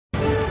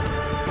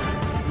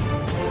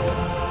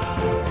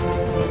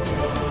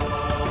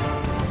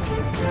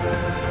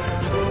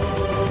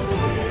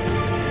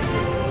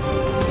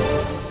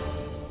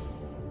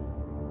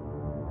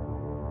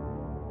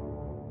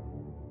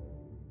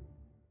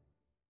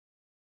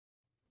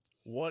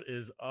What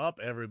is up,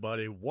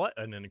 everybody? What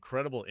an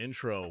incredible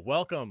intro.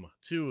 Welcome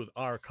to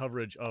our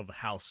coverage of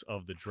House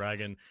of the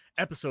Dragon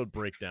episode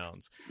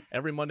breakdowns.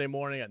 Every Monday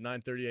morning at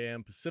 9:30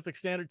 a.m. Pacific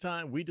Standard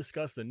Time, we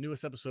discuss the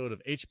newest episode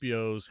of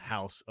HBO's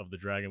House of the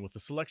Dragon with a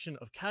selection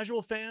of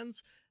casual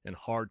fans and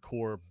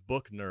hardcore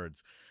book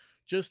nerds,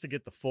 just to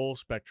get the full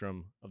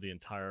spectrum of the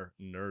entire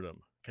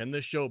nerdom. Can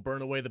this show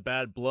burn away the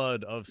bad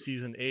blood of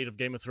Season 8 of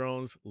Game of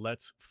Thrones?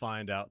 Let's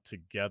find out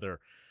together.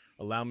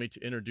 Allow me to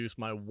introduce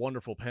my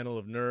wonderful panel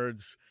of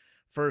nerds.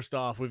 First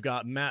off, we've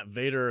got Matt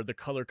Vader, the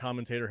color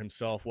commentator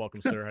himself.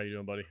 Welcome, sir. How you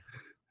doing, buddy?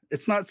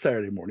 It's not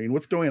Saturday morning.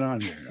 What's going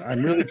on here?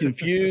 I'm really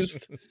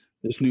confused.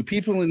 There's new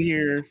people in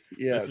here.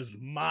 Yes. This is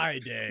my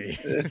day.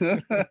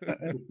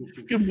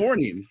 Good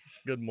morning.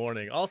 Good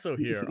morning. Also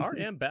here, our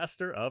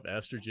ambassador of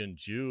estrogen,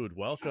 Jude.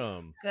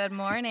 Welcome. Good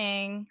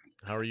morning.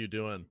 How are you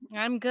doing?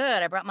 I'm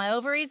good. I brought my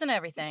ovaries and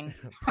everything.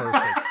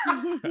 Perfect.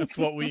 That's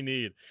what we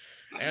need.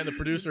 And the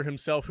producer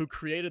himself who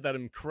created that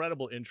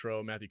incredible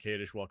intro, Matthew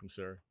Kadish. Welcome,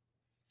 sir.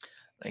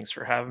 Thanks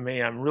for having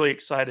me. I'm really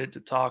excited to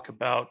talk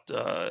about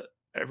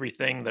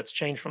everything that's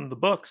changed from the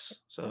books.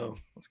 So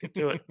let's get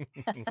to it.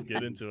 Let's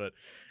get into it.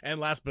 And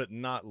last but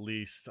not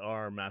least,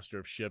 our master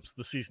of ships,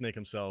 the sea snake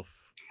himself,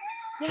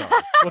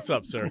 Charles. What's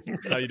up, sir?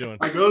 How you doing?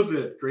 How goes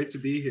it? Great to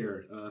be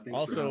here. Thanks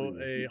also, for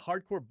having me. a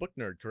hardcore book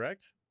nerd,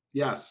 correct?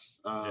 Yes,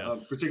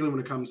 Yes. particularly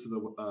when it comes to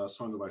the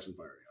Song of Ice and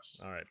Fire.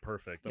 Yes. All right,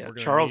 perfect. Yeah, We're gonna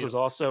Charles need- is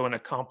also an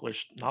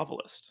accomplished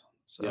novelist.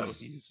 So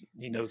Yes.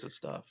 he knows his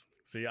stuff.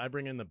 See, I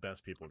bring in the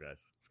best people,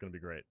 guys. It's gonna be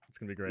great. It's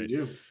gonna be great.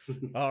 You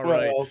do. All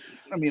right. Well,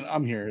 I mean,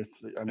 I'm here.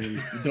 I mean,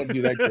 you don't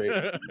do that great.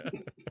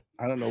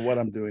 I don't know what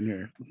I'm doing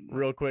here.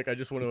 Real quick, I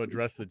just want to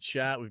address the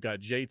chat. We've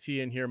got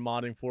JT in here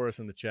modding for us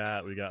in the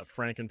chat. We got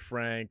Frank and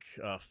Frank,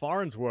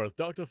 Farnsworth.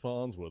 Dr.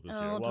 Farnsworth is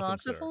here. Oh, Welcome,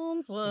 Dr. sir.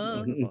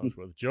 Farnsworth. Dr.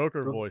 Farnsworth.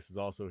 Joker voice is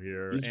also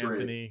here. He's great.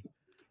 Anthony,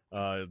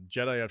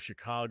 Jedi of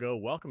Chicago.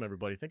 Welcome,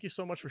 everybody. Thank you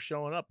so much for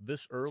showing up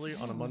this early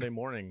on a Monday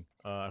morning.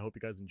 I hope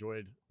you guys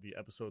enjoyed the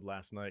episode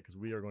last night because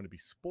we are going to be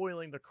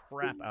spoiling the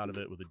crap out of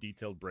it with a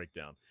detailed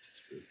breakdown.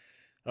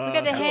 We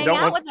got to so-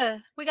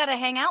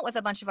 hang out with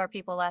a bunch of our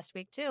people last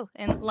week too,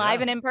 and live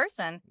Yeah. and in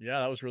person. Yeah,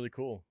 that was really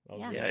cool. That was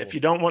Yeah. really Yeah, cool. if you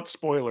don't want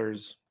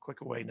spoilers,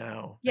 click away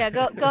now. Yeah,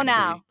 go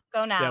now.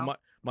 Go now. Yeah, my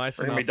We're gonna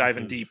synopsis be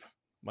diving is- deep.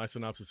 My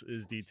synopsis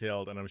is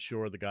detailed, and I'm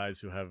sure the guys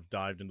who have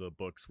dived into the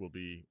books will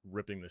be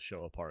ripping the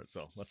show apart.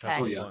 So let's have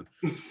Okay. some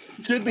Oh, fun.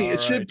 Should be. All It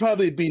should right.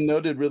 probably be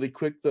noted really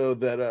quick though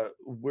that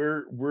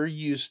we're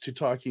used to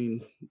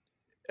talking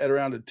at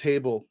around a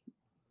table,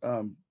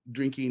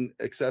 drinking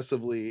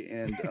excessively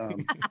and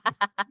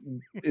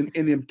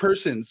in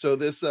person. So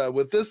this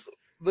with this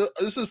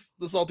is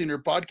the Salty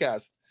Nerd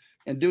podcast,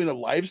 and doing a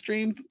live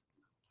stream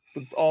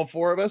with all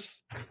four of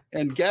us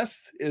and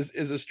guests is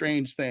a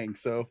strange thing.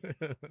 So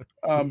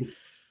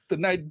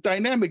the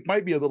dynamic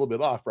might be a little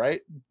bit off, right?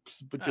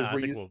 Because I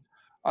we're think used. we'll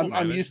I'm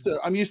manage.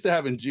 used to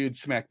having Jude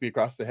smack me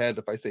across the head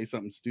if I say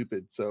something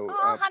stupid. So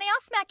Oh, honey, I'll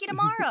smack you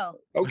tomorrow.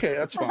 okay,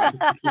 that's fine.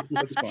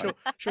 That's fine.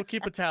 She'll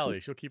keep a tally.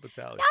 She'll keep a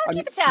tally. I'll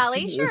keep a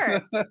tally,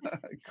 sure.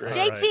 Great.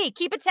 All JT,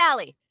 keep a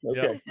tally.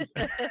 Okay.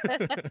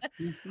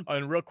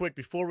 And real quick,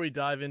 before we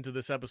dive into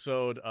this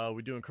episode,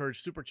 we do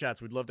encourage super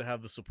chats. We'd love to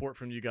have the support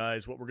from you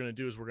guys. What we're going to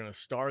do is we're going to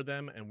star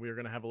them, and we're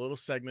going to have a little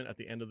segment at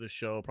the end of this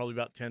show, probably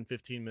about 10,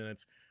 15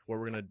 minutes, where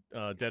we're going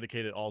to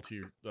dedicate it all to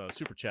your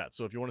super chat.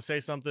 So if you want to say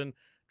something,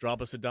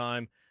 drop us a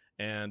dime,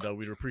 and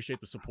we'd appreciate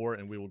the support,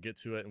 and we will get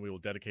to it, and we will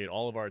dedicate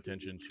all of our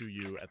attention to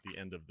you at the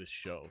end of this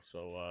show.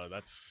 So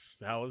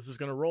that's how this is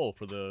going to roll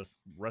for the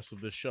rest of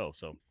this show.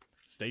 So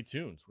stay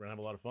tuned. We're going to have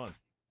a lot of fun.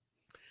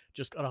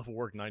 Just got off of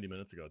work 90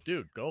 minutes ago.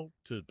 Dude, go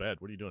to bed.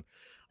 What are you doing?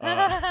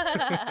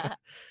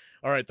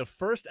 All right, the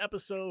first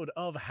episode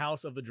of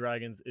House of the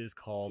Dragons is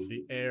called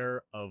The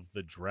Heir of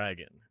the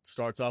Dragon. It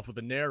starts off with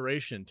a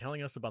narration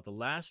telling us about the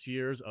last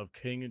years of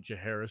King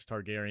Jaehaerys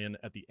Targaryen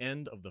at the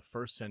end of the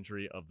first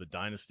century of the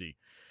dynasty.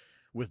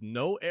 With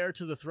no heir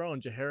to the throne,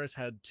 Jaehaerys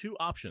had two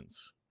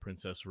options: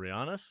 Princess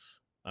Rhaenys,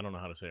 I don't know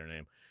how to say her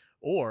name,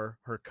 or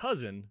her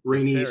cousin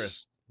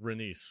Rhaenys.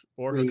 Rhaenys,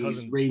 or her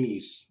cousin.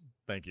 Rhaenys.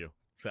 Thank you.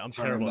 I'm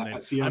Sorry, terrible at I'm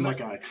names. See, I'm I that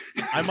guy.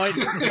 I might.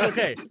 It's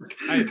okay.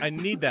 I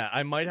need that.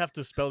 I might have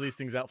to spell these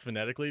things out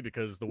phonetically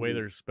because the way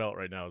they're spelt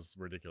right now is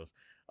ridiculous.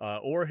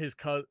 Or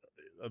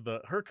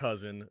her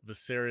cousin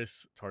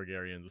Viserys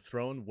Targaryen. The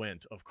throne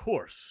went, of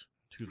course,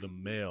 to the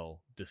male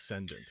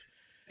descendant.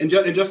 And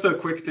just a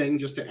quick thing,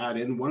 just to add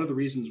in, one of the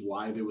reasons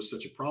why there was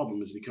such a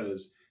problem is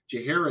because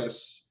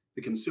Jaehaerys,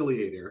 the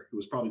Conciliator, who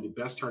was probably the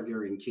best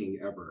Targaryen king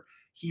ever,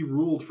 he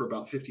ruled for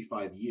about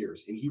 55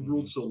 years, and he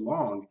ruled so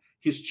long,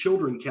 his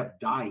children kept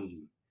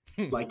dying.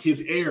 Like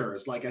his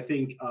heirs, like I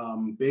think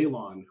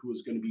Balon, who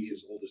was going to be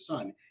his oldest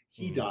son,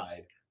 he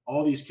died.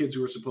 All these kids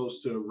who were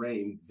supposed to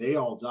reign, they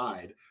all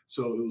died.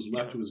 So it was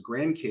left to his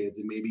grandkids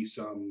and maybe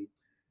some,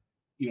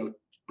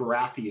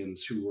 Baratheons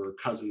who were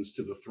cousins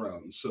to the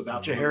throne. So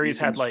that Jaehaerys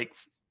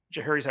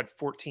had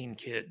 14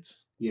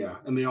 kids. Yeah,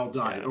 and they all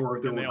died, Yeah. or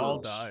And they were all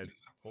girls. died.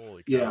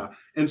 Holy cow. Yeah,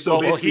 and so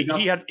Well, basically,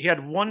 he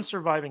had one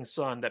surviving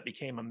son that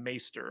became a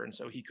maester, and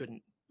so he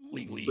couldn't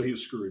legally So he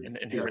was screwed.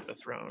 inherit the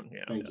throne.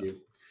 Yeah. Thank you.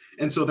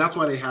 And so that's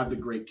why they had the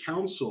Great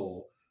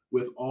Council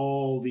with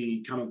all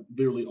the kind of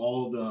literally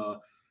all the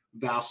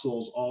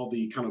vassals, all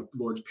the kind of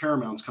lords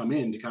paramounts come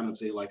in to kind of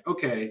say like,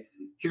 okay,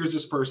 here's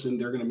this person.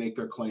 They're going to make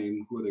their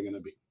claim. Who are they going to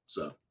be?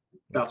 So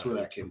that's where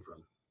that came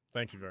from.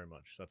 Thank you very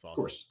much. That's awesome. Of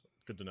course.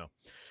 Good to know.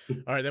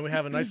 All right, then we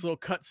have a nice little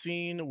cut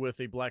scene with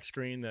a black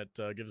screen that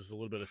gives us a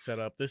little bit of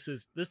setup. This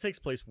takes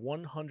place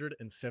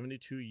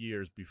 172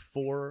 years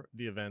before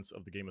the events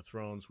of the Game of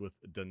Thrones with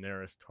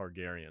Daenerys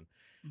Targaryen.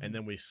 And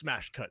then we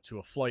smash cut to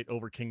a flight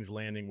over King's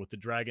Landing with the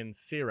dragon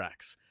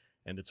Syrax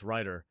and its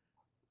rider,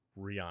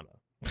 Rihanna.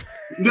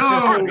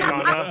 No!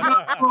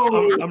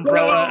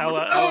 Umbrella,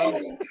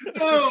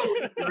 no!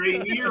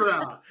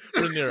 Rhaenyra.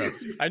 Rhaenyra.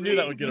 I knew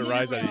that would get a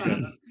rise out of you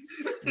guys.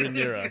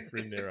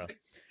 Rhaenyra.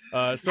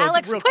 So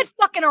Alex, quit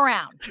fucking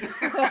around.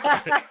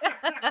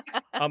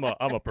 I'm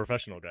a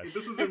professional, guy. If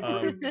this was in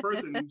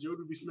person, Joe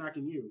would be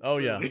smacking you. Oh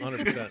yeah,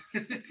 100%.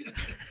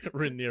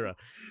 Rhaenyra.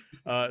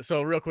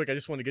 So real quick, I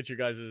just want to get you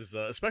guys,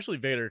 especially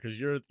Vader, because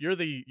you're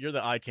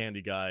the eye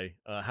candy guy.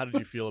 How did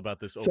you feel about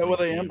this? Is that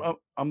what I scene? am?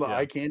 I'm the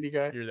eye candy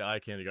guy. You're the eye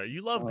candy guy.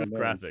 You love good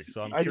man. graphics,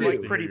 so I'm I curious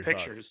do. to Pretty hear your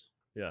pictures.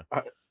 thoughts.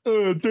 Yeah.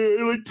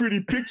 I like pretty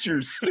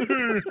pictures.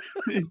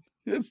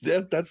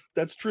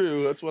 That's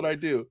true. That's what I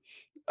do.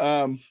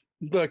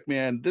 Look,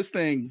 man, this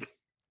thing,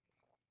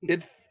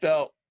 it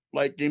felt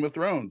like Game of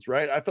Thrones,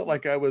 right? I felt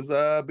like I was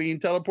being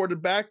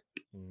teleported back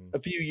a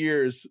few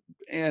years,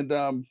 and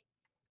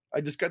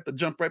I just got to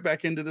jump right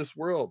back into this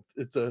world.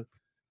 It's a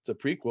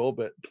prequel,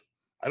 but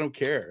I don't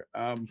care.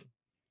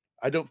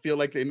 I don't feel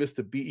like they missed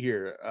a beat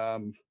here.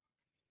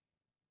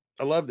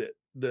 I loved it.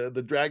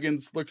 The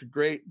dragons looked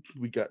great.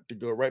 We got to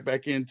go right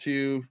back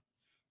into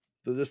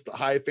the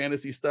high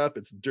fantasy stuff.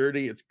 It's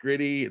dirty, it's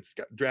gritty, it's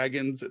got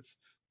dragons, it's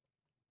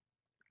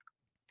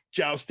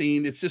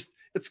jousting.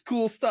 It's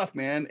cool stuff,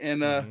 man.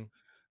 And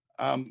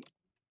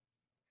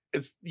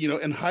it's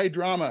in high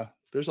drama.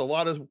 There's a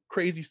lot of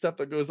crazy stuff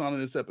that goes on in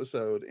this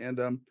episode, and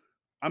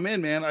I'm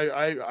in, man.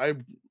 I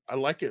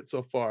like it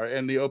so far.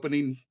 And the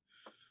opening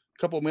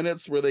couple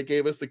minutes where they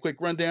gave us the quick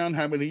rundown,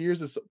 how many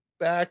years it's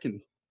back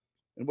and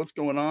what's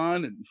going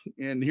on,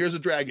 and here's a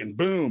dragon,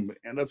 boom,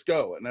 and let's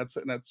go. And that's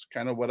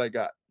kind of what I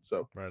got.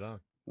 So right on.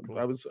 Cool.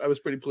 I was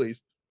pretty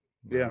pleased.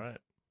 Yeah.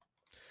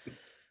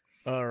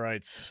 All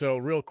right. So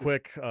real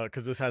quick,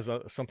 because this has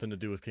something to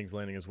do with King's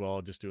Landing as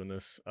well. Just doing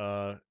this.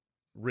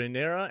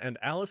 Rhaenyra and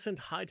Alicent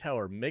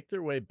Hightower make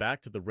their way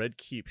back to the Red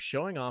Keep,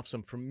 showing off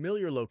some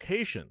familiar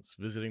locations,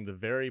 visiting the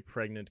very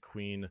pregnant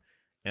Queen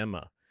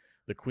Emma.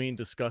 The Queen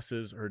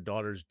discusses her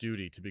daughter's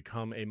duty to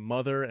become a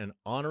mother and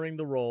honoring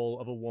the role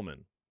of a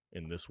woman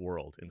in this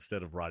world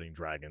instead of riding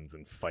dragons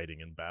and fighting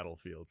in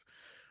battlefields.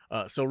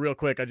 So real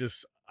quick,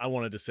 I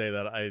wanted to say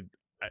that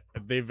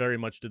they very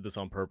much did this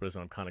on purpose,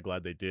 and I'm kind of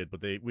glad they did.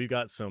 But we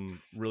got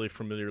some really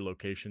familiar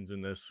locations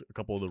in this. A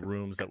couple of the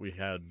rooms that we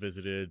had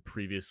visited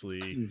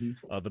previously,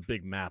 the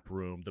big map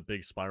room, the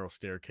big spiral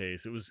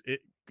staircase.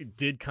 It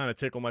did kind of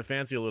tickle my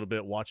fancy a little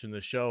bit watching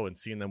this show and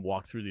seeing them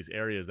walk through these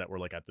areas that were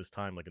like at this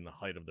time, like in the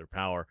height of their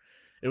power.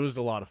 It was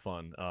a lot of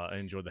fun. I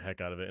enjoyed the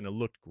heck out of it, and it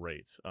looked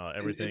great.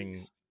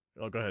 Everything.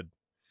 Oh, go ahead.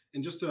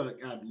 And just to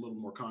add a little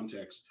more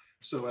context,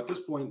 so at this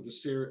point,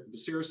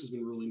 Viserys has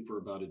been ruling for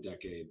about a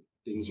decade.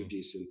 Things are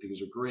decent.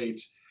 Things are great.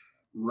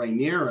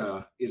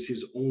 Rhaenyra is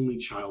his only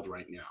child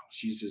right now.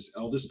 She's his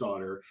eldest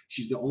daughter.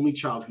 She's the only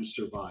child who's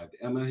survived.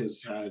 Emma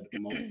has had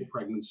multiple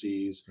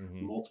pregnancies,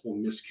 multiple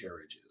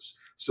miscarriages.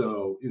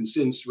 So, and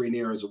since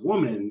Rhaenyra is a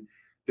woman,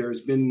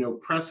 there's been no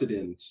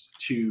precedent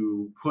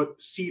to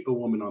seat a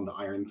woman on the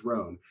Iron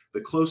Throne.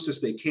 The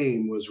closest they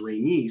came was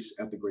Rhaenys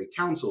at the Great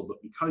Council,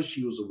 but because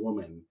she was a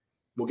woman,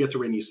 we'll get to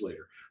Rhaenys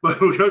later, but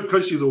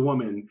because she's a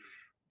woman,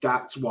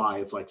 that's why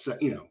it's like,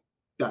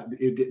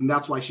 and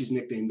that's why she's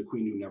nicknamed the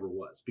Queen Who Never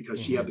Was,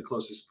 because she had the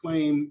closest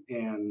claim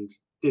and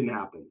didn't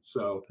happen.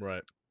 So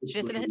right, she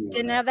just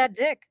didn't have that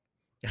dick.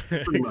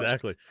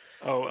 Exactly.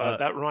 Oh,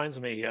 that reminds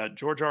me.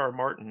 George R.R.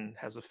 Martin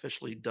has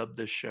officially dubbed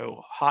this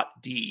show Hot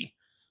D.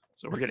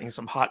 So we're getting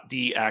some Hot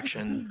D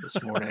action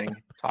this morning,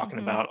 talking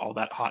about all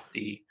that Hot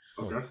D.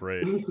 Okay. Oh,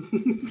 great.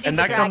 And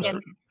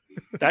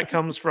that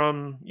comes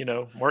from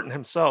Martin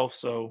himself.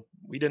 So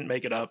we didn't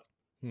make it up.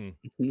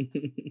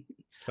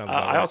 Sounds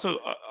I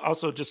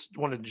also just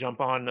wanted to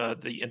jump on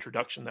the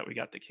introduction that we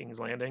got to King's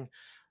Landing.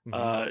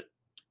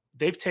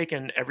 They've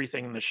taken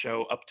everything in the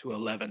show up to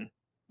 11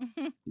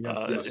 in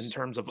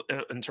terms of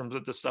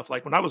the stuff.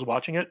 Like when I was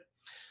watching it,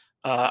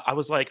 I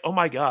was like, oh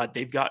my God,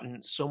 they've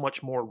gotten so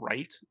much more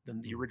right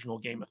than the original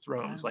Game of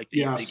Thrones. Like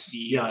the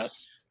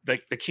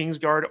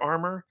Kingsguard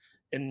armor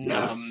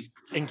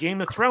in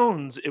Game of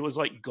Thrones, it was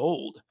like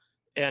gold.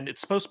 and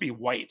it's supposed to be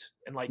white.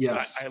 And like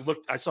Yes.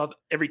 I saw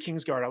every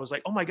Kingsguard. I was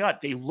like, oh my god,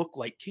 they look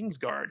like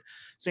Kingsguard.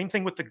 Same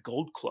thing with the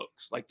gold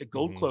cloaks. Like the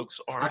gold cloaks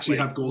aren't Actually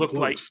have gold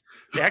cloaks.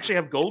 They actually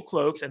have gold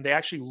cloaks, and they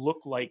actually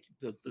look like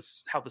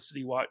how the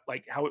city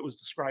like how it was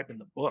described in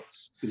the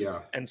books. Yeah.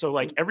 And so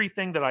like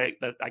everything that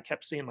I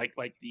kept seeing, like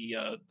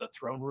the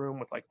throne room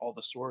with like all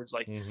the swords,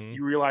 like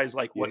you realize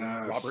like what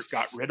Robert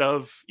got rid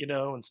of,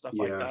 and stuff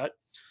like that.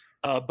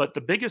 But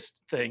the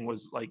biggest thing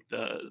was like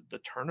the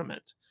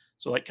tournament.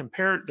 So like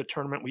compare the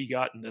tournament we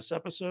got in this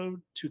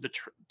episode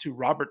to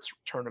Robert's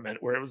tournament,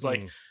 where it was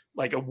like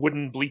a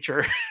wooden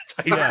bleacher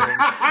type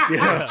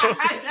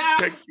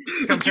thing.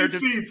 Compared to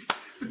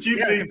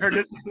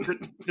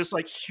this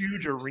like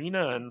huge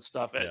arena and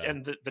stuff,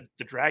 and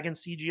the dragon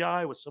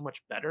CGI was so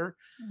much better.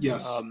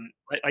 Yes,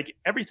 like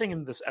everything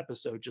in this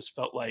episode just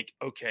felt like,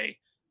 okay,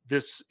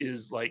 this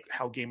is like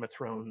how Game of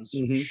Thrones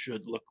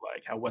should look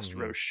like, how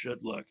Westeros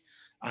should look.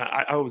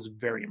 I was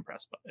very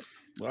impressed by it.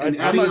 Well, and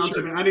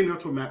adding on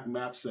to what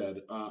Matt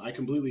said, I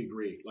completely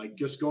agree. Like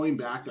just going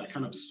back, that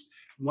kind of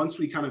once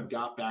we kind of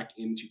got back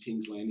into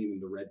King's Landing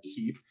and the Red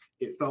Keep,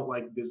 it felt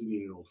like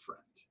visiting an old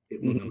friend.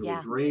 It looked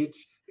really great.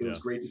 It was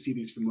great to see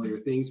these familiar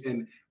things,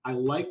 and I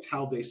liked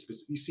how they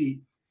you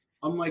see,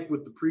 unlike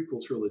with the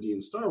prequel trilogy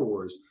in Star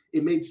Wars,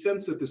 it made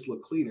sense that this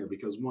looked cleaner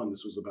because one,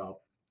 this was about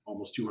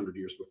almost 200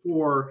 years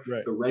before.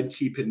 The Red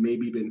Keep had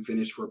maybe been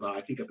finished for about,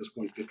 I think at this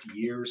point, 50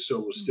 years.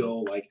 So it was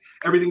still like,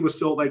 everything was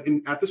still like,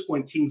 and at this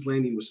point, King's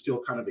Landing was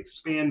still kind of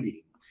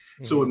expanding.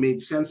 So it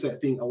made sense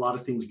that a lot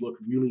of things looked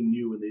really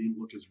new and they didn't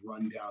look as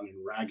run down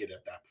and ragged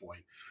at that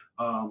point.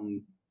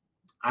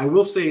 I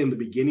will say in the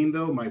beginning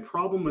though, my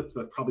problem with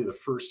probably the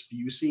first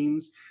few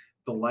scenes,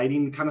 the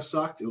lighting kind of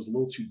sucked. It was a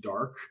little too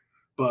dark.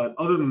 But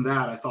other than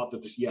that, I thought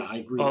that I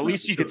agree. Well, at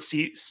least you could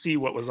see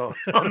what was on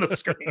the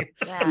screen.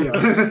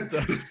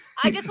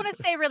 I just want to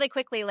say really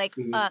quickly, like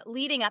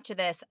leading up to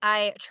this,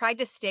 I tried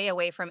to stay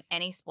away from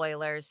any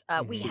spoilers.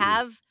 We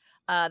have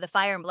the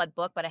Fire and Blood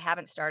book, but I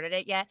haven't started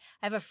it yet.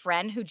 I have a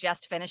friend who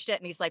just finished it,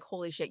 and he's like,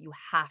 holy shit, you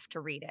have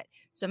to read it.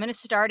 So I'm going to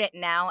start it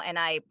now, and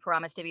I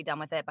promise to be done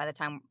with it by the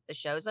time the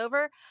show's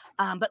over.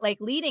 But like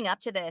leading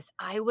up to this,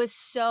 I was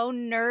so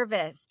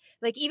nervous.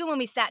 Like even when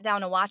we sat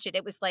down to watch it,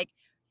 it was like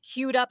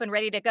queued up and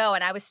ready to go,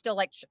 and I was still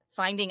like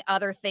finding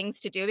other things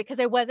to do because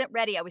I wasn't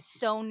ready. I was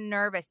so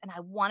nervous, and I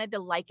wanted to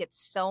like it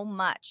so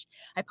much.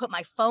 I put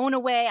my phone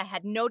away. I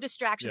had no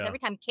distractions. Every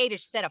time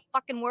Kadish said a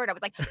fucking word, I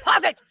was like,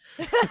 pause it.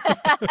 So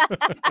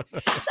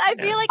I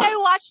feel like I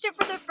watched it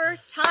for the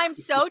first time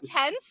so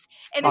tense,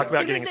 and talk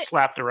about getting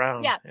slapped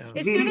around.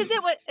 As soon as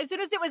it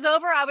was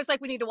over, I was like,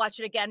 we need to watch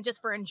it again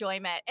just for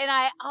enjoyment. And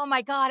oh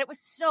my god, it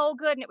was so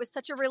good, and it was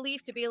such a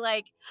relief to be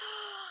like,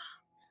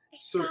 I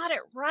got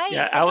it right.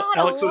 Yeah,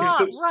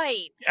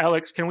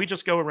 Alex, can we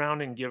just go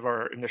around and give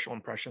our initial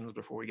impressions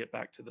before we get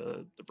back to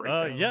the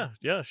breakdown?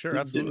 Yeah, sure,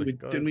 absolutely.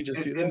 Didn't we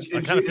just do that?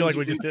 I kind of feel like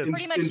we just did.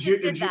 Pretty much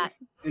just did that.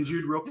 And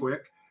Jude, real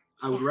quick,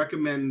 I would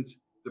recommend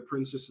The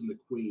Princess and the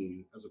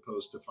Queen as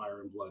opposed to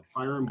Fire and Blood.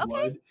 Fire and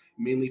Blood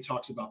mainly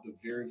talks about the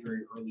very,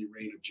 very early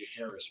reign of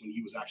Jaehaerys when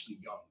he was actually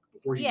young,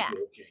 before he was the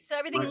old king. So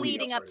everything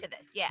leading up to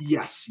this,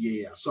 Yes.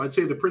 So I'd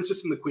say The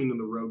Princess and the Queen and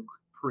the Rogue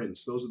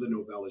Prince, those are the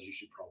novellas you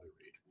should probably read.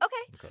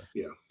 Okay.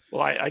 Yeah.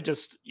 Well, I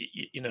just,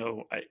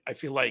 I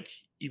feel like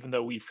even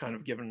though we've kind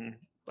of given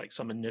like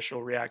some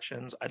initial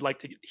reactions, I'd like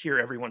to hear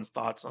everyone's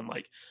thoughts on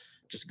like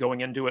just going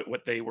into it,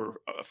 what they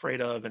were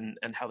afraid of and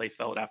how they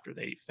felt after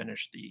they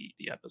finished the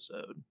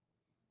episode.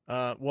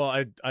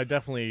 Well, I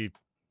definitely,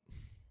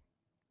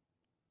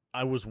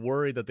 I was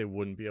worried that they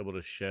wouldn't be able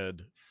to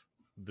shed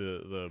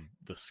the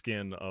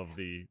skin of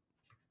the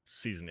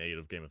season 8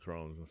 of Game of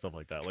Thrones and stuff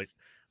like that. Like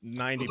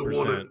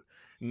 90%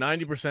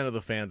 of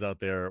the fans out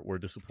there were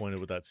disappointed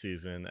with that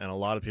season, and a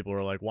lot of people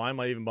are like, why am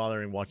I even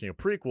bothering watching a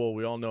prequel?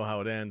 We all know how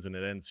it ends, and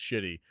it ends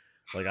shitty.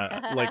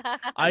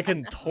 I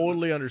can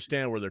totally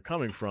understand where they're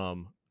coming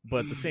from,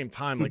 but at the same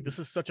time, like, this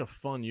is such a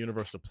fun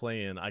universe to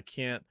play in. I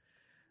can't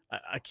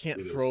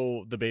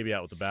throw the baby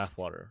out with the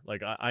bathwater.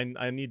 Like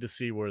I need to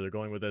see where they're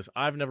going with this.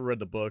 I've never read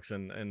the books,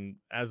 and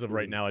as of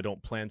right now, I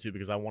don't plan to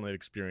because I want to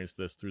experience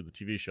this through the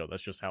TV show.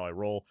 That's just how I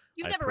roll.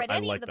 You've never read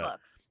any of the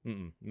books?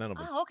 None of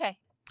them. Oh, okay.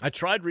 I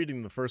tried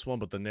reading the first one,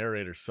 but the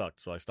narrator sucked,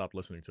 so I stopped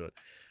listening to it.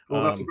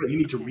 Well, that's great. You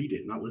need to read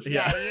it, not listen.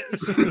 Yeah, you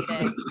should read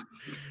it.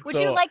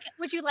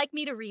 Would you like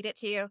me to read it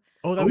to you?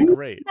 Oh, that'd be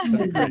great.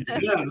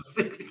 Yes.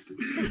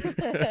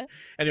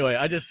 Anyway,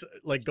 I just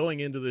like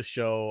going into this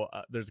show.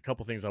 There's a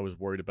couple things I was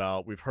worried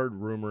about. We've heard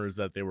rumors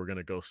that they were going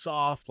to go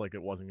soft, like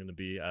it wasn't going to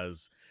be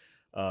as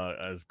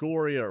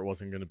gory, or it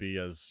wasn't going to be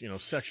as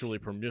sexually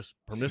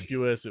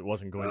promiscuous. It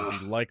wasn't going to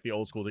be like the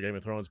old school Game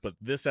of Thrones. But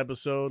this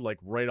episode, like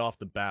right off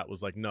the bat,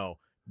 was like, no,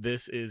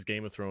 this is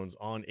Game of Thrones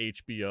on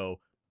HBO.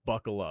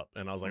 Buckle up.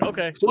 And I was like,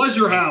 okay,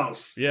 Pleasure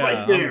House,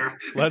 right there.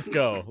 Let's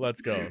go.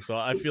 So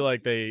I feel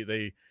like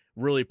they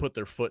really put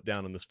their foot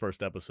down in this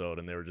first episode,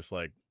 and they were just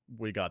like,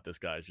 we got this,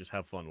 guys. Just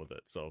have fun with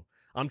it. So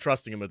I'm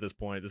trusting them at this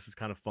point. This is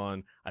kind of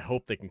fun. I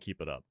hope they can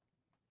keep it up.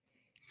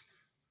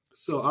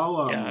 So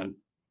I'll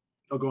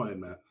Oh, go ahead,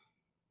 Matt.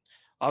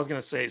 I was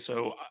gonna say,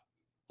 so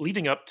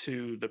leading up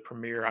to the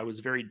premiere, I was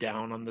very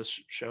down on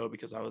this show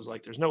because I was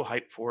like, there's no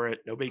hype for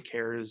it. Nobody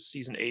cares.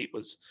 Season 8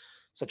 was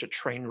such a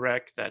train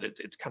wreck that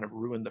it's kind of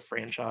ruined the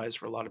franchise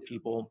for a lot of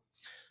people.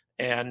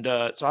 And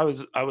so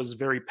I was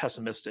very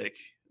pessimistic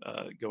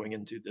going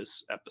into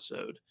this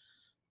episode.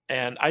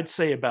 And I'd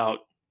say about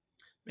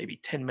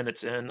maybe 10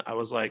 minutes in, I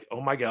was like,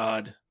 oh my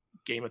God,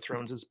 Game of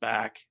Thrones is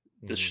back.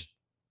 This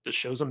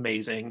show's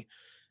amazing.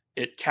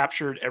 It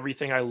captured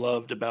everything I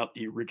loved about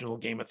the original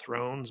Game of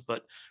Thrones,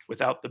 but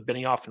without the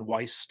Benioff and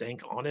Weiss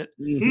stank on it.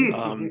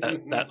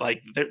 That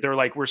like they're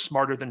like, we're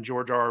smarter than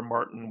George R.R.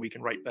 Martin. We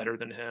can write better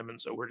than him, and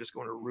so we're just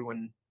going to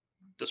ruin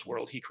this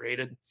world he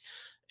created.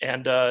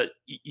 And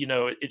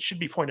it should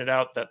be pointed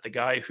out that the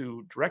guy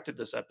who directed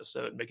this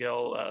episode,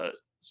 Miguel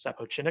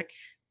Sapochnik,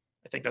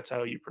 I think that's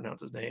how you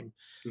pronounce his name.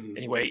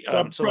 Anyway,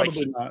 so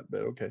probably not,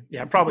 but okay.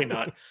 Yeah, probably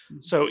not.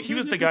 So he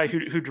was the guy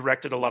who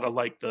directed a lot of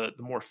like the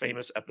more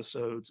famous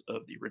episodes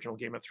of the original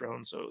Game of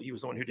Thrones. So he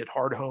was the one who did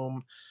Hard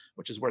Home,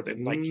 which is where the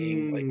Night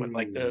King like went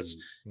like this.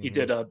 He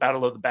did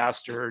Battle of the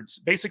Bastards,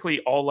 basically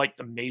all like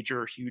the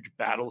major huge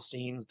battle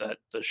scenes that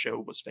the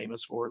show was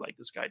famous for. Like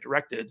this guy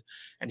directed,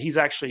 and he's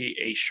actually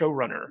a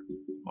showrunner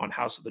on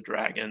House of the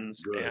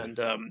Dragons,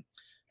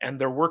 and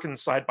they're working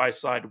side by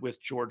side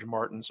with George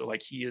Martin. So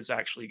like he has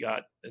actually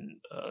got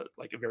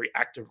like a very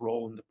active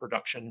role in the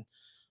production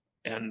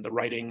and the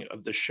writing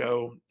of the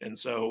show. And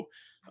so,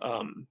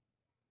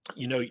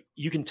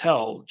 you can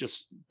tell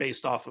just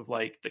based off of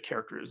like the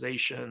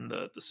characterization,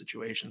 the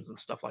situations and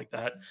stuff like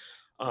that.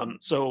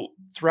 So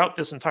throughout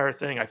this entire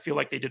thing, I feel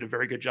like they did a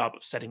very good job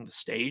of setting the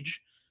stage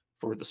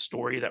for the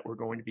story that we're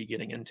going to be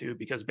getting into,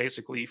 because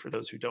basically, for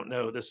those who don't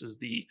know, this is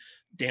the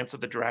Dance of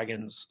the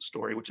Dragons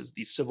story, which is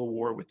the civil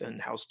war within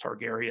House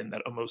Targaryen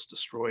that almost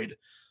destroyed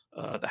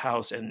the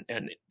house and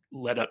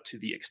led up to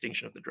the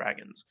extinction of the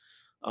dragons.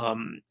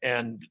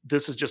 And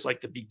this is just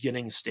like the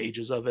beginning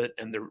stages of it,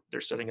 and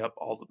they're setting up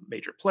all the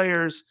major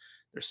players.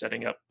 They're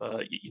setting up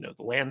the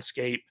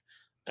landscape.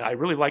 And I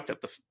really like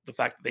that the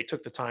fact that they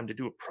took the time to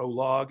do a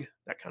prologue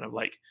that kind of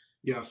like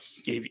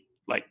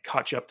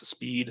caught you up to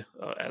speed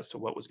as to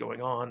what was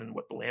going on and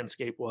what the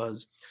landscape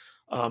was.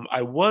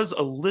 I was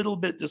a little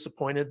bit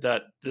disappointed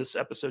that this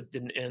episode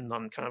didn't end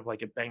on kind of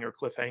like a banger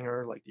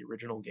cliffhanger, like the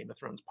original Game of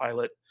Thrones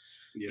pilot,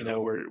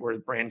 where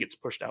Bran gets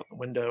pushed out the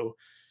window.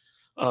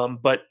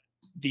 But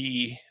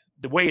the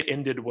way it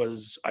ended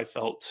was, I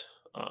felt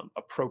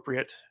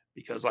appropriate,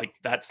 because like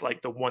that's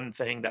like the one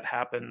thing that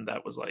happened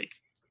that was like,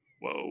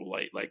 whoa,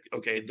 like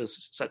okay,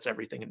 this sets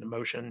everything into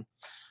motion.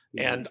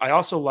 And I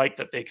also like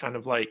that they kind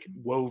of like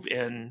wove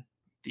in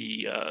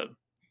the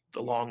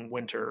long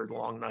winter, the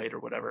long night or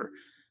whatever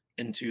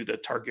into the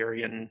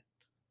Targaryen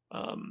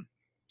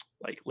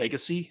like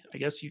legacy, I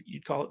guess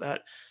you'd call it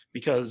that,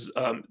 because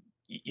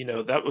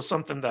that was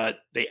something that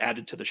they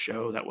added to the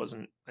show that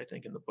wasn't, I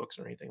think, in the books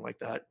or anything like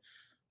that.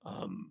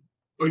 Oh,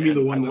 you mean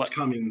the one that's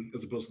coming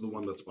as opposed to the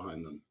one that's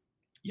behind them?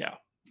 Yeah.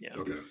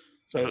 Okay.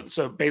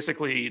 So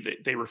basically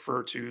they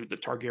refer to the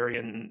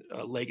Targaryen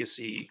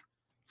legacy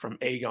from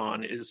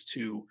Aegon is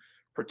to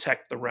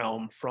protect the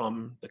realm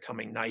from the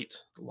coming night,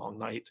 the long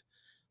night,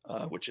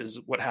 which is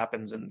what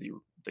happens in the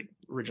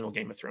original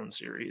Game of Thrones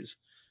series.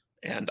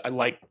 And I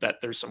like that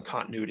there's some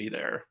continuity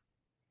there.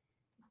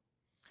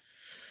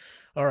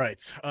 All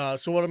right.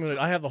 So what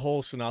I have the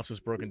whole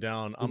synopsis broken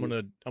down. I'm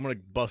gonna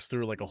bust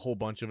through like a whole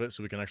bunch of it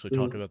so we can actually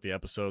talk about the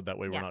episode. That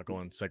way we're not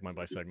going segment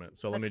by segment.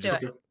 So let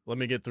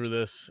me get through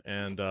this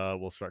and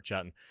we'll start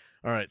chatting.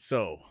 All right.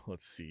 So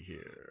let's see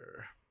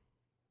here.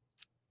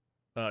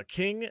 The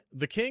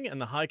king and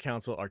the High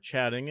Council are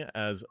chatting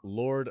as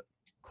Lord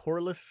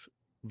Corlys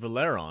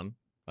Velaryon,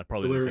 I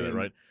probably didn't say that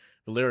right,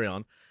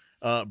 Velaryon,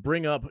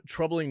 bring up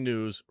troubling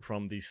news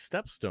from the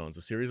Stepstones,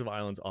 a series of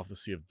islands off the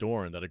Sea of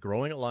Dorne, that a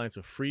growing alliance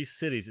of free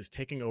cities is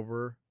taking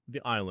over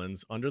the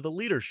islands under the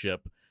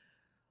leadership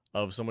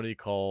of somebody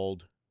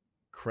called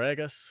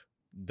Craegus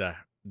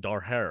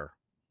Darhair.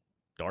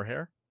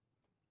 Darhair?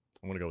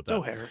 I'm going to go with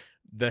that. Darhair.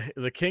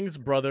 The king's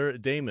brother,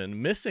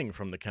 Daemon, missing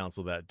from the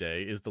council that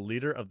day, is the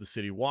leader of the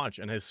city watch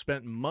and has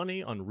spent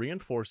money on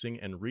reinforcing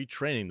and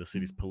retraining the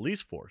city's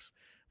police force.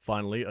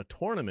 Finally, a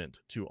tournament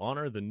to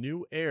honor the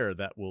new heir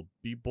that will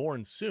be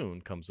born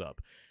soon comes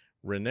up.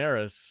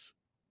 Rhaenyra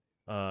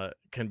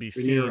can be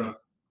seen.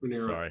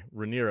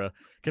 Rhaenyra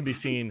can be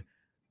seen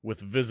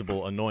with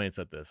visible annoyance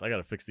at this. I got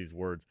to fix these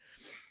words.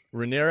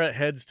 Rhaenyra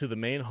heads to the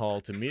main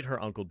hall to meet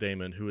her uncle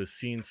Daemon, who is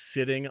seen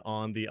sitting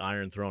on the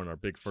Iron Throne, our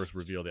big first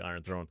reveal, the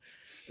Iron Throne.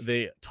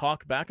 They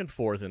talk back and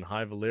forth in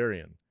High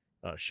Valyrian,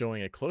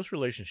 showing a close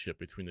relationship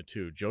between the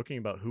two, joking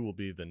about who will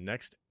be the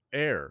next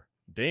heir,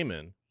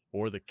 Daemon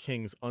or the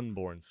king's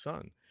unborn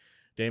son.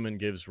 Daemon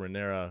gives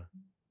Rhaenyra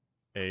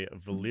a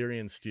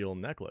Valyrian steel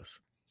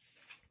necklace.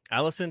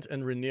 Alicent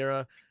and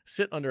Rhaenyra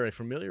sit under a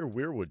familiar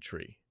weirwood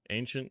tree.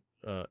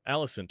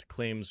 Alicent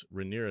claims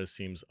Rhaenyra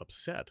seems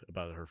upset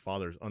about her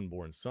father's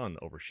unborn son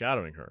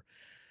overshadowing her.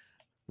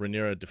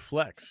 Rhaenyra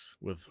deflects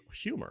with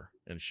humor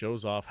and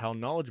shows off how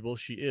knowledgeable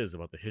she is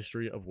about the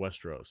history of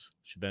Westeros.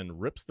 She then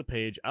rips the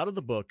page out of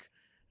the book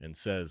and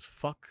says,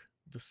 "Fuck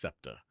the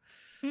septa."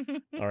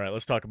 All right,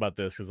 let's talk about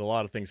this because a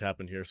lot of things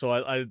happen here.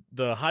 So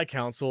the High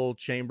Council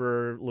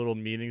chamber little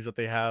meetings that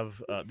they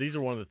have, these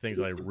are one of the things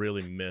that I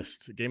really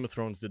missed. Game of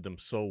Thrones did them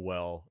so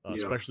well,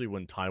 especially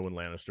when Tywin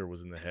Lannister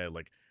was in the head.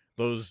 Like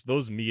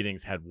those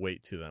meetings had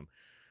weight to them.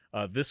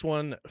 This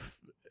one,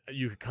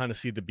 you could kind of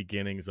see the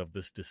beginnings of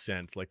this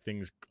descent. Like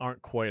things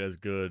aren't quite as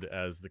good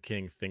as the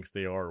king thinks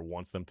they are or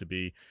wants them to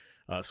be.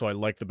 So I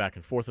like the back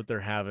and forth that they're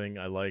having.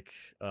 I like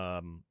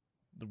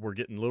we're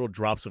getting little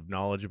drops of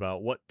knowledge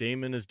about what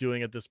Daemon is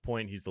doing at this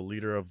point. He's the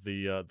leader of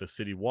the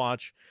City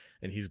Watch,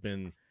 and he's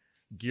been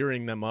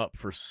gearing them up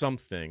for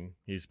something.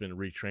 He's been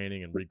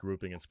retraining and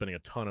regrouping and spending a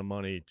ton of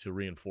money to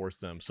reinforce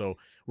them. So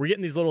we're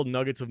getting these little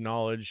nuggets of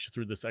knowledge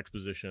through this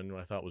exposition,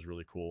 I thought was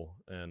really cool,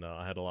 and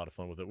I had a lot of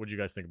fun with it. What do you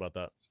guys think about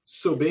that?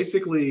 So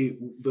basically,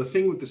 the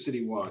thing with the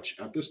City Watch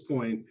at this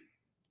point,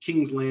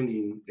 King's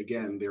Landing,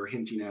 again, they're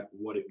hinting at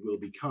what it will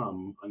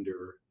become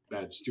under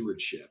bad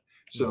stewardship.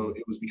 So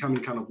it was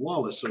becoming kind of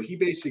lawless. So he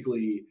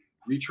basically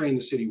retrained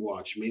the City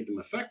Watch, made them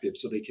effective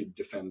so they could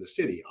defend the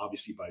city,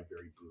 obviously by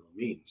very brutal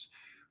means.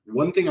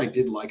 One thing I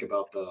did like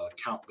about the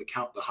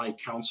High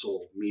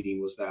Council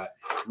meeting was that,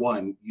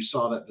 one, you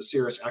saw that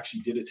Viserys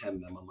actually did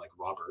attend them, unlike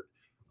Robert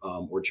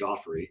or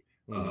Joffrey.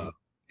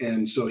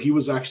 And so he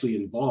was actually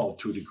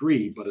involved to a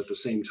degree, but at the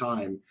same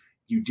time,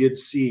 you did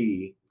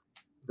see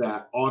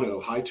that Otto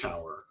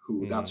Hightower,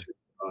 who that's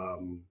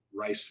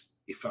Rice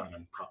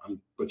Ifan,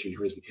 I'm butchering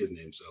his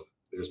name, so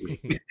there's me.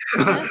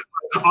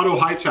 Otto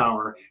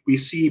Hightower, we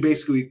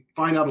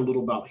find out a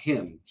little about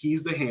him.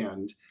 He's the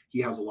hand. He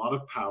has a lot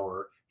of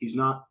power. He's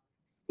not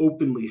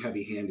openly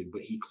heavy-handed,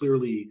 but he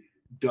clearly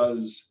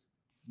does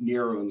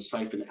narrow and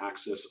siphon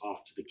access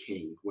off to the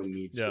king when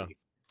needs be.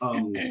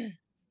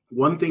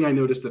 One thing I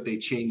noticed that they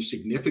changed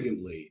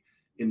significantly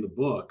in the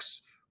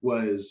books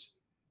was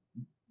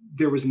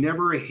there was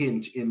never a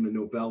hint in the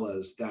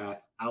novellas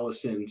that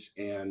Alicent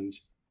and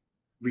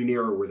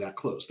Rhaenyra were that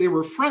close. They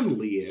were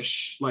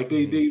friendly-ish, like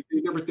they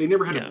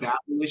never had a bad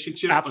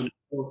relationship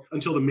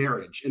until the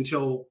marriage.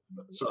 Don't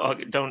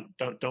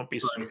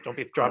be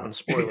dropping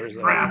spoilers.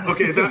 Crap.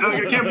 Okay,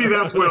 it can't be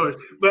that spoilers.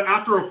 But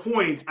after a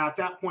point, at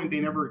that point,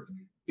 they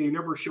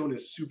never shown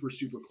as super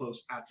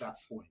close at that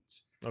point.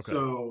 Okay.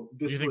 So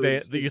this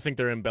you think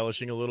they're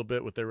embellishing a little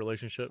bit with their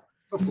relationship?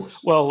 Of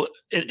course. Well,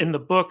 in the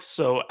books,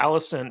 so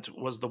Alicent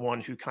was the one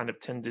who kind of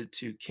tended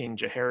to King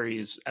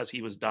Jaehaerys as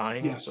he was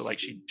dying. Yes. So like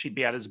she'd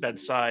be at his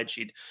bedside,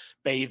 she'd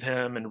bathe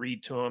him and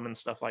read to him and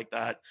stuff like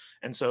that.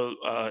 And so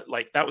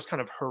like that was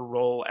kind of her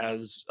role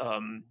as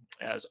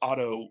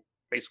Otto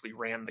basically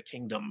ran the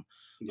kingdom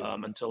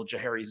until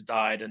Jaehaerys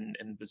died and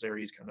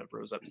Viserys kind of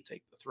rose up to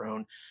take the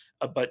throne.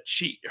 But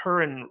her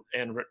and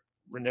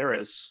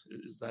Rhaenyra, is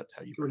that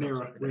how you pronounce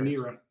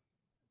it?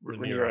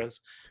 Rhaenyra.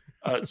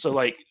 So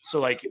like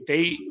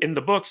they in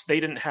the books they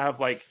didn't have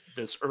like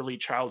this early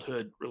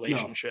childhood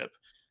relationship.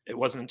 No. It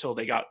wasn't until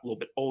they got a little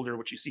bit older,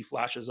 which you see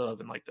flashes of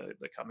in like the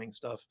coming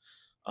stuff,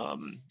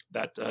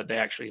 that they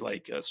actually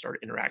like started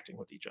interacting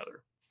with each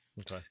other.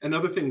 Okay.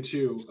 Another thing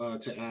too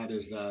to add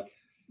is that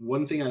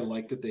one thing I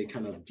like that they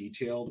kind of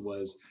detailed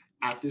was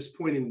at this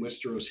point in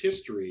Westeros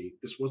history,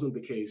 this wasn't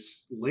the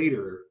case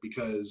later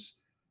because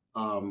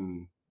I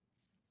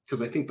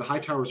think the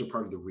Hightowers are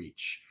part of the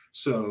Reach.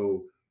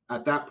 So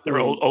at that point, they're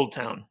Old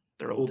Town.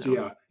 They're Old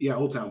Town. Yeah,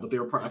 Old Town. But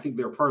I think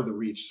they're part of the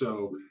Reach.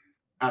 So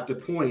at the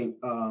point,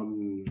 I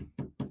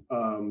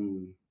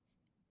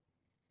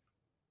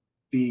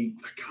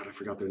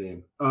forgot their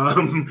name.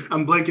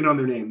 I'm blanking on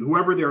their name.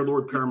 Whoever their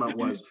Lord Paramount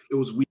was, it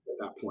was weak at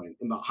that point.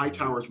 And the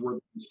Hightowers were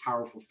the most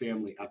powerful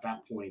family at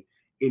that point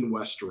in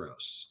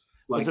Westeros.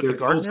 Like, was it the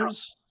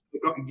Gardeners?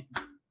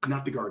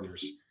 Not the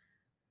Gardeners.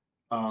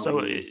 So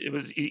it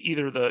was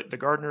either the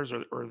Gardeners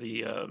or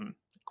the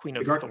Queen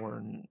of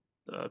Thorn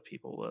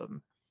people,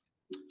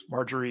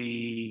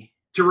 Marjorie.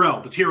 The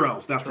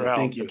Tyrells. That's it.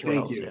 Thank you.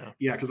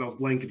 Yeah, because I was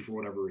blanking for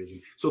whatever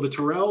reason. So the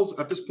Tyrells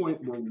at this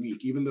point were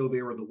weak, even though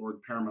they were the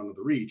Lord Paramount of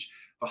the Reach.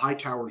 The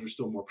Hightowers are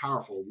still more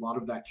powerful. A lot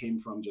of that came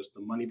from just the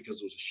money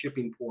because it was a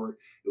shipping port.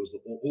 It was the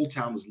Old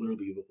Town was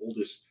literally the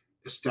oldest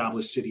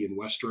established city in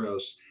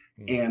Westeros,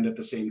 and at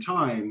the same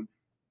time,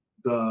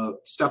 the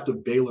Sept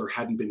of Baelor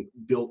hadn't been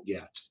built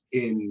yet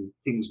in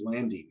King's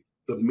Landing.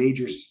 The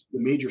major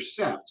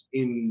sept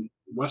in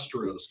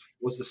Westeros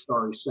was the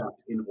Starry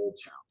Sept in Old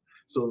Town.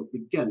 So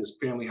again, this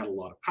family had a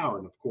lot of power,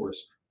 and of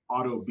course,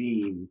 Otto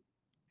being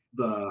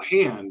the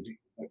hand,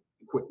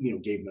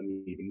 gave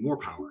them even more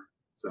power.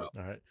 So,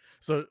 all right.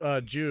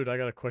 So, Jude, I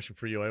got a question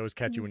for you. I always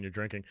catch you when you're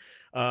drinking.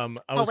 I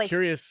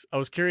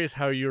was curious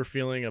how you're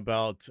feeling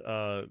about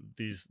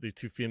these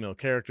two female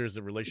characters,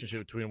 the relationship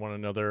between one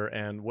another,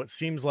 and what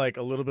seems like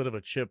a little bit of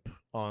a chip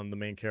on the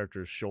main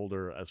character's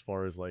shoulder as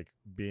far as like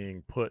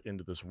being put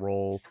into this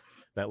role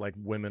that like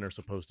women are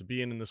supposed to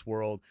be in this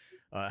world.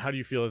 How do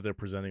you feel that they're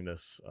presenting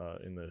this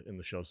in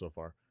the show so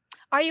far?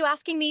 Are you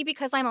asking me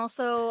because I'm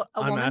also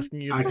a woman? I'm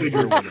asking you because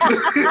you're a woman.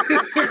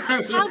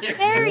 How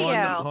dare you?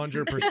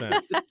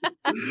 100%.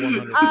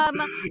 100%.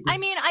 I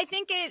mean, I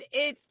think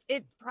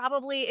it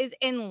probably is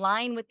in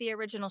line with the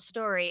original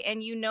story,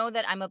 and you know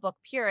that I'm a book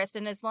purist,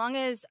 and as long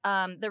as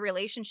the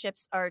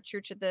relationships are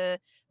true to the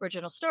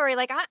original story,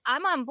 like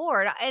I'm on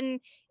board, and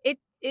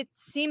it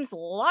seems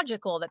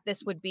logical that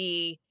this would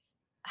be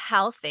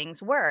how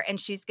things were, and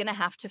she's gonna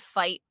have to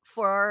fight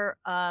for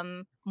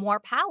more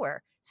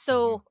power.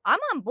 So I'm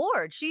on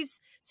board. She's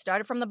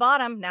started from the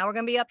bottom. Now we're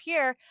gonna be up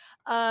here,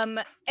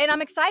 and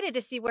I'm excited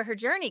to see where her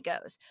journey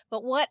goes.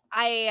 But what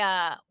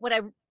I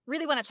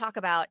really want to talk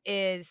about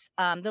is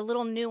the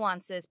little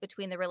nuances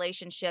between the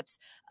relationships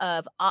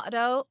of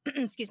Otto,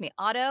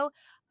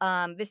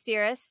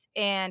 Viserys,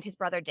 and his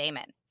brother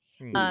Daemon.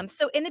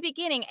 So in the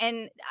beginning,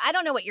 and I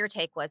don't know what your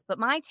take was, but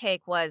my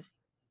take was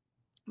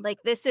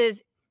like this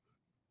is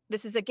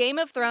a Game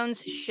of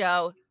Thrones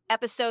show,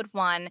 episode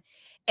 1,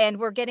 and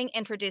we're getting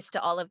introduced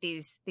to all of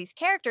these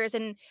characters,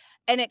 and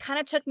it kind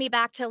of took me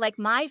back to like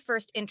my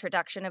first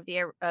introduction of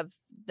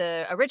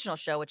the original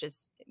show, which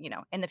is, you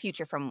know, in the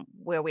future from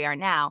where we are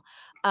now.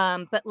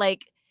 But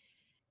like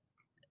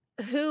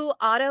who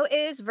Otto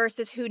is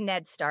versus who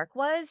Ned Stark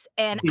was,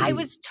 and I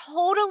was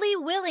totally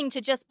willing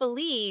to just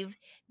believe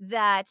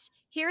that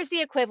here's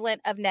the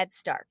equivalent of Ned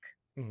Stark.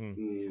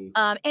 And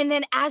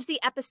then as the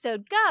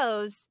episode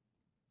goes,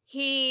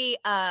 he's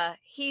a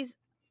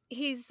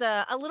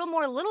little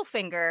more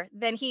Littlefinger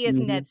than he is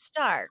Ned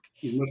Stark.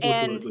 He's much more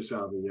politically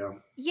savvy, yeah.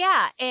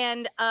 Yeah,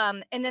 and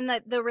then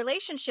the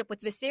relationship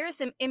with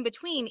Viserys in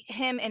between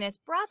him and his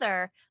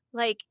brother,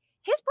 like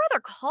his brother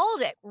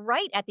called it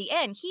right at the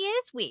end. He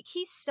is weak.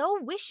 He's so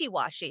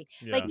wishy-washy.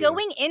 Yeah. Like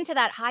going into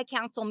that High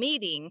Council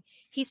meeting,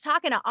 he's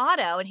talking to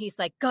Otto and he's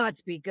like,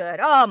 Gods be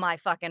good. Oh, my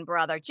fucking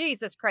brother.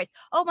 Jesus Christ.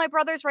 Oh, my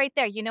brother's right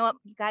there. You know what,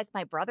 you guys,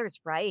 my brother's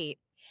right.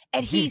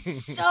 And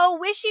he's so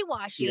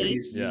wishy-washy.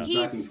 Yeah,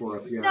 he's back and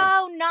forth,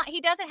 so not,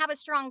 he doesn't have a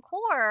strong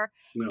core.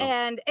 No.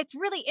 And it's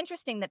really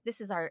interesting that this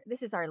is our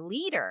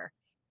leader.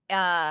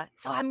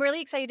 So I'm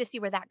really excited to see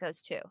where that goes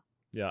too.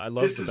 Yeah, I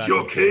love This is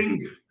your king.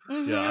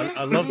 Yeah,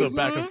 I love the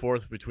back and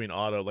forth between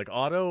Otto. Like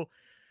Otto,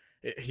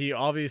 he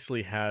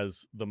obviously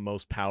has the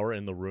most power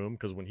in the room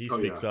because when he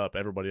speaks up,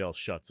 everybody else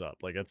shuts up.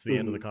 Like that's the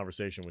end of the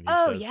conversation when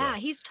he says so.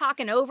 He's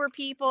talking over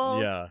people.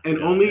 Yeah,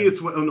 and only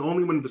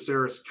when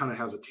Viserys kind of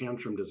has a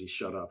tantrum does he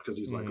shut up because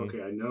he's like,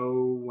 okay, I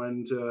know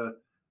when to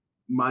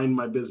mind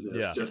my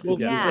business. Yeah. Just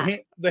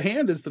the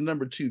hand is the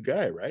number 2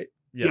 guy, right?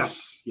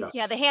 Yes.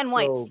 Yeah, the hand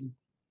wipes. So,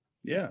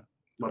 yeah.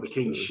 While the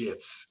king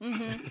shits.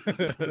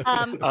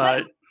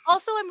 But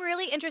also, I'm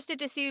really interested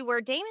to see where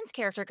Daemon's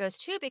character goes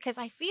too, because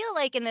I feel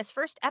like in this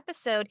first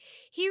episode,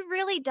 he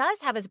really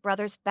does have his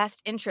brother's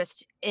best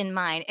interest in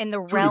mind, and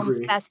the realm's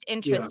best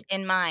interest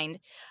in mind.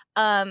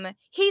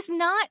 He's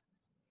not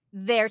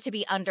there to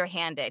be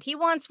underhanded. He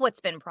wants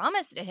what's been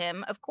promised to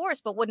him, of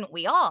course, but wouldn't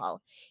we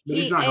all? But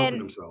he's not helping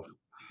himself.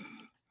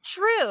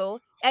 True,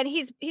 and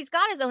he's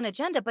got his own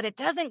agenda, but it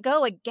doesn't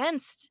go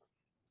against,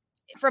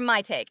 from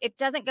my take, it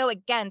doesn't go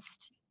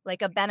against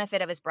like a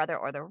benefit of his brother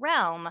or the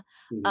realm.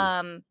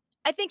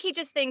 I think he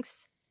just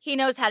thinks he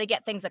knows how to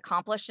get things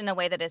accomplished in a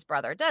way that his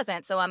brother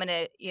doesn't. So I'm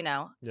gonna,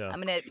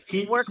 I'm gonna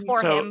work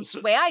for him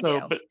the way I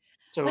do.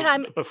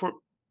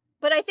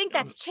 But I think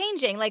that's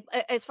changing. Like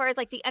as far as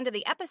like the end of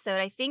the episode,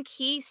 I think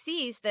he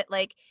sees that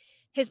like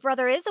his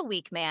brother is a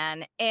weak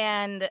man,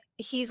 and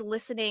he's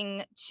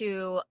listening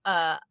to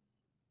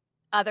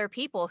other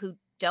people who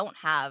don't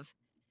have,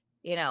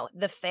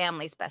 the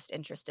family's best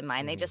interest in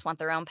mind. They just want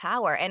their own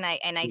power. And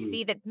I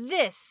see that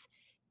this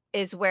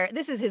is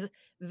his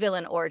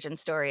villain origin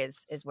story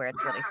is where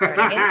it's really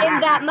starting.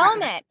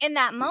 in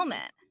that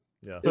moment.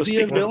 Yeah. So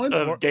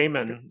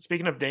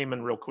speaking of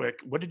Daemon, real quick,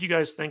 what did you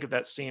guys think of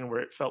that scene where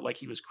it felt like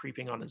he was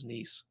creeping on his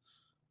niece?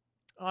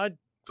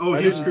 He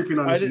was creeping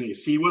on his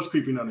niece. He was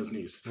creeping on his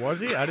niece. Was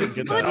he? I didn't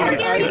get that. Well,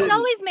 Targaryens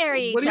always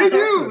marry each other. What do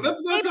you do?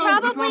 That's they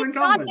probably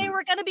thought they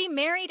were going to be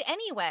married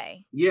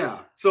anyway. Yeah.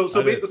 So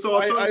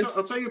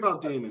I'll tell you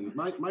about Daemon.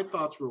 My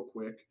thoughts real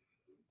quick.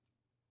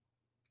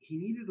 He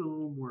needed a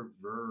little more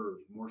verve,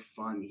 more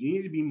fun. He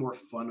needed to be more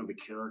fun of a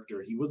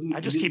character. He wasn't. I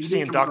just keep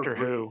seeing Doctor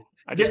Who.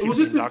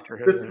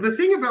 The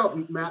thing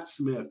about Matt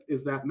Smith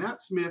is that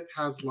Matt Smith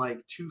has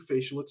like 2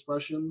 facial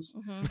expressions.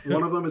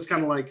 One of them is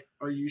kind of like,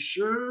 "Are you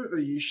sure? Are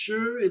you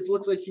sure?" It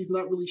looks like he's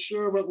not really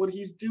sure about what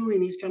he's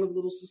doing. He's kind of a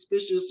little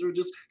suspicious or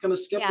just kind of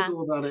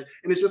skeptical about it.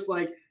 And it's just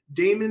like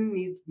Daemon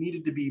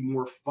needed to be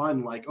more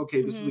fun. Like,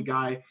 okay, this is a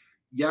guy.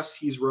 Yes,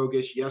 he's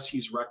roguish. Yes,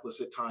 he's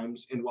reckless at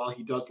times. And while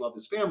he does love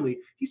his family,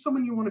 he's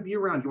someone you want to be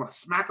around. You want to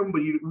smack him,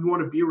 but you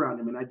want to be around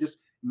him. And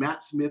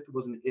Matt Smith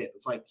wasn't it.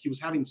 It's like he was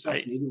having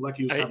sex and he didn't like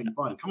he was having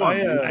fun. Come on.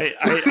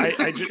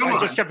 I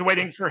just kept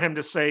waiting for him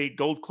to say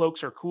gold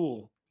cloaks are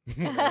cool.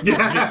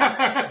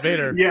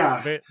 Vader.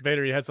 Yeah.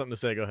 Vader, you had something to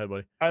say. Go ahead,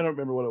 buddy. I don't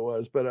remember what it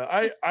was, but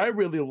I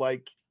really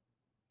like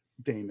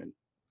Daemon.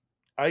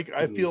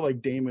 I feel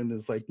like Daemon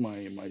is like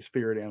my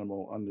spirit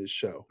animal on this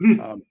show.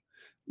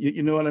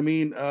 You know what I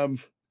mean?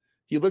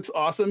 He looks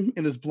awesome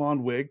in his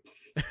blonde wig.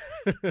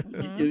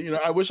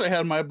 I wish I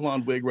had my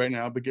blonde wig right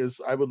now because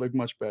I would look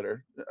much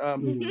better.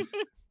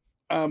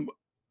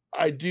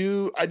 I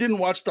didn't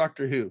watch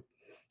Doctor Who,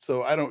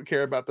 so I don't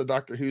care about the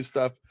Doctor Who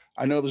stuff.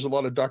 I know there's a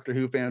lot of Doctor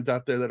Who fans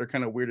out there that are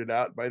kind of weirded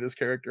out by this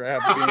character. I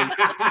have a feeling.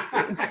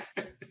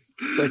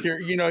 It's like here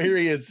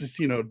he is just,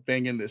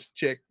 banging this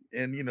chick.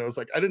 And, it's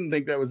like, I didn't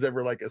think that was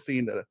ever like a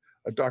scene that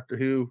a Doctor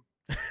Who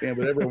fan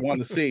would ever want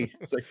to see.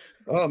 It's like,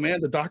 oh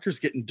man, the Doctor's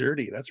getting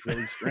dirty. That's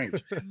really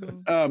strange.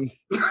 But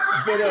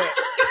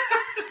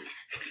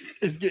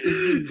it's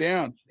getting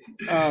down.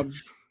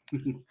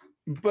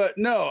 But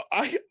no,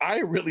 I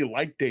really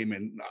like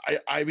Damon.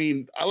 I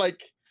mean, I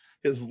like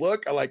his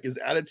look. I like his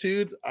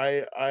attitude.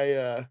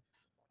 I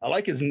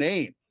like his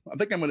name. I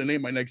think I'm going to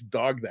name my next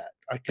dog that.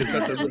 Because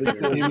that's a really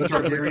cool Damon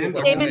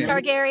Targaryen. Damon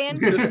Targaryen.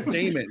 Just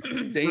Damon.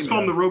 Let's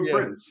call him the Rogue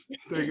Prince.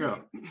 There you go.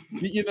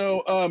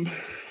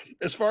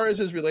 As far as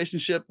his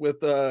relationship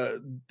with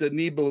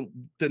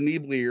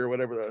Denebly or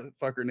whatever the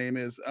fuck her name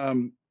is,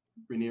 Rhaenyra,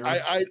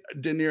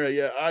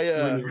 yeah,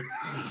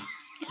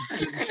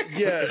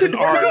 yeah, it's an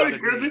R. Nobody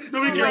cares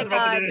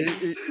about the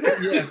names.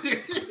 Yeah.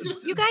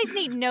 You guys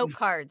need note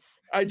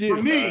cards. I do.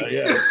 For me,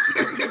 yeah.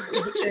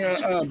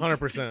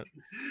 100%.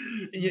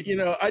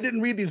 I didn't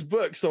read these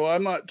books, so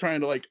I'm not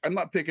trying to I'm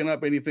not picking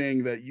up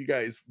anything that you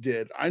guys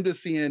did. I'm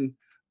just seeing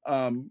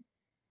an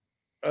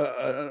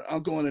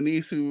uncle and a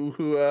niece who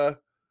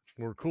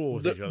we're cool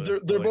with each other.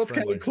 They're both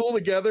kind of cool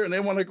together, and they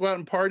want to go out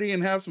and party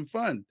and have some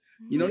fun.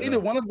 Neither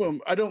one of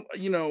them. I don't.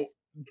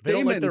 They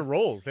don't like their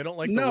roles. They don't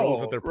like the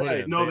roles that they're put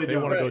in. No, they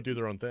want to go do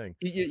their own thing.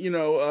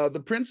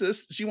 The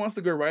princess, she wants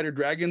to go ride her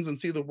dragons and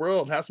see the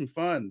world, have some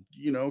fun.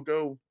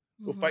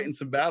 Go fight in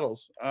some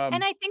battles.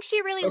 And I think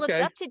she really looks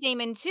up to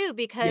Damon too,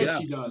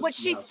 because what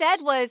she yes. said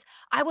was,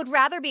 "I would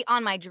rather be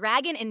on my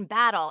dragon in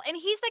battle," and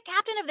he's the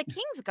captain of the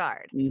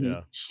Kingsguard.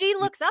 Yeah, she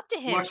looks up to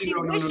him. Well, actually,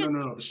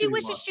 she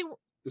wishes she.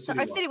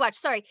 City Watch.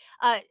 Sorry.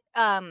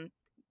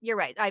 You're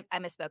right. I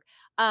misspoke.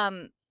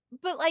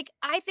 But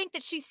I think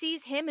that she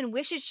sees him and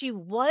wishes she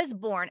was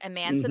born a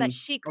man so that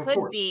she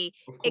could be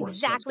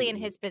exactly in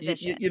his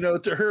position.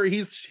 To her,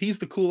 he's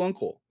the cool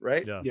uncle,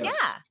 right? Yeah. Yes.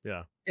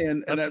 Yeah.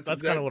 And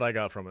that's kind of what I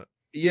got from it.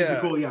 Yeah.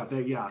 Cool. Yeah.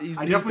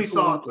 I definitely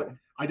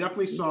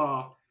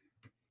saw.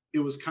 It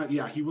was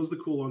he was the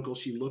cool uncle.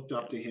 She looked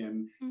up to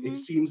him. It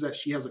seems that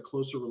she has a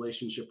closer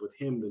relationship with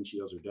him than she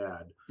does her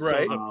dad.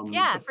 Right. So,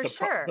 for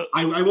sure.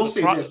 I will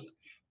say this.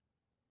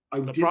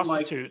 The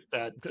prostitute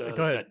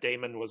that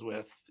Damon was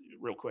with,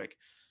 real quick,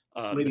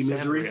 Lady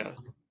Misery.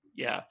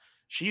 Yeah,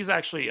 she's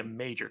actually a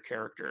major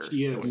character.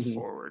 She is going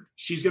forward.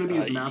 She's going to be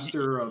his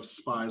master of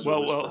spies.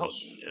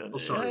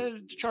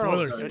 Sorry,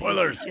 Charles.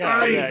 Spoilers.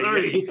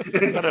 Sorry.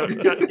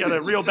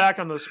 Gotta reel back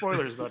on those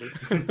spoilers, buddy.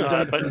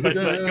 But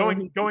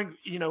going,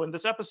 in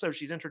this episode,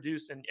 she's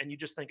introduced, and you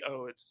just think,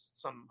 oh, it's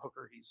some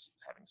hooker he's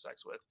having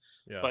sex with.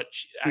 Yeah. But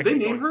did they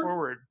name her?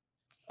 Forward,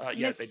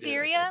 Miss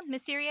Syria,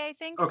 I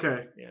think.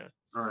 Okay. Yeah.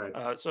 All right.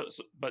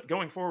 But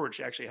going forward,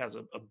 she actually has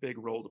a big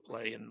role to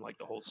play in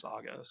the whole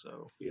saga.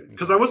 So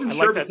because I wasn't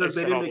sure because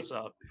they didn't make this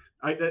up.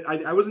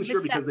 I wasn't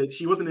sure because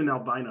she wasn't in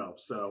albino.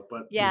 So,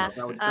 but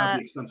that would be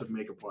expensive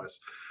makeup wise.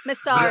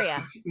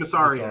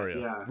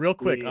 Missaria. Yeah. Real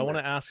quick, I want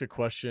to ask a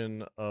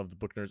question of the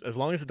book nerds, as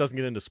long as it doesn't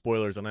get into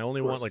spoilers, and I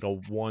only want a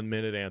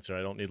 1-minute answer.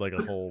 I don't need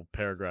a whole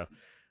paragraph.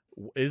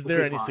 Is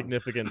there any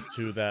significance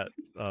to that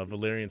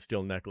Valyrian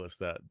steel necklace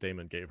that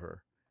Damon gave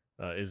her?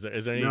 Is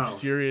there any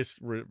serious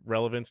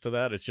relevance to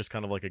that? It's just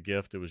kind of like a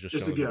gift. It was just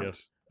shown as a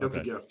gift. That's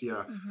a gift,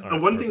 yeah. Mm-hmm.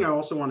 And one thing I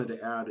also wanted to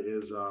add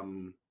is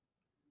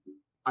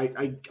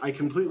I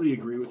completely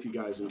agree with you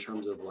guys in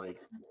terms of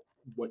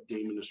what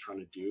Damon is trying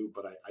to do,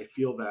 but I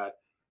feel that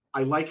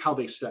I like how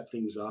they set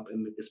things up,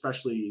 and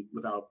especially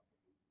without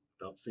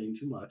saying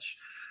too much,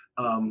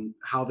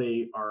 how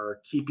they are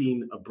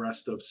keeping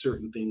abreast of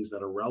certain things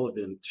that are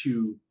relevant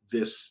to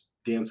this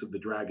Dance of the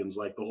Dragons,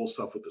 like the whole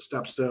stuff with the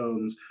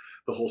stepstones,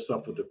 the whole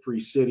stuff with the free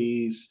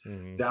cities.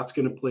 That's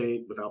going to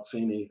play, without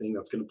saying anything,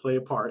 that's going to play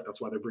a part.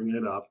 That's why they're bringing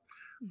it up.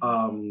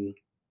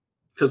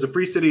 Because the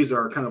free cities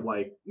are kind of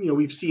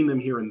we've seen them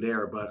here and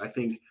there, but I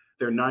think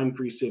they're 9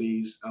 free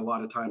cities. A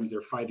lot of times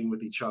they're fighting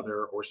with each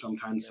other, or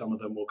sometimes some of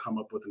them will come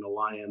up with an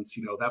alliance.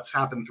 That's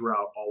happened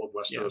throughout all of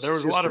Westeros. Yeah, there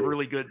was a lot of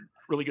really good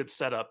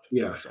setup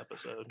in this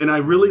episode. And I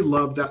really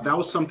loved that. That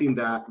was something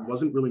that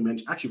wasn't really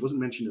mentioned. Actually,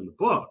 wasn't mentioned in the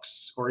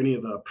books or any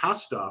of the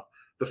past stuff.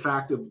 The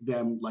fact of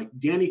them,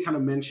 Danny kind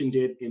of mentioned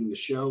it in the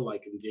show,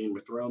 in Game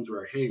of Thrones,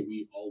 where, hey,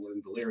 we all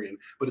learned Valyrian,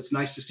 but it's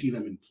nice to see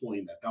them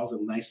employing that. That was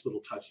a nice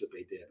little touch that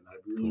they did. And I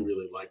really,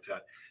 really liked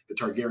that the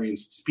Targaryens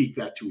speak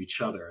that to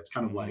each other. It's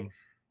kind of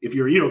if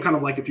you're,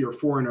 if you're a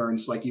foreigner, and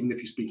it's even if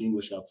you speak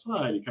English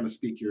outside, you kind of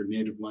speak your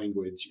native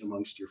language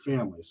amongst your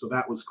family. So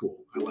that was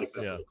cool. I like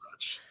that little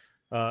touch.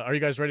 Are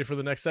you guys ready for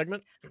the next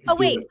segment? Oh,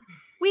 wait.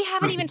 We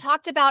haven't even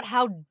talked about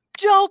how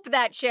dope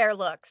that chair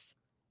looks.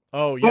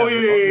 Oh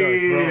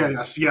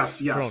yeah!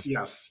 Yes.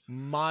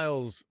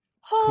 Miles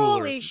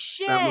Holy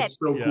shit! That looks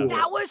so cool.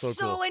 That was so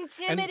so cool.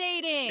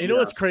 intimidating. You know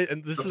what's crazy?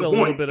 And this That's is the a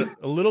little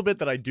point. bit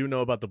that I do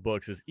know about the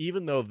books is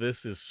even though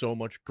this is so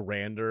much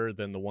grander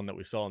than the one that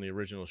we saw in the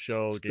original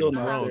show, Still Game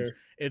of not Thrones, there.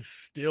 it's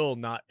still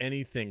not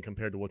anything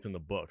compared to what's in the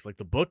books. Like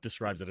the book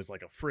describes it as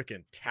like a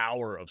freaking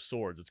tower of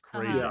swords. It's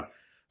crazy. Yeah.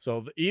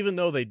 So even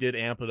though they did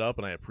amp it up,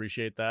 and I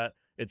appreciate that,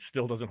 it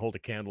still doesn't hold a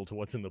candle to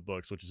what's in the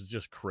books, which is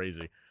just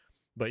crazy.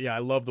 But yeah, I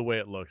love the way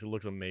it looks. It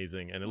looks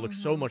amazing, and it looks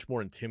so much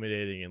more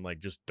intimidating and like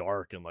just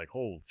dark and like,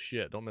 oh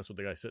shit, don't mess with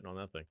the guy sitting on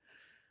that thing.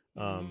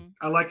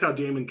 I liked how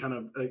Daemon kind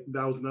of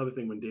that was another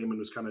thing when Daemon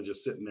was kind of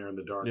just sitting there in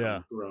the dark on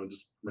the throne,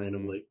 just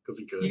randomly because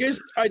he could. You guys,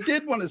 I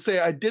did want to say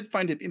I did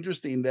find it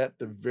interesting that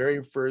the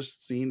very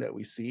first scene that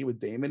we see with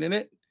Daemon in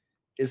it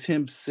is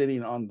him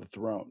sitting on the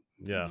throne.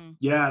 Yeah.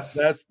 Yes.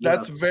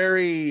 That's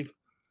very.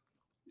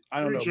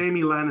 I don't know.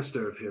 Jamie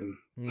Lannister of him.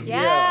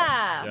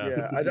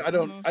 Yeah.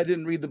 I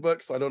didn't read the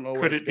book, so I don't know.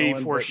 Could it be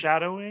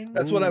foreshadowing?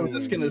 That's what I was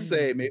just gonna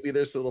say. Maybe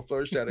there's a little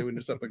foreshadowing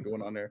or something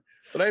going on there.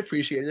 But I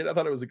appreciated it. I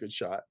thought it was a good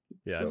shot.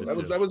 Yeah, so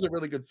that was a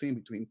really good scene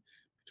between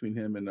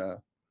him and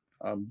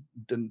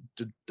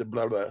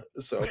blah blah.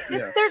 So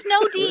yeah. There's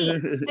no D.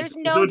 There's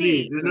no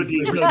D. There's no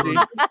D. There's no D.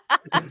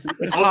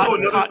 Also,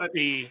 another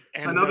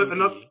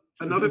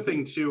Mm-hmm.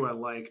 thing too I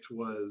liked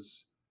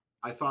was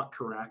I thought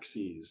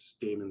Caraxes,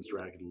 Daemon's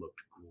dragon, looked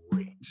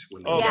great.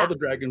 When all the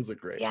dragons look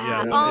great.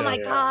 Yeah. Oh my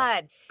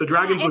god. The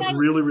dragons look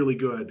really, really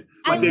good.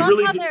 Like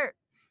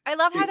I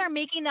love how they're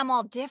making them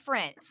all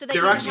different. So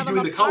they're actually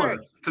doing the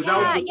color because that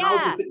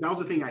was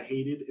the thing I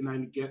hated, and I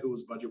get it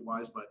was budget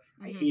wise, but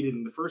I hated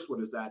in the first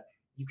one is that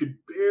you could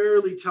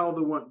barely tell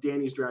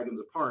Danny's dragons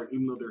apart,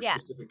 even though they're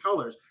specific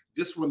colors.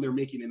 This one they're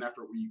making an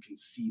effort where you can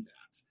see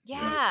that.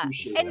 Yeah,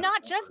 and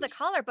not just the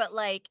color, but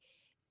like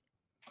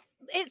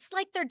it's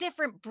like they're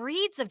different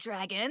breeds of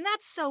dragon, and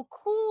that's so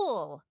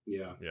cool.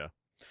 Yeah.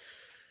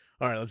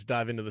 All right, let's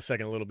dive into the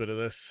second little bit of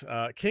this.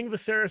 King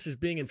Viserys is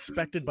being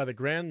inspected by the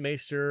Grand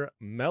Maester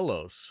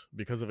Melos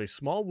because of a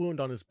small wound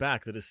on his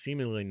back that is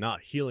seemingly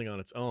not healing on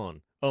its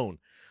own.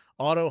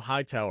 Otto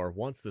Hightower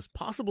wants this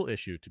possible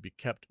issue to be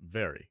kept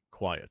very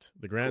quiet.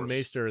 The Grand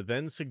Maester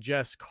then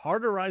suggests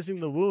cauterizing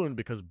the wound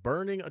because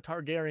burning a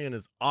Targaryen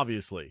is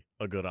obviously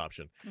a good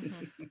option.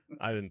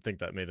 I didn't think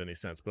that made any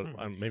sense, but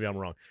maybe I'm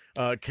wrong.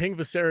 King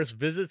Viserys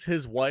visits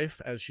his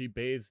wife as she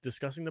bathes,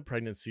 discussing the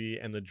pregnancy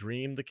and the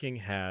dream the king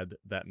had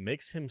that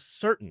makes him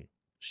certain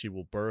she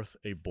will birth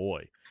a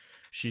boy.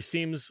 She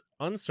seems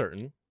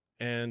uncertain,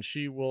 and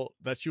she will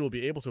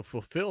be able to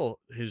fulfill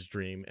his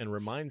dream and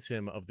reminds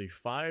him of the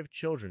 5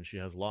 children she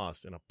has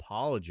lost and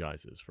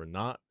apologizes for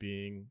not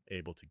being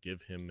able to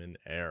give him an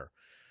heir.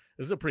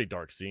 This is a pretty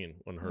dark scene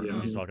when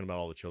he's talking about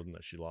all the children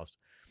that she lost.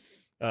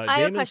 I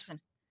have a question.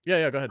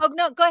 Yeah, go ahead. Oh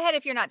no, go ahead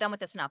if you're not done with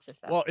the synopsis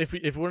though. Well, if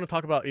we're going to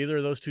talk about either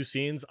of those two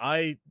scenes,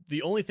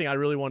 the only thing I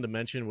really wanted to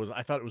mention was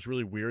I thought it was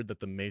really weird that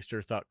the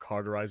Maester thought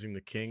cauterizing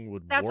the king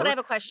would That's work. what I have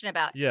a question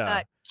about.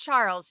 Yeah.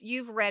 Charles,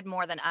 you've read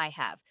more than I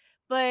have.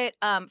 But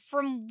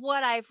from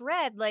what I've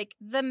read, like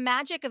the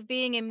magic of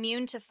being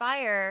immune to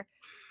fire,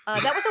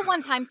 that was a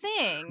one-time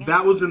thing.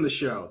 That was in the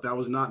show. That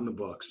was not in the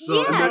books.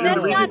 So,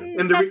 that's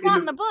not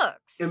in the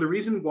books. And the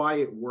reason why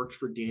it worked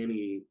for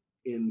Dany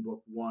in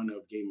book 1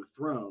 of Game of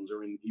Thrones,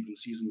 or in even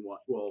season 1,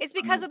 it's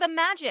because of the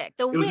magic.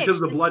 It was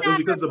because of the blood. It was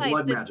because of the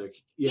blood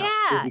magic. Yes,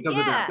 it was because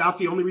of that. That's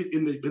the only reason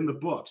in the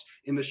books.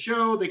 In the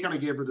show, they kind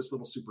of gave her this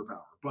little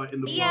superpower, but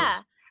in the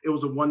books, it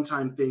was a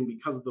one-time thing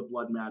because of the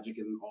blood magic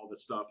and all that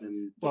stuff.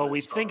 And we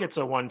think it's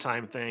a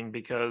one-time thing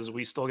because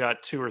we still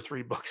got 2 or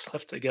 3 books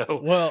left to go.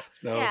 Well,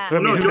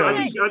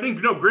 I think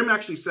Grimm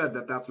actually said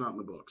that that's not in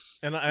the books.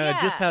 And I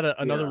just had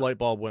another light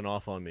bulb went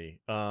off on me.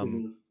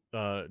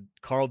 Khal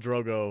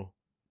Drogo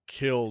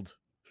killed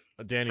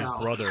Dany's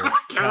brother.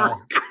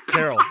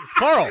 Carol. It's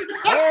Carl.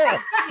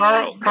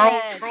 Carl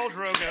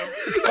Drogo.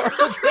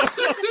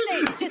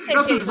 Just say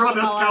Jason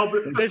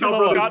Momoa. Jason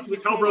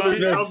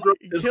Momoa.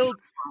 He killed.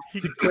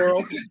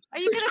 Carl. Are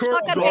you gonna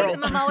fuck up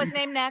Jason Momoa's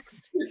name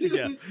next?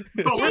 Yeah.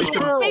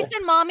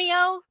 Jason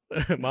Momio.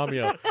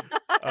 Momio.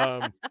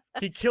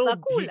 He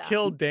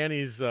killed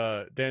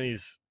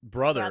Dany's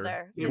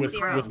brother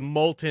with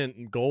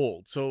molten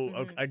gold.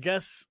 So I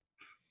guess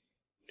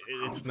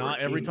it's not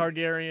every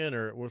Targaryen,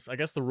 or I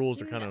guess the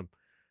rules are kind of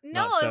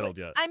not settled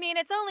yet. I mean,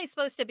 it's only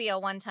supposed to be a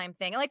one-time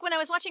thing. Like when I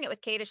was watching it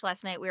with Kadish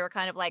last night, we were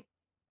kind of like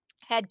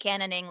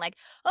headcanoning, like,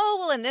 oh,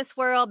 well, in this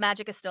world,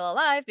 magic is still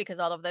alive because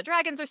all of the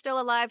dragons are still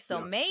alive. So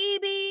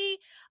maybe,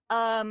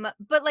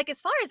 but like,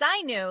 as far as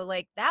I knew,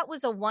 like that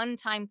was a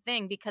one-time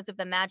thing because of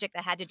the magic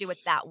that had to do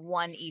with that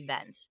one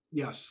event.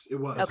 Yes, it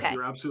was. Okay.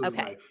 You're absolutely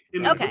right.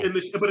 Okay.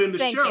 But in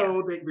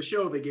the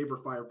show, they gave her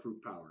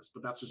fireproof powers,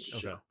 but that's just a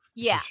show.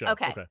 Yeah.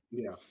 Okay.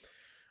 Yeah.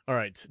 All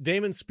right.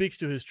 Daemon speaks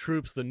to his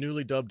troops, the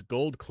newly dubbed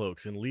Gold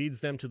Cloaks, and leads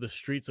them to the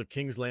streets of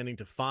King's Landing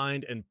to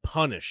find and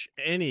punish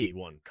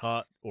anyone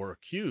caught or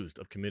accused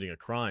of committing a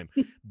crime,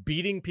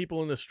 beating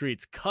people in the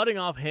streets, cutting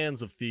off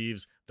hands of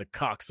thieves, the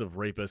cocks of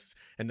rapists,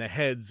 and the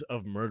heads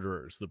of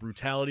murderers. The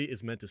brutality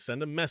is meant to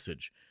send a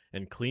message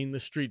and clean the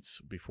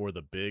streets before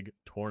the big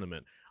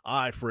tournament.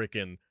 I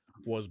freaking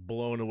was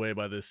blown away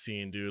by this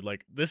scene, dude.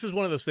 Like, this is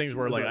one of those things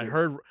where, like, I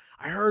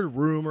heard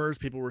rumors.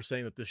 People were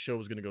saying that this show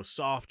was going to go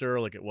softer,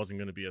 like it wasn't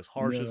going to be as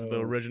harsh as the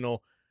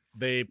original.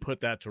 They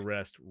put that to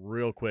rest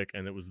real quick,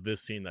 and it was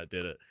this scene that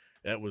did it.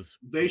 That was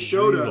They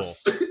showed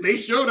us. They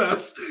showed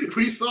us.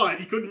 We saw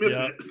it. You couldn't miss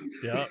it.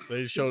 Yeah,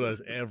 they showed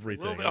us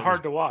everything. A little bit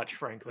hard to watch,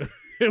 frankly.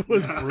 It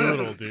was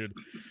brutal, dude.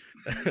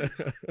 I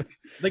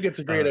think it's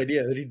a great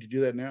idea. They need to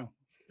do that now.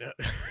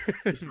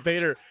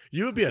 Vader,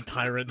 you would be a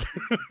tyrant.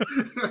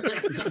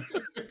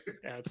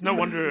 Yeah, it's no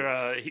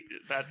wonder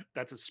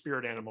that's a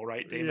spirit animal,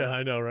 right, Damon? Yeah,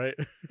 I know, right?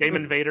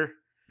 Damon Vader.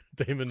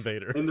 Damon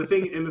Vader. And the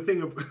thing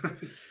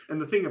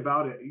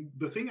about it,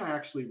 the thing I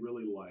actually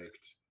really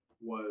liked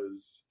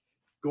was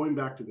going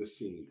back to this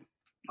scene.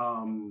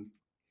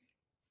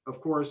 Of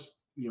course,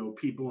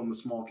 people in the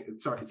small.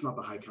 Sorry, it's not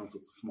the High Council;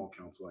 it's the Small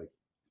Council. I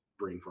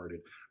brain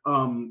farted.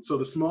 So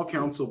the Small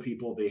Council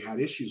people, they had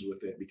issues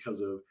with it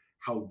because of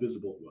how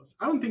visible it was.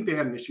 I don't think they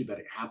had an issue that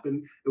it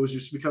happened. It was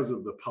just because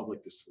of the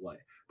public display.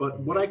 But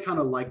what I kind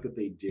of like that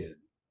they did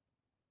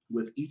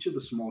with each of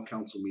the Small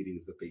Council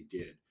meetings that they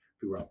did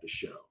throughout the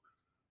show,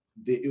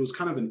 it was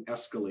kind of an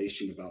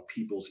escalation about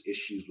people's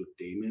issues with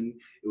Daemon.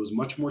 It was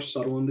much more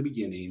subtle in the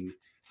beginning.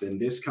 Then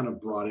this kind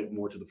of brought it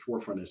more to the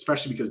forefront,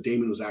 especially because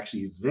Daemon was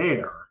actually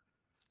there.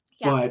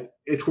 Yeah.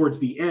 But towards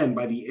the end,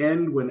 by the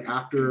end, I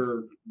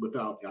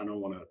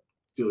don't want to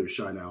steal your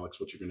shine, Alex,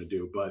 what you're going to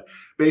do. But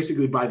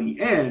basically, by the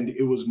end,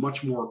 it was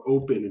much more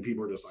open, and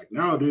people were just like,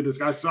 no, dude, this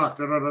guy sucked.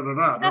 Da, da, da,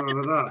 da, da,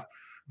 da, da.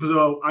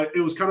 So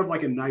it was kind of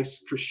like a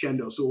nice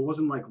crescendo. So it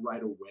wasn't like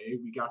right away.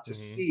 We got to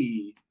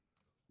see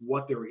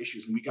what their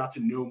issues, and we got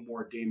to know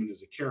more Daemon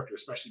as a character,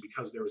 especially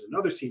because there was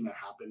another scene that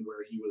happened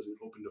where he was in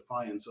open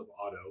defiance of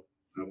Otto.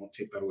 I won't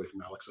take that away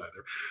from Alex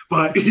either,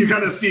 but you got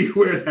to see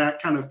where that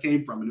kind of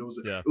came from, and it was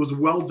a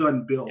well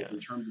done build in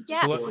terms of the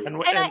story.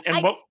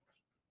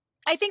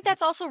 I think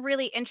that's also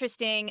really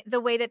interesting, the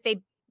way that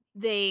they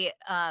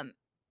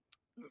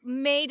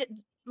made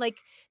like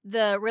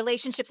the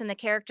relationships and the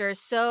characters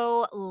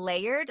so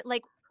layered.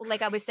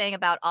 Like I was saying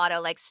about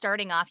Otto, like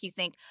starting off, you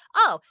think,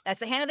 oh, that's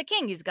the hand of the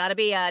king. He's got to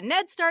be a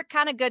Ned Stark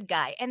kind of good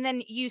guy. And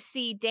then you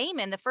see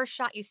Daemon, the first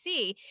shot you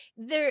see,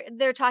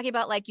 they're talking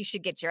about like, you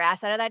should get your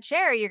ass out of that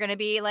chair. You're going to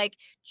be like,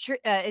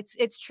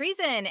 it's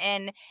treason.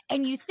 And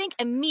you think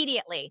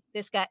immediately,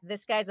 this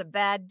guy's a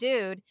bad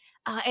dude.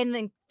 And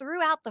then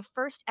throughout the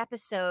first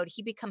episode,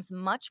 he becomes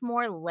much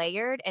more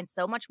layered and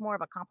so much more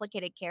of a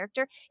complicated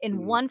character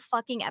in one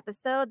fucking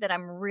episode that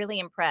I'm really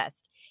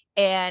impressed.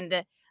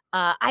 And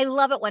I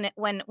love it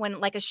when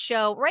like a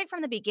show right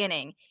from the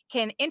beginning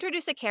can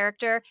introduce a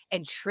character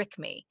and trick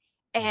me.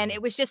 And it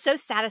was just so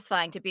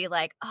satisfying to be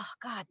like, oh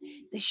God,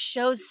 this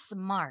show's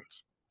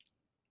smart.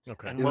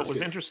 Okay. And what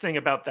was interesting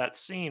about that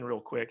scene real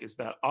quick is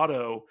that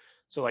Otto,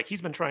 so like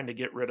he's been trying to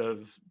get rid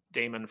of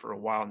Daemon for a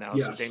while now.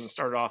 Yes. So Daemon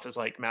started off as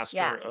like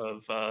master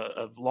of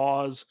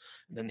laws,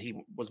 and then he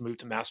was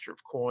moved to master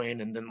of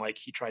coin, and then like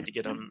he tried to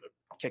get him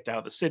kicked out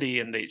of the city,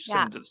 and they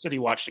sent him to the city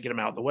watch to get him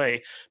out of the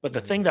way. But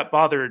the thing that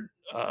bothered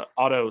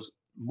Otto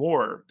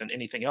more than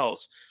anything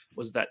else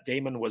was that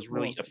Daemon was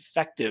really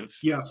effective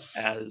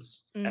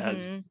as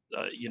the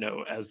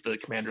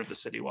commander of the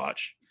city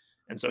watch,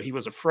 and so he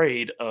was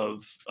afraid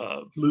of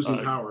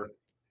losing power.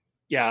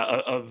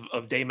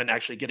 Of Daemon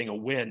actually getting a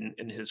win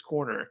in his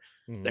corner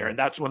there, and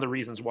that's one of the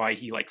reasons why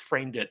he like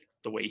framed it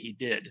the way he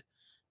did,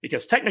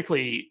 because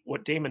technically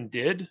what Daemon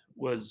did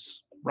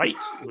was right.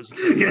 It was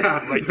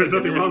right. There's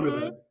nothing wrong with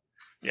that.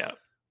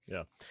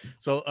 Yeah.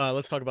 So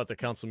let's talk about the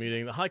council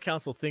meeting. The High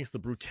Council thinks the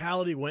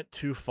brutality went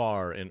too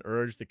far and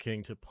urged the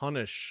king to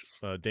punish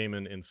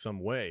Daemon in some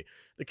way.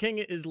 The king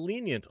is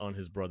lenient on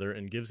his brother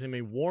and gives him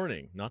a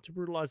warning not to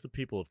brutalize the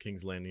people of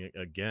King's Landing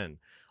again.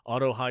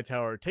 Otto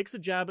Hightower takes a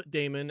jab at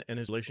Daemon and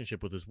his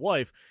relationship with his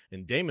wife,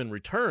 and Daemon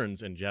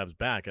returns and jabs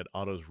back at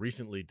Otto's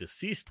recently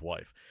deceased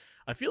wife.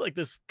 I feel like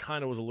this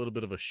kind of was a little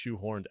bit of a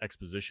shoehorned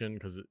exposition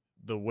because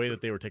the way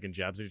that they were taking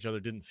jabs at each other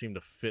didn't seem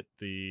to fit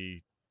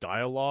the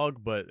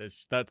dialogue, but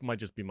that might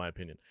just be my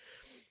opinion.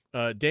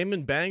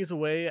 Daemon bangs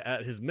away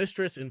at his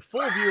mistress in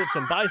full view of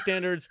some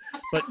bystanders,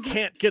 but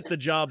can't get the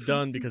job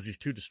done because he's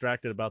too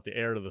distracted about the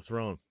heir to the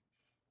throne.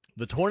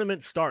 The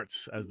tournament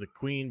starts as the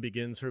queen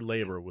begins her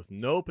labor with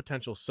a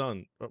potential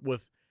son to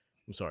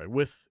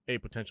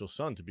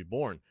be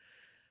born.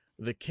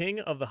 The king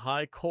of the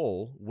High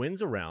Coal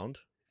wins a round.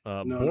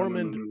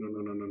 Bormund.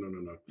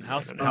 No.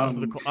 House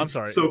of the Coal. I'm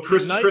sorry. So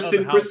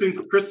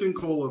Kristen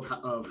Cole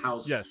of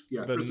House. Yes,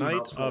 the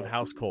Knight of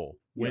House Coal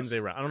wins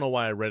a round. I don't know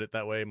why I read it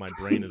that way. My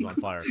brain is on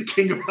fire.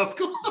 King of House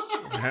Coal.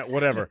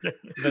 Whatever.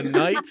 The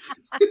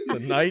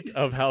Knight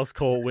of House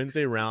Coal wins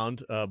a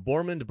round.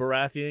 Bormund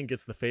Baratheon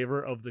gets the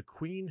favor of the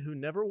queen who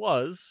never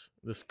was.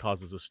 This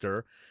causes a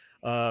stir.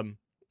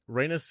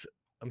 Rhaenys.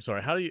 I'm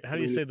sorry. How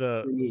do you say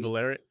the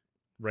Valerian?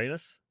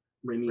 Rhaenys?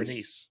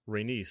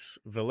 Rhaenys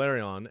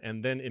Valerion,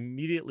 and then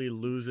immediately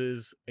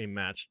loses a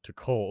match to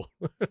Cole.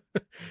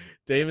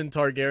 Daemon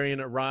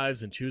Targaryen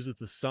arrives and chooses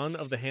the son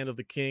of the Hand of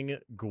the King,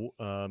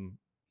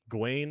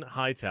 Gawain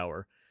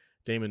Hightower.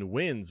 Damon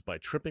wins by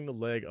tripping the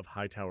leg of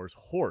Hightower's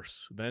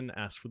horse, then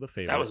asks for the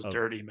favor That was of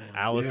dirty, man.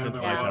 Allison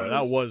Hightower.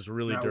 That was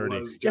really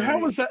dirty. Yeah, how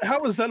was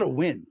that a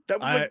win?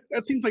 That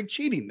seems like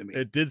cheating to me.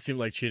 It did seem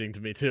like cheating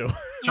to me too.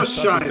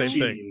 Just shy of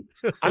cheating.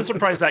 I'm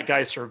surprised that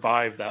guy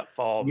survived that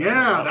fall. Man.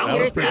 Yeah, that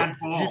was a bad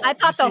fall. I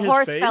thought the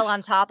horse fell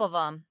on top of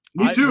him.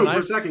 Me too, for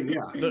a second,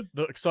 yeah.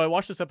 So I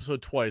watched this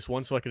episode twice,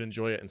 one so I could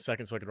enjoy it, and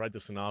second so I could write the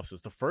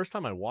synopsis. The first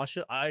time I watched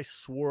it, I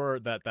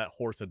swore that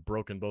horse had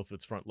broken both of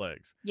its front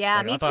legs.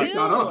 Yeah, me too.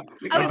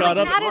 I was like,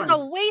 that is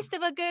a waste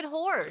of a good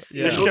horse.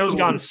 Yeah. The show's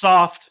gone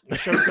soft.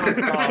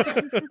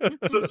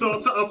 So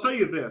I'll tell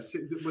you this,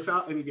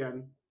 without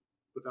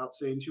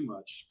saying too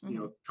much,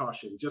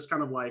 caution, just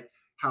kind of like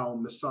how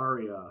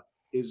Massaria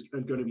is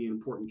going to be an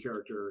important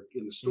character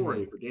in the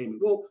story for Damon.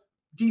 Well,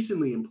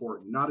 decently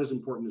important, not as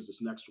important as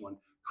this next one.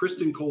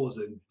 Kristen Cole is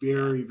a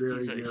very,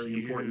 very, very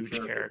important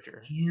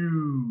character.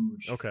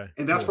 Huge. Okay.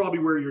 And that's probably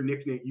where your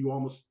nickname, you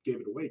almost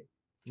gave it away,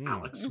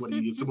 Alex, what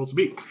he's supposed to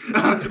be.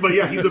 But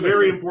yeah, he's a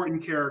very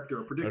important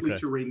character, particularly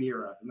to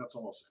Rhaenyra, and that's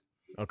all I'll say.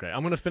 Okay.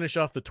 I'm going to finish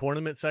off the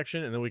tournament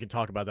section, and then we can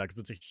talk about that because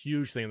it's a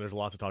huge thing and there's a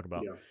lot to talk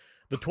about. Yeah.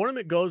 The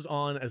tournament goes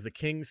on as the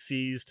king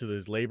sees to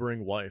his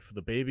laboring wife.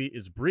 The baby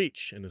is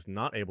breech and is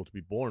not able to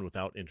be born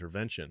without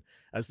intervention.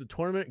 As the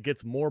tournament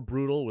gets more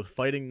brutal with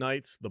fighting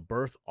knights, the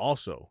birth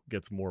also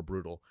gets more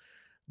brutal.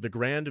 The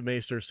Grand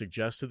Maester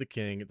suggests to the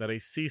king that a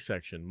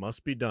C-section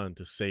must be done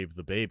to save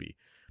the baby.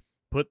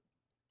 But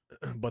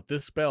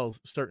this spells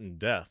certain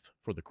death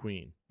for the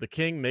queen. The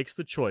king makes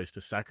the choice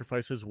to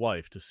sacrifice his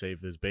wife to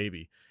save his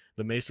baby.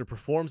 The Maester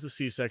performs the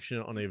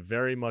C-section on a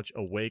very much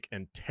awake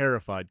and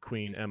terrified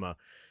Queen Emma,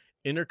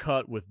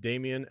 intercut with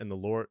Damien and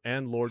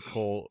Lord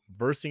Cole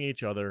versing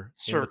each other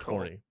in the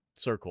tourney.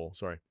 Circle.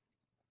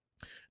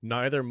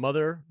 Neither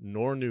mother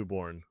nor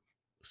newborn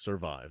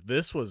survive.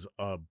 This was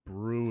a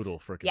brutal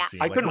freaking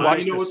scene. I couldn't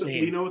watch this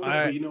scene.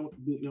 Okay.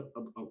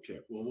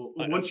 Well,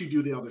 once you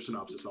do the other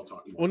synopsis, I'll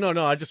talk more. Well,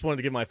 no. I just wanted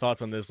to give my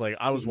thoughts on this. Like,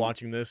 I was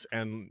watching this,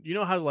 and you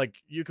know how like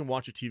you can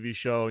watch a TV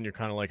show and you're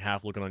kind of like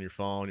half looking on your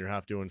phone, you're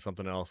half doing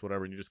something else,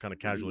 whatever, and you're just kind of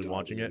casually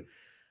watching it.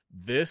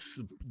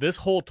 This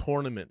whole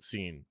tournament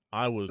scene,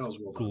 I was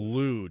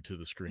glued to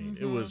the screen.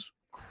 It was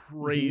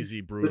crazy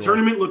brutal. The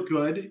tournament looked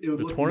good.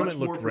 The tournament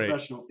looked great.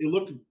 Professional. It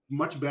looked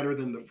much better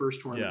than the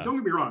first tournament. Yeah. Don't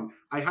get me wrong.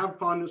 I have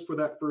fondness for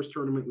that first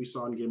tournament we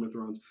saw in Game of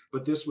Thrones,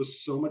 but this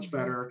was so much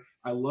better.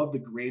 I love the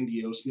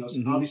grandioseness.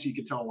 Obviously, you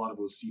could tell a lot of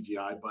it was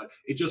CGI, but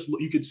it just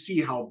you could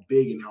see how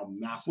big and how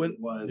massive it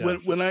was. The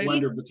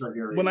splendor of the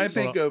Targaryens. When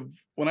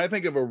I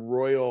think of a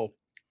royal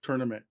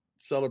tournament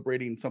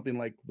celebrating something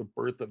like the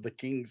birth of the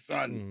king's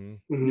son,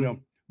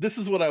 this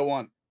is what I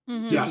want.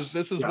 This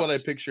is what I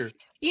picture.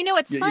 You know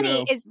what's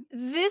funny is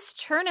this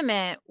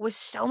tournament was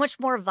so much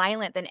more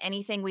violent than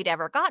anything we'd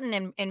ever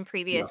gotten in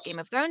previous Game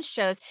of Thrones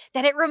shows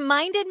that it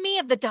reminded me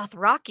of the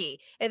Dothraki.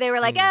 They were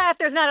like, if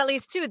there's not at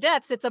least 2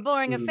 deaths, it's a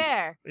boring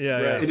affair. They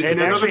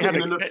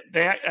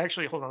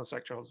actually hold on a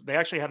sec, Charles. They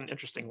actually had an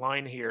interesting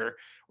line here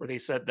where they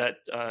said that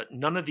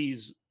none of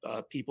these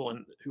people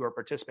who are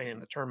participating in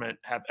the tournament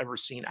have ever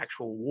seen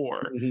actual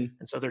war, and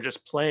so they're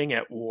just playing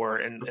at war,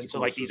 and so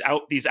like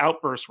these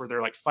outbursts where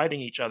they're like fighting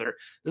each other.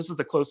 This is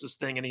the closest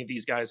thing any of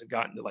these guys have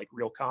gotten to like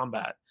real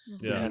combat,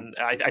 and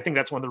I think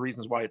that's one of the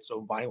reasons why it's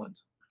so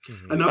violent.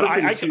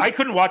 Another thing I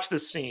couldn't watch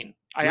this scene.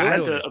 I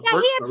had to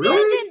avert. He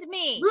abandoned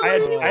me. He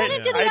went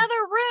into the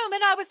other room,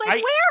 and I was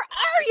like, "Where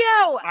are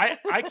you?"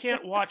 I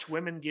can't watch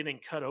women getting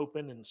cut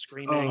open and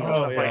screaming.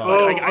 First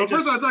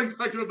I was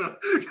expecting the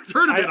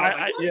tournament.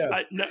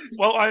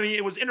 Well, I mean,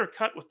 it was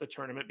intercut with the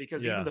tournament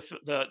because even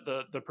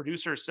the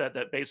producer said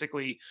that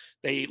basically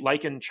they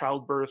liken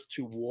childbirth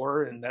to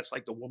war, and that's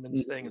like the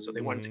woman's thing, and so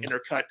they wanted to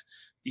intercut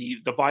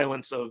the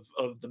violence of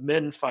the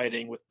men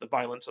fighting with the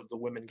violence of the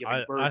women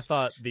giving birth. I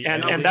thought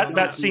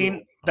that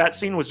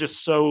scene was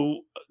just so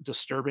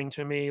disturbing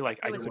to me. Like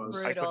I couldn't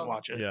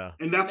watch it. Yeah,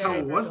 and that's how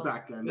it was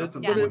back then. That's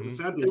a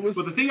sad thing.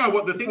 But the thing I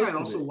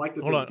also like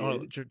that hold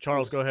on,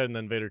 Charles, go ahead, and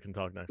then Vader can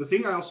talk next. The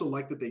thing I also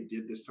like that they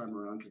did this time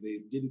around, because they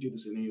didn't do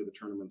this in any of the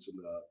tournaments in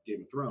the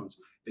Game of Thrones,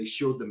 they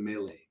showed the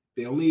melee.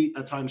 They only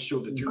at times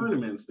showed the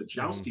tournaments, the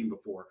jousting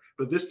before,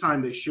 but this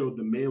time they showed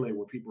the melee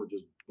where people were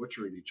just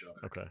butchering each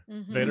other. Okay,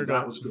 Vader,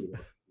 that was good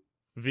work.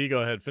 V,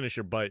 go ahead, finish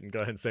your bite and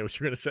go ahead and say what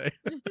you're going to say.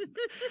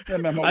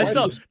 I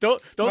saw.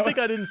 Don't think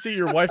I didn't see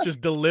your wife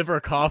just deliver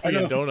coffee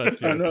and donuts,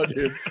 dude. I know,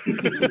 dude.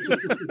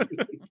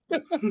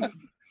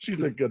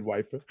 She's a good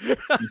wife.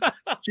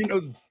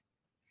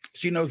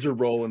 She knows her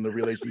role in the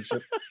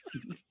relationship.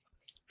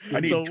 I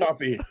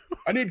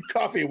need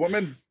coffee,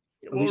 woman.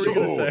 What were you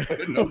going to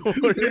say?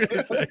 What were you going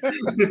to say?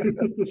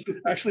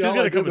 Actually, she's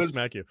going to come and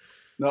smack you.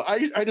 No,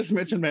 I just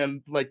mentioned,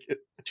 man, like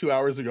 2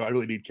 hours ago, I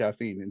really need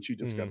caffeine, and she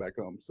just got back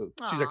home. So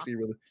she's actually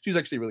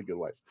a really good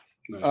wife.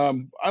 Nice.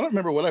 I don't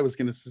remember what I was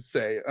going to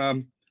say.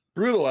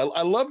 Brutal.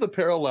 I love the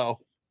parallel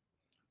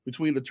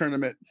between the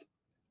tournament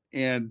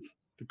and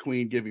the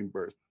queen giving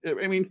birth.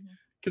 I mean,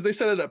 because they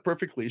set it up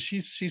perfectly.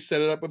 She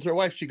set it up with her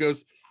wife. She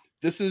goes,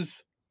 "This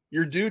is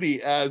your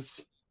duty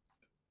as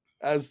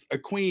a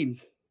queen.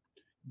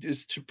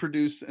 to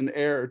produce an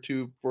heir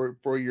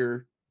for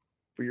your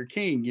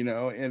king,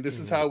 and this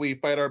is how we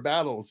fight our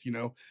battles,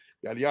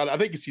 yada yada. I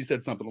think she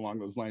said something along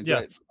those lines,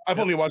 right? I've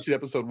only watched the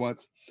episode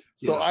once,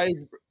 so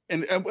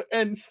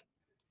and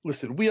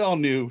listen, we all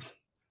knew.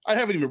 I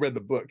haven't even read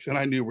the books, and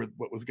I knew what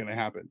was going to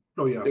happen.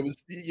 Oh yeah, it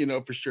was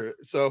for sure.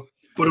 So,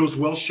 but it was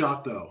well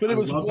shot though. But it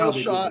was well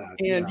shot,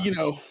 and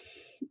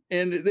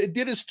and it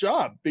did its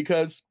job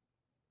because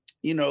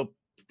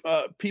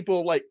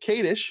people like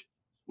Kadish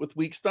with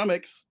weak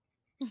stomachs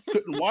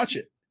couldn't watch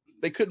it.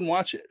 They couldn't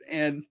watch it,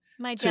 and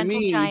my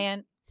gentle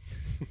giant.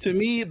 To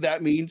me,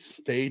 that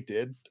means they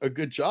did a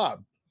good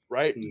job,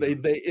 right?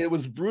 It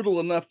was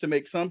brutal enough to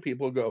make some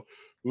people go,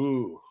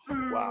 "Ooh,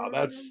 wow,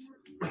 that's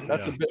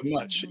a bit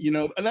much,"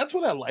 and that's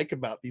what I like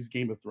about these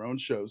Game of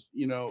Thrones shows,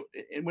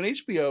 and when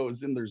HBO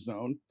is in their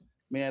zone,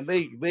 man,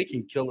 they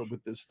can kill it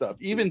with this stuff.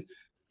 Even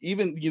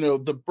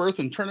the birth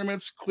and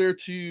tournaments, clear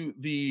to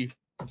the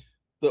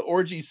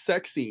orgy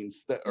sex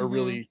scenes that are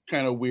really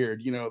kind of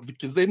weird,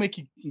 because they make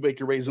you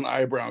raise an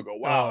eyebrow and go,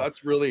 "Wow,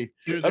 that's really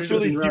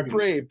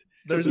depraved."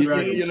 There's a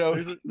scene,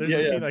 there's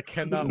a scene I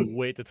cannot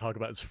wait to talk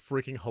about. It's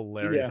freaking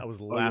hilarious. I was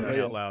laughing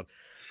out loud.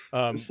 But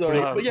I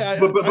thought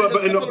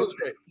it was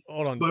great.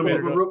 Hold on,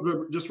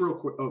 but just real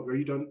quick. Oh, are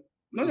you done?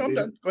 No, I'm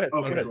done. Go ahead.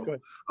 Okay, go ahead.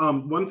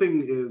 One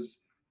thing is,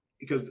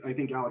 because I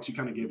think Alex, you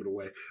kind of gave it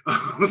away,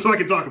 so I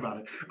can talk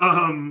about it.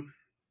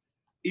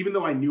 Even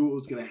though I knew it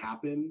was going to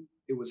happen,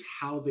 it was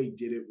how they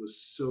did it was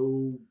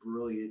so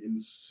brilliant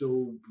and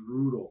so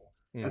brutal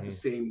at the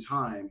same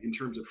time, in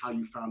terms of how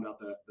you found out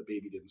that the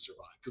baby didn't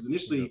survive. Because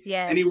initially,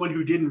 anyone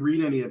who didn't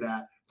read any of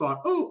that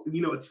thought, "Oh,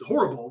 it's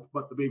horrible,"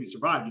 but the baby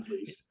survived at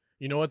least.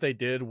 You know what they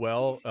did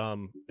well,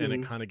 and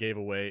it kind of gave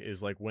away,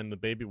 is like when the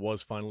baby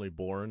was finally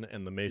born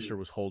and the maester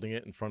was holding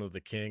it in front of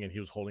the king and he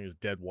was holding his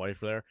dead wife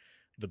there,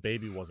 the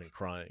baby wasn't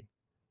crying.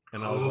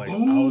 And I was like,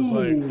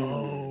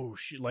 oh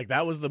shit! Like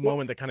that was the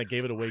moment that kind of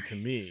gave it away to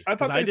me. I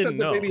thought they said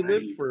the baby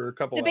lived for a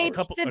couple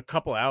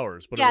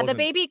hours. But the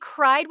baby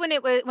cried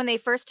when they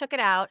first took it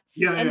out.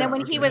 And then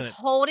when he was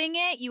holding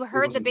it, you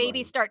heard the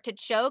baby start to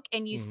choke,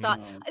 and you saw.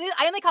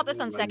 I only caught this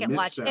on second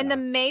watch, and the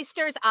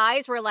maester's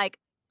eyes were like,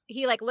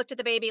 he looked at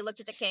the baby, looked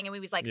at the king, and he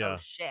was like, "Oh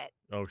shit."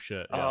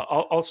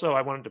 Also,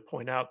 I wanted to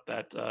point out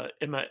that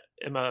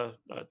Emma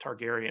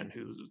Targaryen,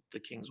 who's the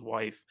king's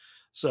wife,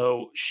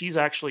 so she's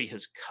actually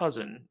his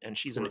cousin, and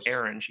she's an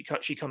Arryn.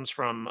 She comes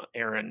from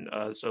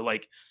Arryn. So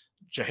like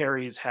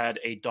Jaehaerys had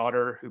a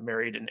daughter who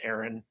married an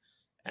Arryn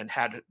and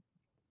had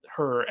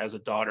her as a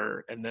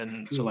daughter, and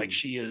then so like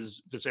she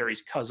is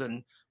Viserys'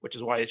 cousin, which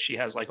is why she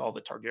has like all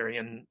the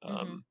Targaryen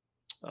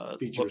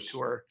look to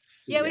her.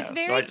 Yeah, I was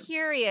very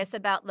curious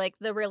about like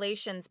the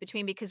relations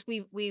between, because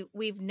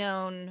we've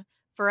known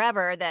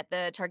forever that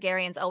the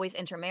Targaryens always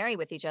intermarry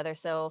with each other.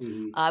 So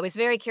I was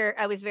very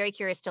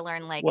curious to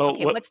learn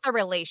what's the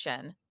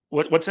relation?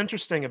 What's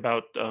interesting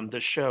about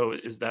this show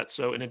is that,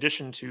 so in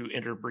addition to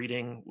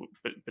interbreeding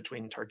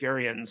between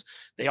Targaryens,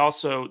 they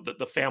also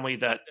the family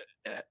that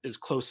is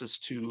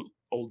closest to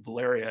old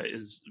Valyria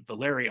is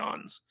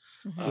Valerians.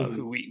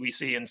 Who we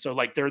see, and so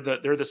like they're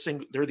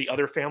the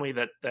other family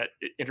that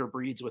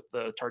interbreeds with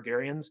the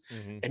Targaryens,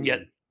 and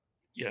yet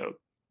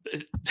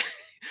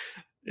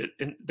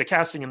the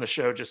casting in the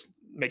show just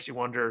makes you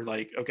wonder,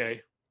 like,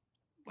 okay,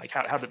 like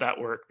how did that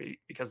work?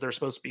 Because they're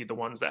supposed to be the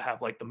ones that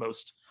have like the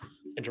most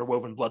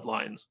interwoven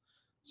bloodlines,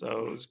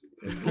 so it's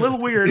a little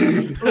weird.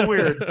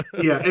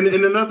 Yeah, and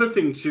another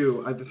thing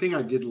too, the thing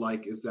I did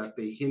like is that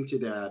they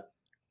hinted at,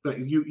 but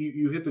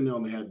you hit the nail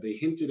on the head.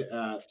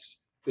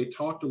 They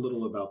talked a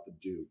little about the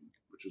Doom,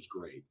 which was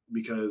great,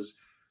 because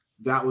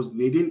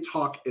they didn't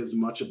talk as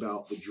much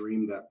about the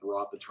dream that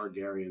brought the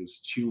Targaryens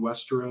to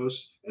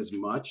Westeros as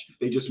much.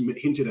 They just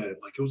hinted at it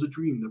like it was a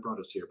dream that brought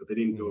us here, but they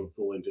didn't go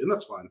full into it, and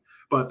that's fine.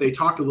 But they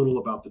talked a little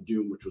about the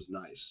Doom, which was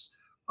nice.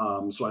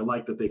 So I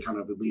like that they kind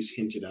of at least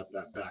hinted at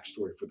that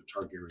backstory for the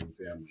Targaryen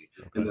family,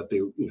 and that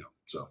they,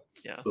 so.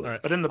 Yeah, right.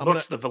 But in the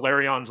books, the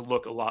Valerians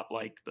look a lot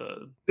like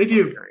the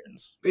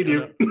Targaryens. They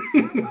do.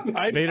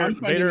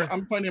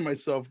 I'm finding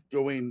myself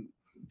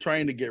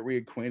trying to get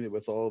reacquainted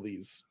with all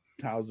these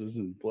houses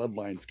and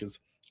bloodlines, because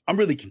I'm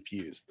really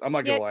confused. I'm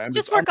not gonna lie. I'm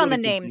just work on the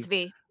names,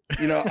 V.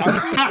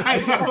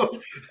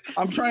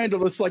 I'm trying to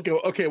list like,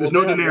 okay, well,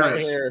 they have white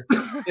hair.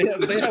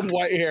 They have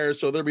white hair,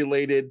 so they're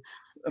related,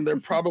 and they're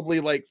probably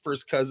like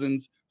first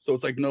cousins. So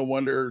it's like no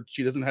wonder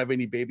she doesn't have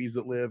any babies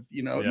that live.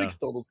 It makes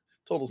total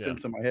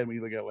sense in my head when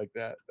you look at it like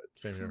that. But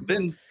same here.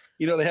 Then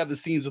they have the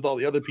scenes with all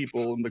the other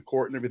people in the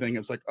court and everything.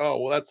 It's like, oh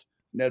well, that's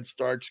Ned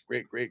Stark's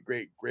great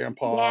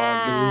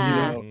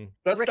grandpa.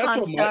 That's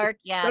what Stark.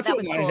 That's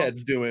what my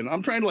head's doing.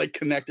 I'm trying to like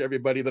connect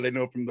everybody that I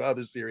know from the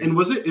other series. And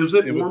was it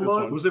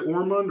Ormond? Was it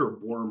Ormond or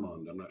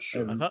Bormund? I'm not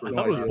sure. I thought it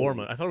was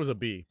Bormund. I thought it was a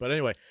B. But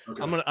anyway,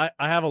 okay.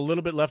 I have a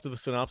little bit left of the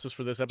synopsis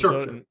for this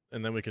episode,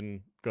 and then we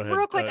can go ahead.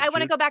 Real quick, I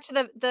want to go back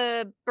to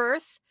the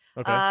birth.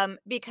 Okay.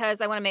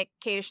 Because I want to make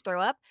Kadish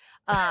throw up.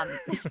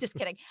 Just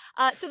kidding.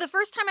 So the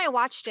first time I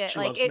watched it, she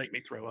loves to make me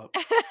throw up.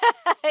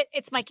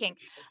 It's my kink.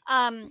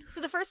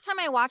 So the first time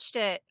I watched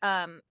it,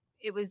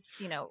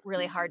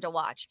 really hard to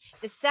watch.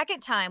 The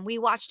second time we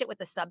watched it with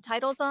the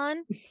subtitles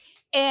on,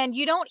 and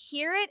you don't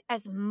hear it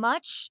as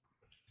much,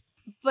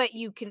 but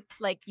you can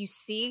you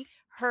see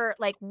her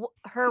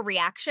her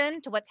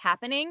reaction to what's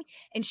happening,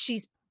 and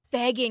she's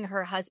begging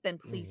her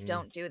husband, please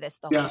don't do this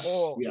the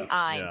whole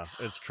time. Yeah,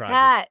 it's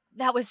tragic.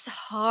 That was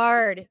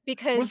hard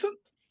because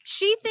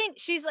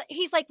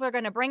he's like, we're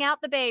gonna bring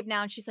out the babe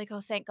now, and she's like,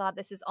 oh, thank God,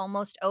 this is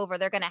almost over.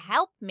 They're gonna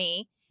help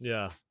me.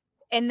 Yeah.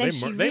 And then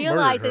she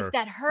realizes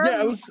that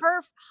her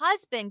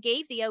husband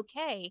gave the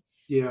okay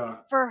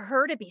for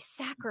her to be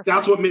sacrificed.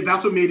 That's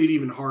what made it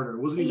even harder.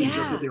 It wasn't even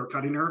just that they were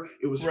cutting her.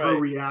 It was her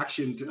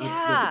reaction to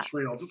the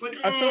betrayals. It's like,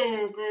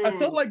 I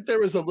felt like there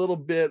was a little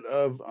bit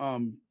of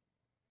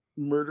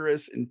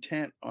murderous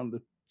intent on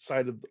the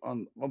side of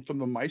from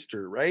the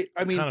Meister, right?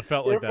 I mean, kind of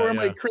felt like that. Or am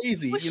I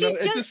crazy? Well, but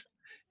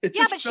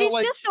she's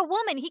just a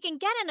woman. He can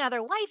get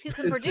another wife who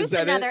can produce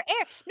another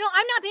heir. No,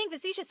 I'm not being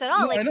facetious at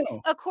all.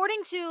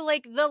 According to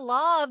the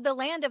law of the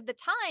land of the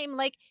time,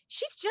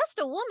 she's just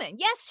a woman.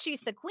 Yes,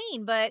 she's the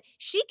queen, but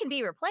she can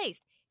be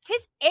replaced.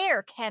 His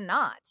heir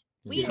cannot.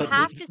 We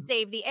have to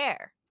save the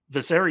heir.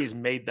 Viserys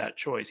made that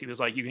choice. He was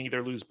like, you can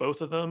either lose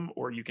both of them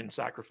or you can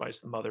sacrifice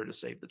the mother to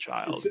save the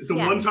child. It's the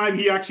one time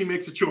he actually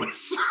makes a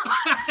choice.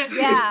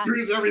 It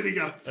screws everything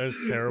up.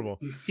 That's terrible.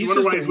 You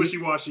wonder why he's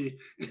wishy-washy.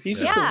 He's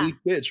just a weak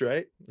bitch,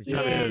 right?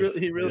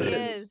 He really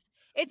is.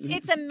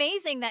 It's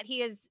amazing that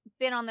he has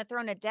been on the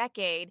throne a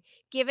decade,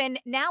 given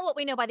now what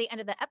we know by the end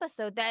of the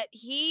episode, that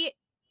he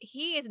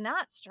is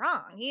not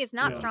strong. He is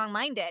not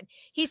strong-minded.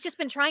 He's just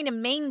been trying to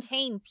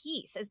maintain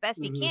peace as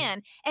best he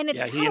can. And it's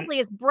probably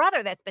his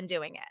brother that's been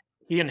doing it.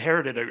 He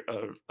inherited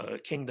a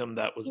kingdom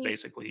that was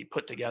basically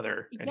put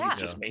together, and he's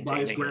just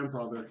maintaining by his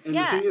grandfather. And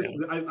the thing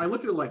is, I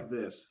looked at it like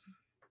this.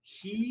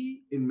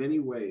 He, in many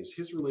ways,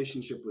 his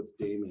relationship with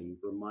Daemon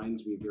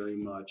reminds me very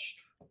much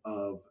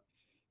of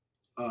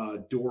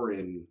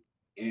Doran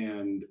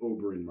and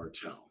Oberyn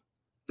Martell.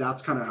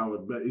 That's kind of how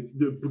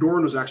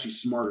Doran was actually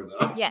smarter,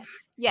 though. Yes.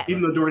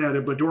 Even though Doran had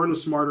it, but Doran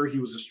was smarter. He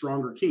was a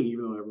stronger king,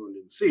 even though everyone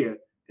didn't see it.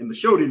 And the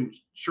show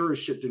sure as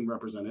shit didn't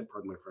represent it,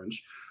 pardon my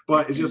French.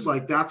 But it's just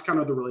that's kind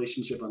of the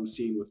relationship I'm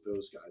seeing with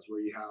those guys, where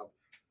you have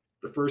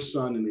the first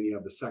son and then you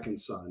have the second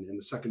son. And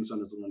the second son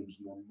is the one who's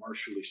more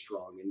martially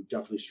strong and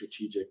definitely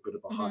strategic, bit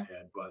of a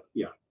hothead. But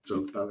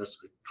so that's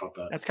caught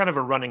that. That's kind of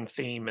a running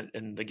theme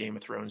in the Game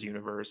of Thrones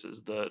universe.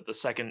 Is the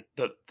second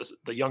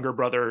the younger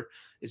brother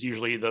is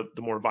usually the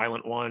more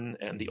violent one,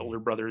 and the older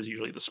brother is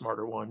usually the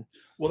smarter one.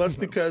 Well, that's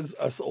because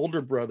us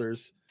older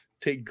brothers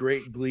take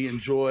great glee and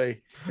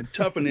joy in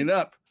toughening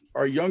up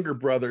our younger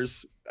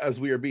brothers as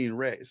we are being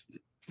raised.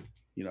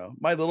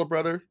 My little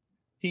brother,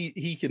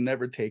 he can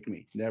never take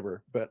me,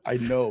 never. But I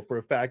know for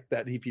a fact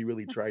that if he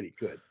really tried, he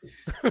could,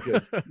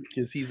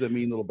 because he's a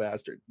mean little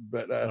bastard.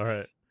 But all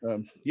right.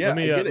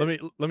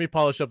 Let me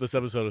polish up this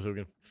episode so we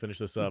can finish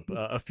this up.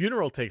 A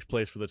funeral takes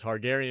place for the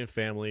Targaryen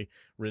family.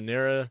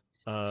 Rhaenyra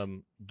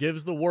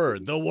gives the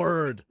word.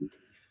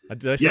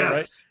 Did I say it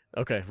right?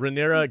 Okay.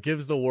 Rhaenyra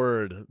gives the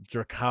word,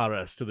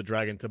 Dracarys, to the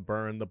dragon to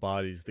burn the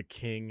bodies. The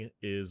king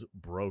is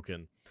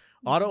broken.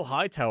 Otto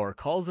Hightower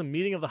calls a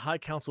meeting of the High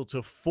Council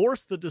to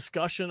force the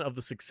discussion of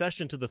the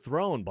succession to the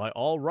throne. By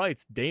all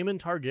rights, Daemon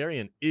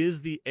Targaryen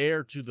is the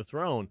heir to the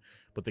throne,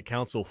 but the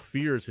council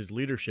fears his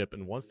leadership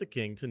and wants the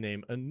king to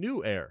name a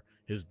new heir,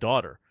 his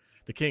daughter.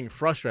 The king,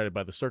 frustrated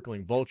by the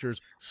circling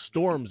vultures,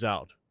 storms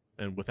out,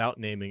 and without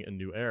naming a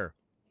new heir.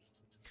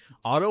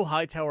 Otto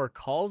Hightower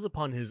calls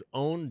upon his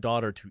own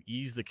daughter to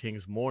ease the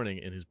king's mourning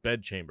in his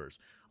bedchambers.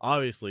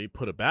 Obviously,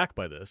 put aback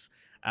by this,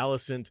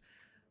 Alicent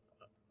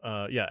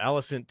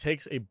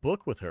takes a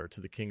book with her to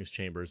the king's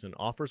chambers and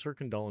offers her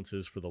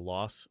condolences for the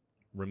loss,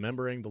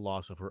 remembering the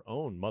loss of her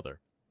own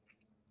mother.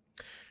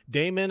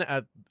 Daemon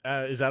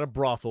is at a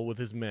brothel with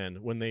his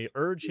men when they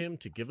urge him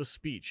to give a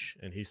speech,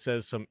 and he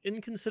says some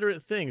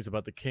inconsiderate things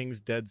about the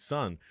king's dead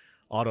son.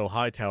 Otto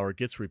Hightower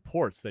gets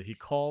reports that he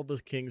called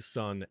the king's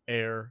son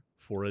heir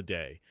for a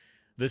day.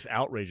 This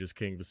outrages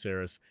King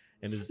Viserys,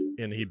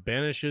 and he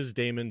banishes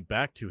Daemon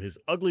back to his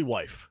ugly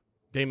wife.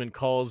 Daemon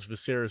calls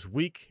Viserys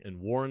weak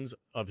and warns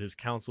of his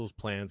council's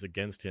plans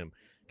against him.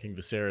 King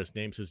Viserys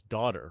names his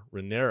daughter,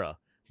 Rhaenyra,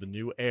 the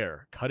new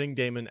heir, cutting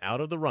Daemon out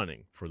of the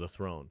running for the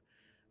throne.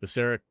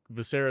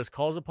 Viserys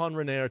calls upon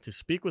Rhaenyra to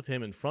speak with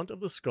him in front of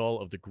the skull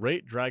of the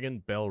great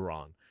dragon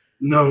Belron.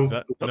 No.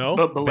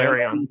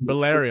 Balerion.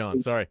 Balerion,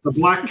 sorry. The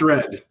Black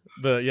Dread.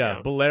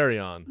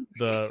 Balerion.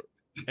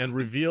 And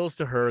reveals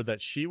to her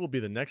that she will be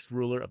the next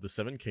ruler of the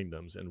Seven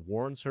Kingdoms and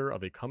warns her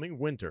of a coming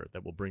winter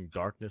that will bring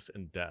darkness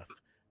and death.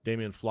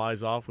 Daemon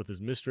flies off with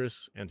his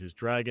mistress and his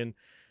dragon,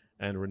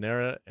 and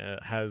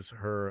Rhaenyra has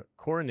her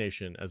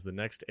coronation as the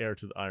next heir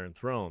to the Iron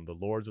Throne. The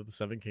lords of the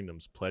Seven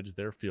Kingdoms pledge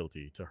their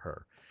fealty to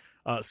her.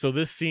 So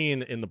this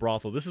scene in the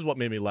brothel, this is what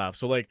made me laugh.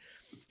 So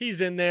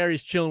he's in there,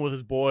 he's chilling with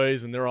his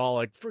boys, and they're all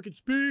like, freaking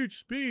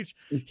speech.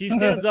 He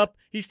stands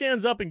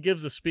up and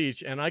gives a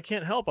speech, and I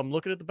can't help. I'm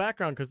looking at the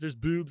background because there's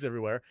boobs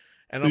everywhere.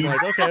 And I'm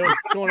like, okay,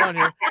 what's going on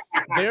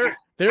here?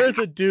 There is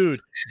a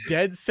dude,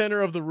 dead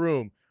center of the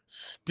room,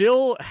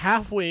 still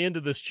halfway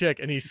into this chick,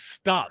 and he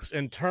stops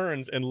and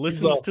turns and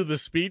listens to the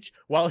speech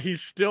while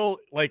he's still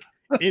like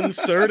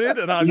inserted,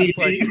 and I was just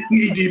like,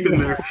 knee deep in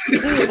there.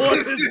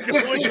 what is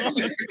going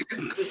on?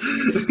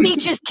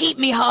 Speeches keep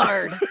me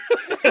hard.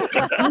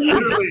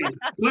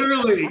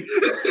 literally.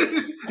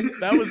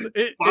 That was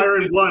it. Fire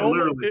and blood,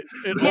 literally.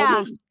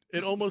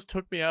 It almost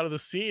took me out of the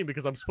scene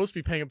because I'm supposed to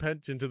be paying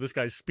attention to this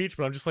guy's speech,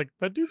 but I'm just like,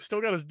 that dude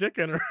still got his dick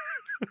in her.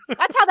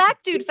 That's how that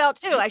dude felt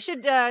too. I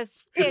should pay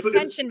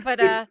attention, but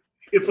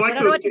it's like I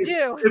don't know what to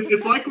do.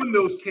 It's like when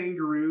those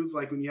kangaroos,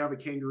 like when you have a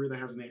kangaroo that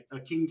has a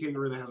king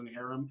kangaroo that has an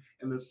harem,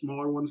 and the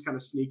smaller ones kind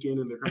of sneak in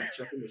and they're kind of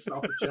checking to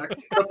stop the check.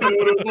 That's kind of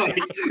what it was like.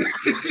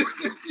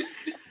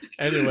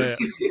 Anyway,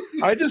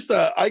 I just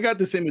I got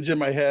this image in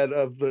my head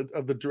of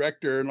the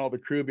director and all the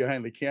crew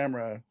behind the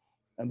camera,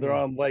 and they're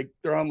on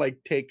like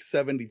take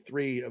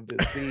 73 of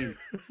this scene,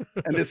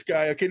 and this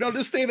guy, okay, no,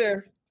 just stay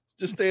there.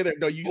 Just stay there.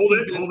 No, you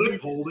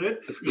hold it.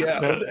 Yeah.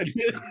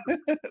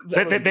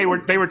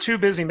 They were too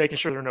busy making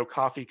sure there are no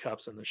coffee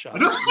cups in the shot.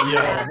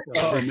 Yeah.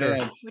 Oh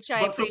man. Which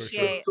I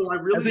appreciate. So I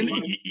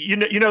really,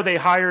 you know, they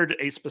hired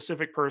a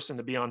specific person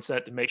to be on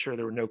set to make sure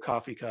there were no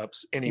coffee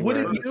cups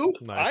anywhere. Wouldn't you?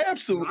 Nice. I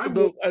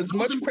absolutely as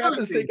much crap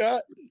as they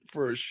got,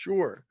 for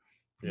sure.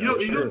 You know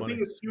the thing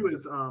is too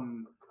is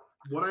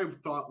what I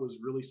thought was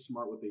really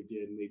smart what they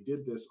did, and they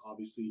did this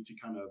obviously to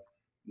kind of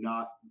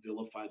not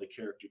vilify the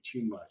character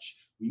too much.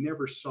 We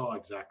never saw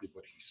exactly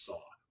what he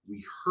saw.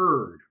 We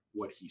heard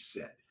what he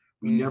said.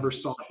 We never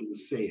saw him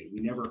say it.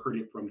 We never heard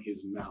it from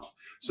his mouth.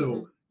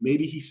 So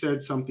maybe he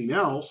said something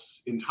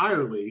else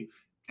entirely,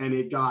 and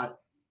it got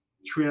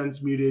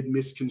transmuted,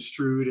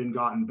 misconstrued, and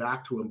gotten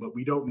back to him, but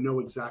we don't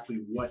know exactly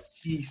what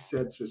he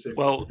said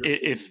specifically. Well,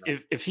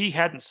 if he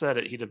hadn't said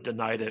it, he'd have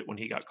denied it when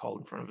he got called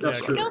in front of his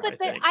That's true. No, but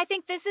I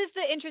think this is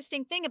the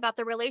interesting thing about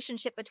the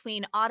relationship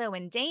between Otto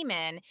and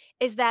Damon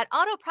is that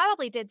Otto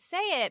probably did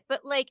say it,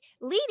 but like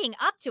leading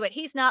up to it,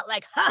 he's not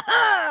like, ha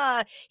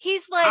ha.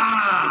 He's like,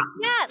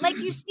 yeah, like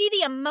you see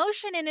the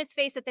emotion in his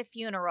face at the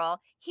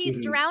funeral. He's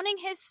drowning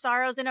his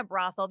sorrows in a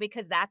brothel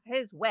because that's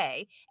his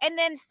way. And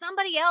then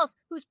somebody else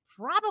who's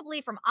probably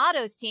from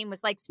Otto's team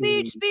was like,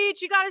 speech,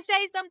 you got to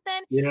say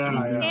something. Yeah, and he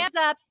stands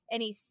up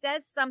and he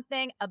says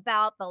something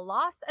about the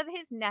loss of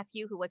his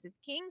nephew, who was his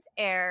king's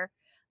heir.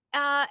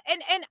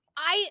 And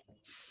I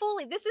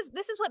fully, this is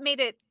what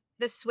made it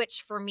the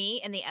switch for me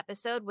in the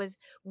episode was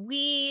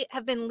we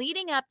have been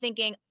leading up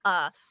thinking,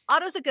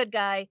 Otto's a good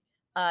guy.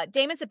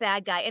 Damon's a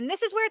bad guy. And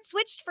this is where it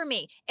switched for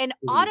me. And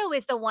Otto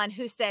is the one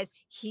who says,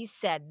 he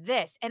said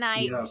this. And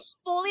I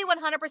fully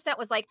 100%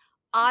 was like,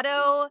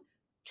 Otto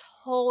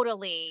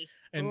totally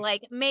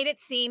like made it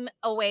seem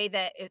a way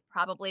that it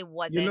probably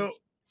wasn't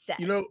said.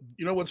 You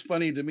know what's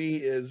funny to me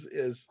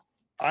is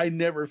I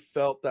never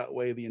felt that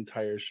way the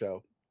entire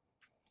show.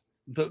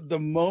 The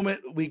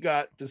moment we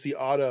got to see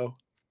Otto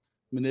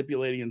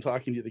manipulating and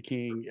talking to the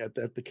king at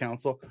the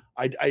council,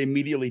 I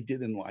immediately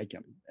didn't like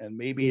him. And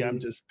maybe I'm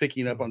just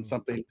picking up on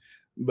something,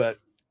 but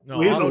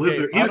no, he's a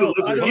lizard. He's a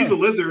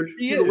lizard.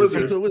 He's a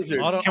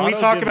lizard. Can we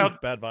talk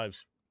about bad vibes?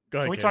 Go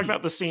ahead, Can we talk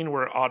about the scene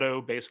where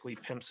Otto basically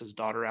pimps his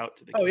daughter out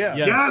to the king? Oh yeah.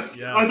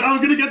 Yes. I was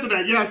going to get to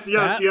that.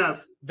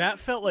 Yes. That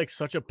felt like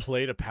such a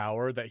play to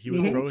power that he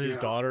would throw his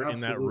daughter in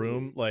that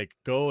room, like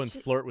go and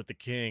flirt with the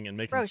king and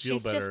make him feel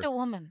better. She's just a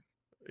woman.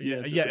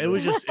 Yeah. It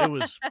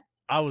was.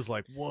 I was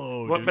like,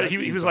 whoa. Well, dude, but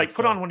he was like,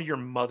 put on one of your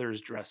mother's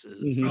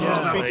dresses.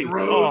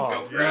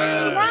 Gross.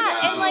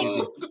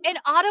 And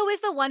Otto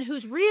is the one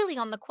who's really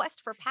on the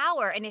quest for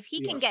power. And if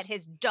he can get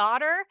his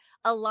daughter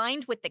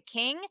aligned with the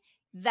king,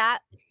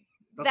 that's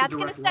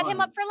going to set him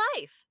up for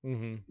life.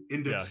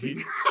 Index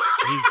finger.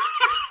 He's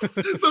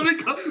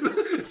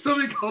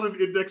somebody called him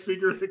index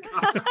finger. That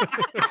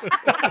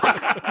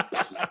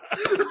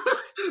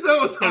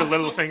was awesome. A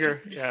little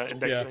finger. Yeah,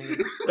 index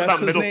finger. That's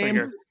his middle name.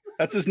 Finger.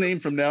 That's his name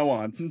from now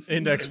on.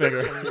 Index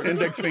finger.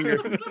 Index finger.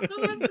 That's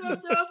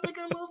fantastic.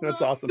 I love That's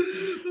that. awesome.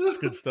 That's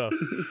good stuff.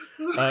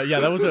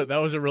 That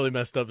was a really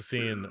messed up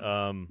scene.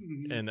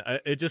 And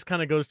it just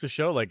kind of goes to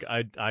show, like,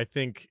 I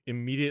think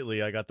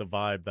immediately I got the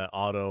vibe that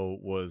Otto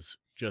was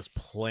just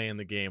playing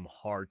the game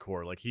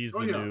hardcore. Like he's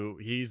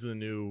the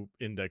new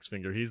index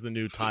finger. He's the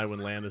new Tywin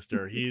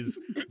Lannister. He's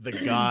the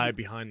guy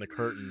behind the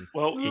curtain.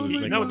 Well,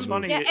 you know what's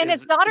funny? Yeah, and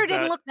his daughter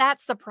didn't look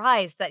that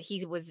surprised that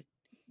he was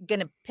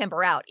gonna pimp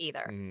her out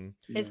either.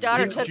 His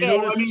daughter took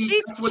it.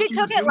 She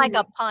took it like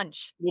a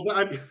punch.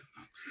 Well,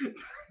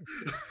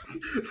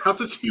 that's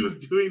what she was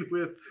doing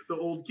with the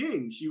old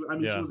king. She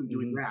wasn't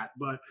doing that,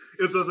 but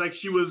it was like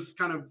she was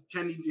kind of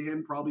tending to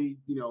him, probably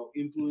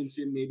influence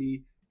him.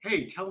 Maybe,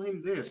 hey, tell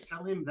him this,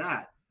 tell him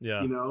that.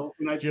 Yeah, and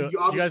you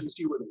obviously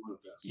see where they went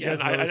with this. You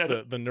guys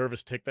notice the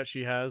nervous tick that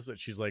she has, that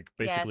she's like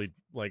basically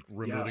like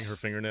removing her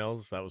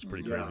fingernails. That was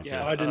pretty crazy too.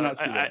 I did not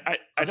see that.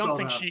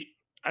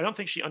 I don't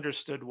think she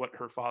understood what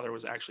her father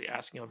was actually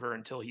asking of her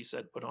until he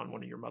said, put on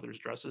one of your mother's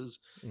dresses.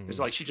 Because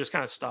like she just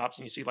kind of stops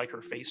and you see like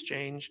her face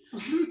change.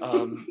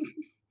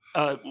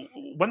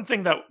 One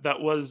thing that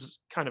was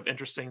kind of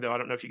interesting, though, I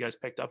don't know if you guys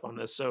picked up on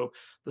this. So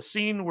the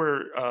scene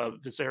where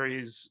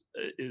Viserys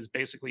is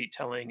basically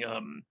telling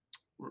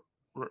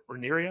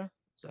Rhaenyra,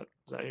 is that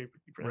how you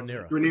pronounce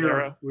it?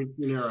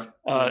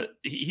 Rhaenyra.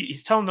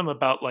 He's telling them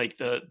about like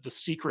the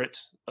secret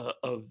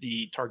of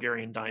the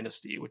Targaryen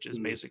dynasty, which is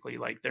basically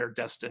like they're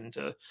destined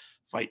to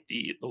fight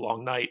the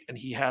long night, and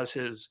he has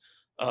his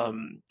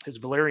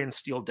Valyrian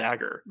steel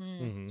dagger.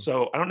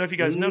 So I don't know if you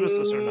guys noticed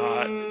this or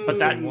not, but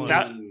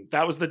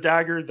that was the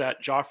dagger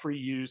that Joffrey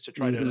used to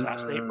try to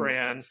assassinate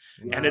Bran,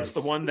 and it's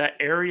the one that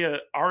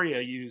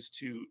Arya used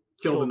to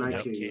kill the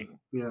Night King.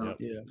 Yeah.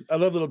 I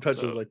love little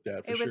touches like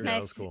that. It was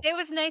nice. Cool. It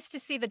was nice to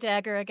see the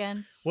dagger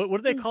again. What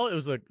did they call it? It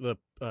was the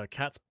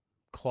cat's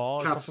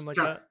claw or something like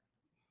that.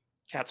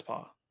 Cat's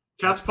paw.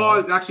 Cat's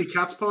paw. Actually,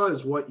 cat's paw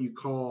is what you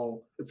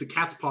call. It's a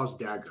cat's paw's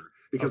dagger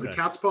because a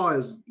cat's paw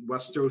is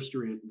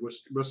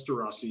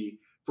Westerosi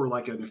for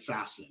like an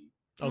assassin.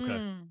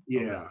 Okay.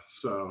 Yeah.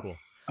 So cool.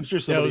 I'm sure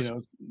somebody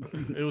knows.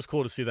 It was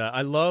cool to see that.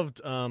 I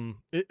loved.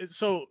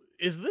 So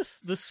is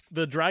this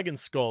the dragon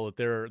skull that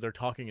they're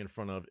talking in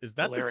front of? Is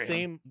that the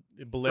same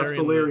Balerion? That's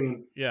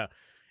Balerion. Yeah.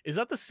 Is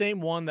that the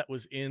same one that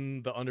was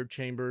in the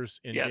underchambers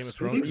in Game of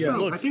Thrones? I think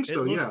so. I think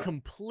so. It looks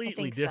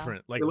completely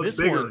different. Like this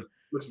bigger. one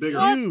looks bigger.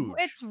 Huge.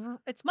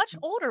 It's much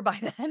older by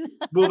then.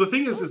 Well, the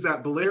thing is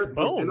that Balerion,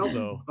 bones,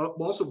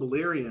 also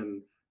Balerion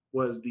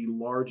was the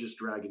largest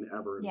dragon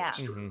ever in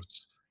Westeros. Mm-hmm.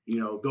 You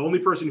know, the only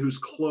person who's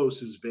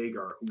close is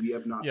Vhagar, who we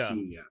have not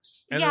seen yet.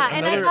 And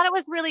I thought it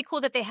was really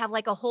cool that they have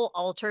like a whole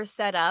altar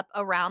set up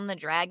around the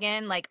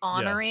dragon, like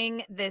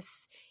honoring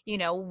this,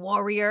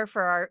 warrior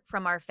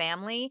from our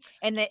family.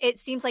 And that it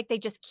seems like they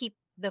just keep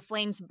the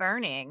flames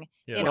burning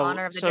in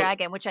honor of the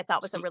dragon, which I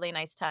thought was a really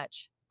nice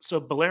touch. So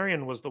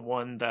Balerion was the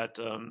one that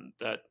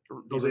the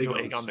original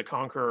Aegon the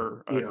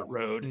Conqueror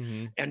rode,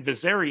 and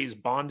Viserys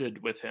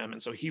bonded with him,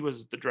 and so he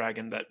was the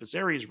dragon that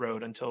Viserys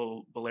rode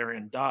until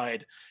Balerion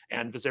died,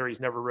 and Viserys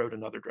never rode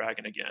another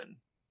dragon again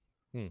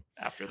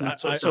after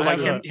that. So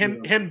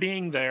him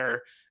being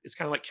there is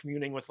kind of like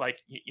communing with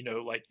like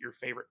like your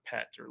favorite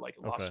pet or like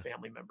a lost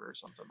family member or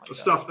something like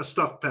that. A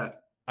stuffed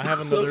pet. I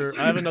have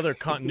another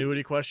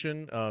continuity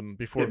question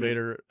before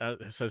Vader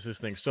says his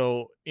thing.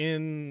 So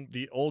in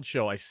the old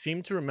show, I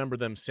seem to remember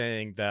them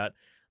saying that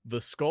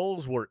the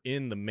skulls were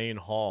in the main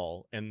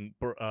hall, and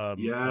the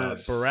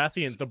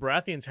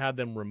Baratheons had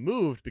them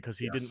removed because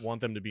he didn't want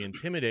them to be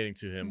intimidating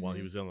to him while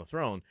he was on the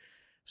throne.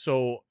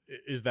 So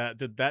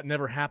did that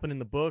never happen in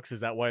the books? Is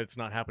that why it's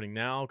not happening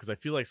now? Because I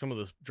feel like some of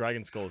the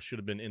dragon skulls should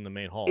have been in the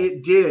main hall.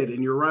 It did,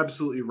 and you're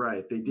absolutely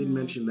right. They did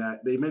mention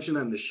that. They mentioned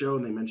that in the show,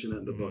 and they mentioned that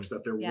in the books,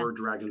 that there were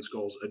dragon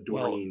skulls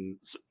adorning.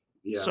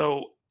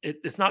 So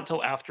it's not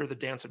till after the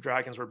Dance of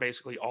Dragons, where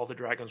basically all the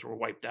dragons were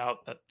wiped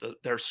out, that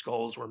their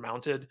skulls were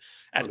mounted.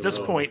 At this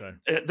point,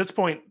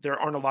 there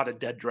aren't a lot of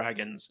dead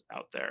dragons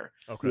out there.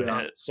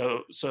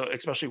 So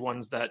especially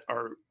ones that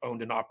are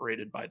owned and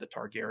operated by the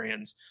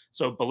Targaryens.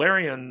 So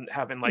Balerion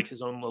having like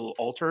his own little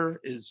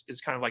altar is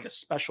kind of like a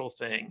special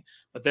thing.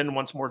 But then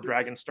once more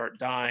dragons start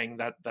dying,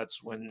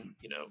 that's when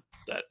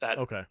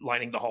that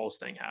lining the halls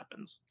thing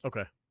happens.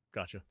 Okay,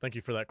 gotcha. Thank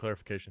you for that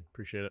clarification.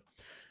 Appreciate it.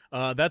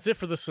 That's it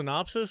for the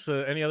synopsis.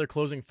 Any other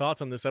closing thoughts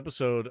on this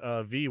episode?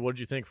 V, what did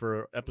you think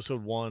for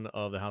episode 1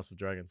 of the House of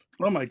Dragons?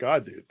 Oh my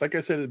God, dude. Like I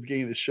said at the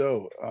beginning of the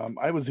show,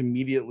 I was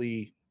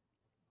immediately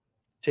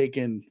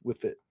taken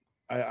with it.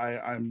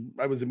 I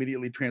was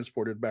immediately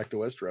transported back to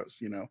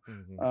Westeros,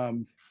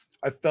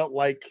 I felt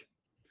like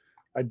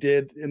I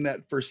did in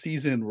that first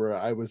season where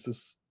I was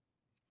just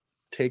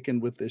taken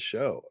with this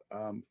show.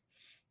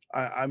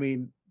 I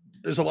mean,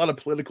 there's a lot of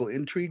political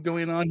intrigue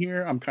going on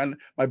here.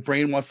 My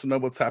brain wants to know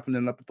what's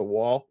happening up at the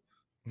wall.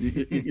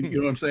 You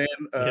know what I'm saying?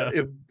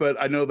 But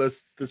I know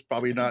this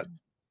probably not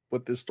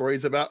what this story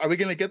is about. Are we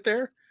going to get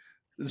there?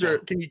 Is there?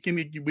 Can you?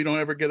 We don't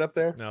ever get up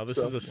there. No, this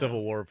is a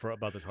civil war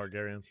about the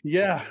Targaryens.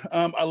 Yeah,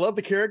 I love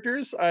the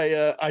characters.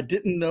 I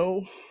didn't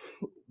know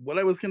what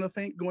I was going to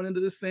think going into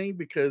this thing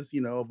because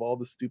of all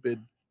the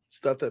stupid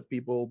stuff that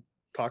people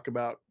talk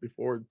about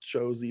before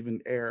shows even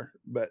air,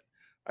 but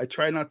I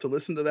try not to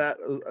listen to that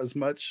as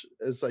much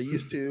as I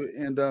used to,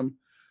 and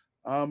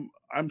I'm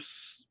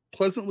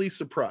pleasantly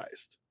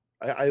surprised.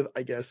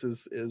 I guess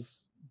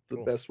is the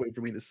best way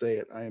for me to say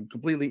it. I am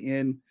completely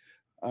in,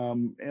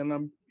 and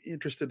I'm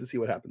interested to see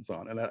what happens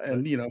on.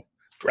 And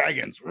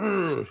dragons,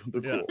 they're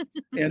cool.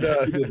 And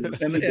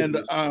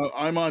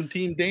I'm on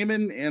Team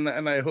Daemon,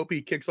 and I hope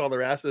he kicks all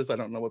their asses. I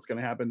don't know what's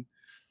going to happen.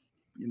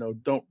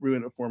 Don't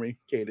ruin it for me,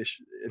 Kadish.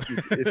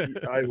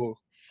 I will.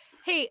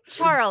 Hey,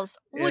 Charles,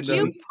 would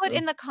you put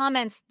in the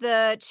comments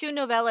the 2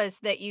 novellas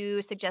that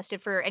you suggested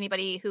for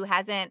anybody who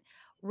hasn't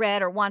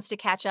read or wants to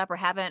catch up or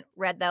haven't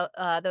read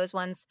those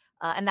ones?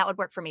 and that would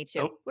work for me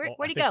too. Oh, Where'd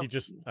I he think go?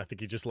 I think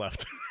he just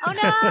left.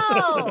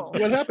 Oh no!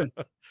 What happened?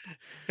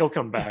 He'll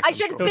come back. I I'm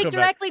shouldn't sure. speak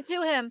He'll come back. directly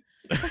to him.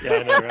 Yeah,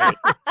 I know, right?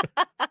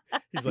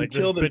 He's You like,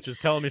 this killed him. bitch is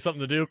telling me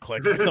something to do.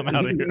 Click. I'm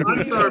out of here.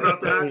 I'm sorry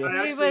about that. He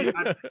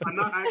I'm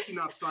not actually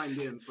not signed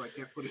in, so I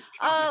can't put it.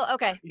 Oh,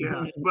 okay.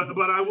 Yeah,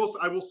 but I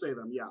will say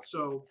them. Yeah.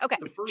 So Okay.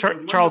 the first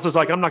Charles is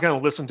like, I'm not going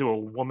to listen to a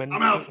woman.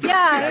 I'm out.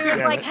 Yeah, he was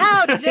damn like, it.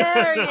 "How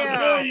dare How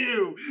dare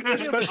you? you?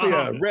 Especially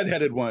a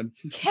redheaded one.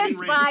 Kiss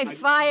Rage. by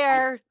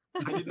fire."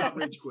 I did not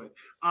rage quit.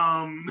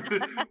 I'd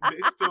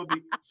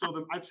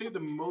say the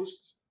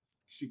most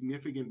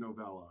significant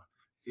novella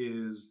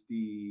is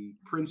The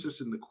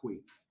Princess and the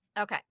Queen.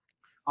 Okay.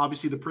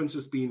 Obviously, the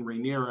princess being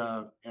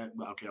Rhaenyra.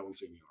 Okay, I won't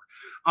say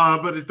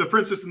Rhaenyra. But the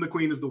Princess and the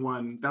Queen is the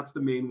one. That's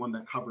the main one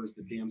that covers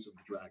the Dance of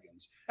the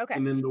Dragons. Okay.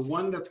 And then the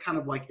one that's kind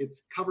of like it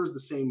covers the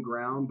same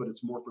ground, but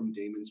it's more from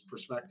Daemon's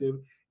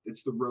perspective.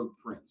 It's the Rogue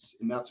Prince,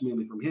 and that's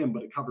mainly from him,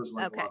 but it covers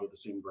like a lot of the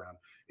same ground.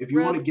 If you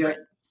want to get,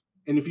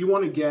 and if you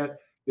want to get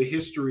the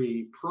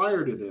history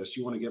prior to this,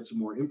 you want to get some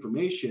more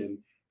information.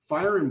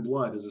 Fire and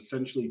Blood is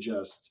essentially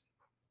just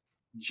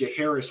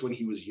Jaehaerys when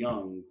he was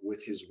young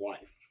with his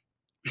wife.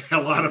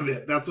 A lot of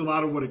it. That's a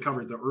lot of what it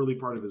covers, the early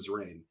part of his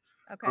reign.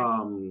 Okay.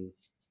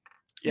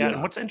 Yeah,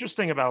 and what's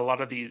interesting about a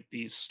lot of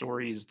these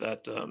stories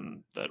that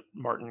that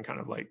Martin kind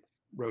of like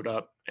wrote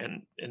up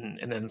and in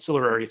an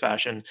ancillary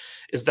fashion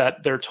is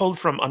that they're told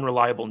from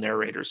unreliable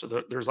narrators.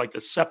 So there's like the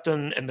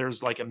Septon and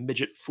there's like a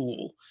midget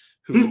fool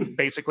who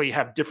basically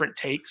have different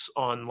takes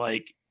on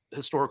like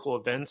historical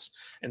events.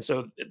 And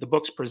so the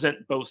books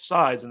present both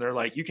sides, and they're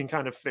like, you can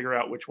kind of figure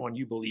out which one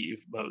you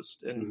believe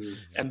most. And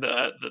and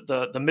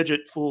the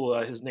midget fool,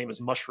 his name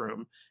is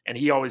Mushroom, and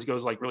he always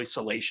goes like really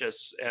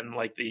salacious, and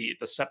like the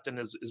Septon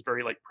is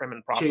very like prim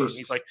and proper. Chaste,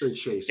 he's like very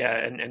chaste. Yeah,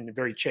 and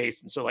very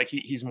chaste. And so like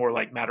he's more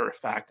like matter of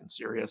fact and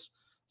serious.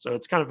 So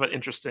it's kind of an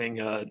interesting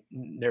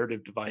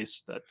narrative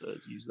device that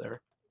is used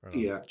there.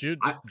 Yeah. Jude,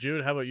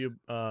 how about you?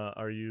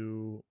 Are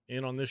you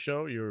in on this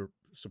show? You're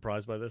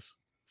surprised by this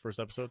first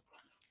episode?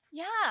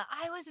 Yeah,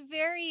 I was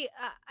very.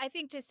 I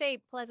think to say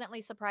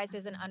pleasantly surprised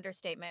is an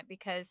understatement,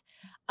 because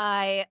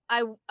I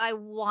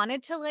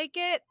wanted to like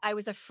it. I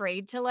was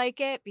afraid to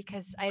like it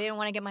because I didn't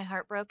want to get my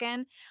heart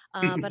broken.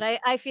 But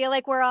I feel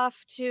like we're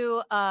off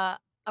to a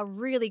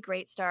really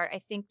great start. I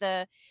think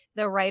the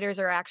writers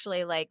are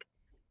actually like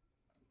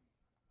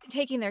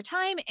taking their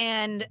time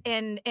and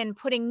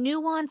putting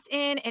nuance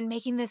in and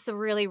making this a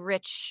really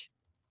rich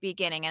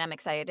beginning, and I'm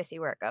excited to see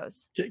where it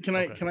goes. Can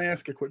I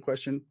ask a quick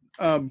question?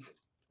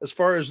 As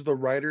far as the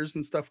writers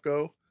and stuff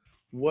go,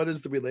 what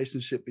is the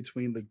relationship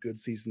between the good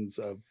seasons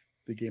of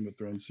the Game of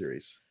Thrones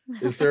series?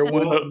 Is there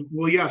one?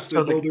 Well, yes.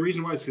 The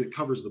reason why is it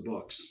covers the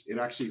books. It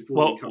actually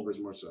fully covers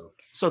more so.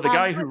 So the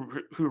guy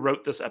who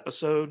wrote this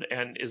episode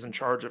and is in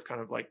charge of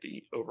kind of like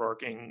the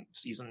overarching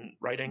season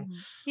writing.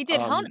 He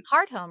did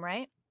Hard Home,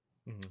 right?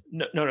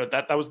 No,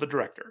 that was the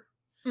director.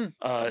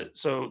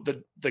 So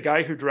the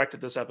guy who directed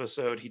this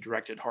episode, he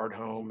directed Hard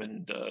Home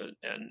and the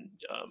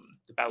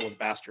Battle of the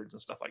Bastards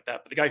and stuff like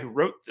that. But the guy who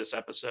wrote this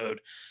episode,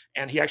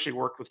 and he actually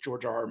worked with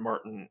George R.R.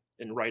 Martin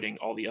in writing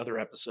all the other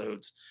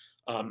episodes,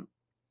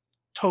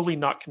 totally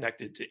not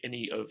connected to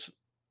any of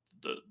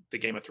the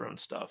Game of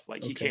Thrones stuff.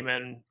 Like he came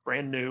in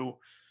brand new,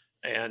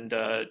 and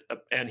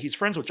he's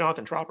friends with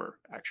Jonathan Tropper,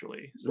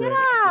 actually. So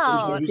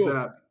wow.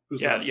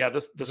 Who's that? Yeah.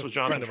 This was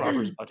Jonathan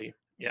Tropper's buddy.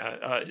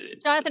 Yeah.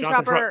 Jonathan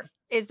Tropper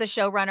is the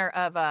showrunner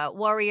of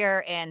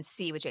Warrior and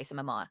C with Jason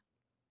Momoa.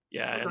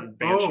 Yeah, and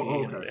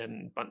Banshee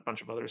and a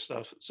bunch of other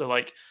stuff. So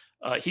like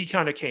he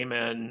kind of came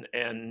in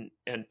and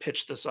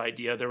pitched this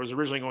idea. There was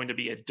originally going to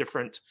be a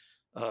different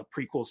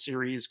prequel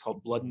series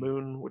called Blood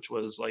Moon, which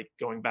was like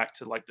going back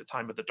to like the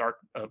time of the dark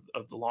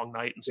of the Long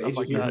Night and stuff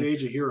like that. The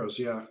Age of Heroes,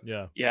 yeah.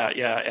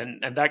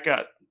 And that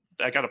got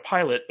a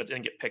pilot, but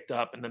didn't get picked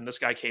up. And then this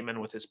guy came in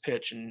with his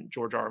pitch, and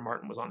George R.R.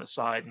 Martin was on his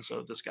side, and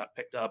so this got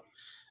picked up.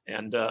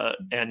 And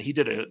he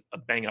did a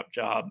bang up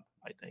job,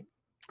 I think.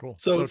 Cool.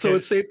 So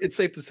it's safe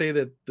to say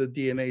that the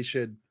DNA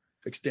should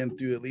extend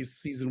through at least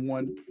season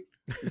 1.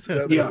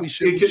 So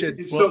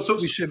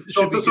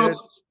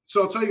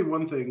I'll tell you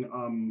one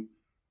thing.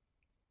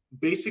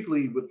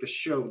 Basically, with the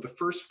show, the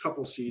first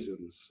couple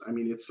seasons, I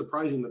mean, it's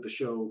surprising that the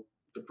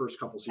first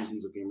couple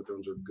seasons of Game of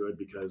Thrones are good,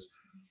 because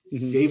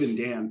Dave and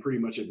Dan pretty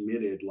much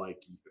admitted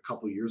like a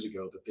couple years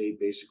ago that they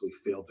basically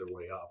failed their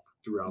way up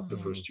throughout the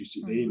first 2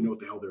 seasons. They didn't know what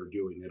the hell they were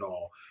doing at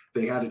all.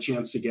 They had a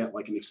chance to get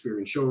like an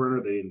experienced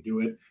showrunner. They didn't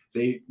do it.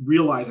 They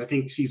realized, I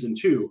think season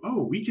 2,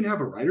 we can have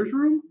a writer's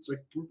room. It's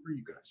like, where were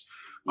you guys?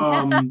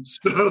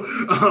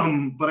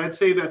 But I'd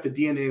say that the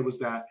DNA was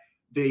that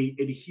they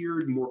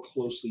adhered more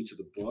closely to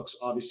the books.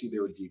 Obviously,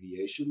 there were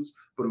deviations,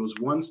 but it was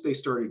once they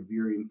started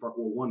veering far.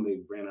 Well, one, they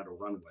ran out of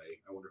runway.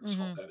 I wonder whose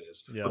fault that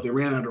is. Yeah. But they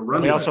ran out of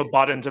runway. They also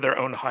bought into their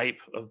own hype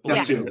of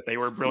believing that they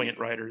were brilliant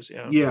writers.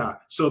 Yeah. Yeah.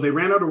 So they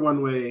ran out of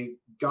runway,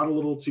 got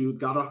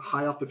a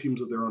high off the fumes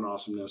of their own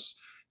awesomeness.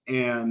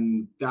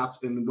 And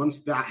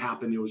once that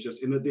happened, it was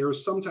just, and there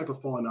was some type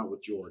of falling out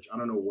with George. I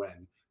don't know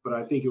when, but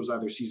I think it was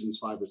either seasons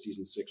 5 or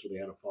season 6 where they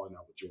had a falling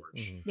out with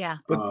George. Yeah.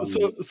 But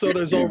so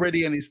there's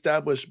already an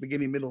established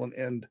beginning, middle, and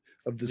end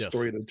of the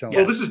story they're telling.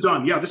 Well, this is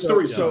done. Yeah, this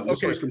story's done. Okay. This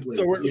story's complete.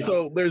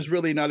 So there's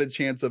really not a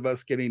chance of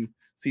us getting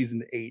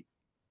season 8.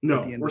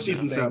 No, or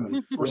season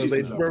 7. Or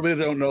season 7. Where we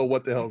don't know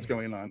what the hell's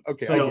going on.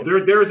 Okay. So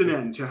there's an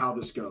end to how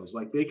this goes.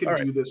 Like they could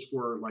do this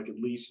for like at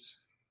least.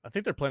 I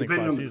think they're planning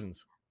 5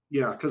 seasons.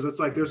 Yeah, because it's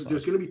like there's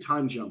going to be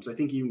time jumps. I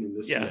think even in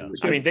this season.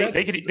 I mean,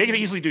 they could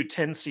easily do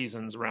 10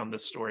 seasons around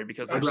this story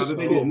because there's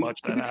so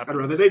much that happened. I'd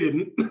rather they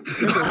didn't.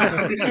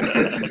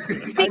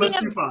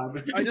 Speaking of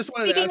 5. I just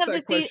wanted to ask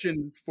that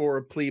question for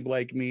a plebe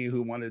like me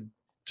who wanted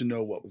to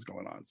know what was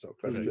going on. So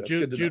that's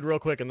good. Jude, real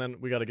quick, and then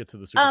we got to get to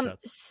the super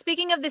chats.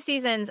 Speaking of the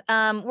seasons,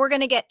 we're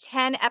going to get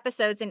 10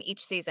 episodes in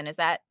each season. Is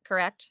that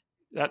correct?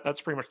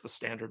 That's pretty much the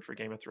standard for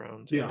Game of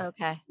Thrones. Yeah.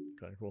 Okay,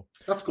 cool.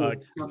 That's cool.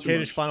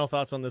 Kadish, final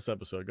thoughts on this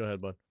episode. Go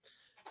ahead, bud.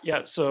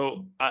 Yeah,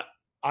 so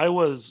I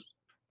was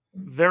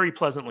very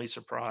pleasantly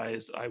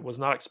surprised. I was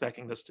not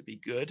expecting this to be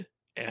good,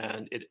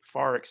 and it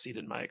far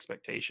exceeded my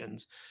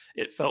expectations.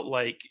 It felt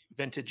like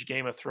vintage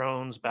Game of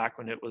Thrones back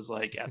when it was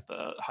like at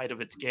the height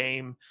of its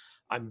game.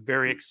 I'm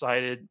very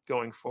excited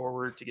going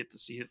forward to get to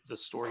see the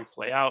story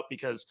play out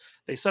because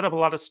they set up a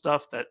lot of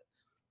stuff that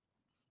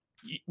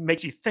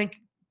makes you think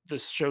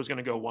this show's going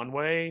to go one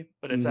way,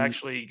 but it's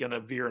actually going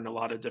to veer in a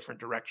lot of different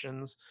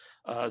directions.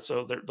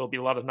 So there'll be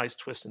a lot of nice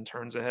twists and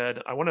turns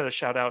ahead. I wanted to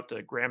shout out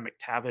to Graham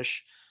McTavish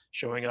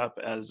showing up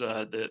as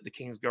the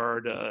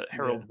Kingsguard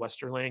Harold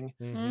Westerling.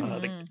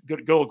 The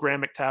good old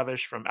Graham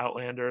McTavish from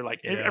Outlander.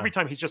 Like every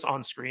time he's just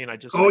on screen, I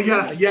just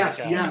yes,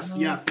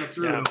 that's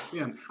really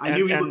him. I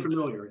knew he looked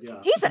familiar. Yeah,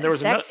 he's a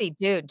sexy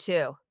dude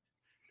too.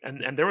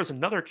 And there was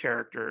another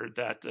character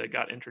that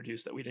got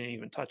introduced that we didn't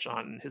even touch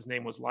on. His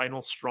name was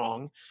Lionel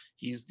Strong.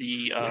 He's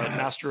the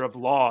Master of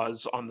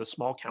Laws on the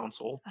Small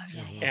Council,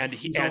 and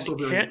he's also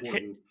very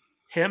important.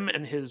 Him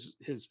and his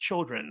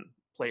children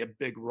play a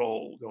big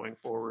role going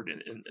forward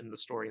in the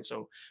story. And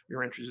so we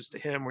were introduced to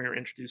him. We were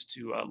introduced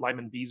to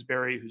Lyman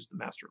Beesbury, who's the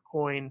Master of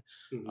Coin.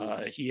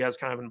 He has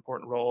kind of an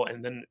important role.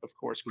 And then, of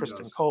course,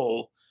 Kristen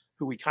Cole,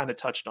 who we kind of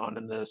touched on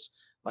in this.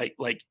 Like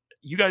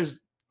you guys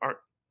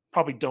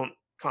probably don't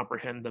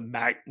comprehend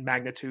the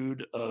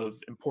magnitude of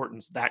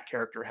importance that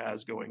character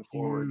has going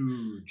forward.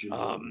 And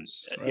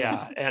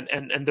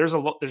there's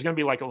going to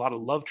be like a lot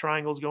of love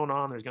triangles going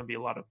on. There's going to be a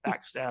lot of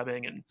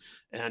backstabbing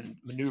and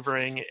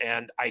maneuvering,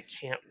 and I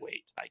can't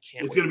wait.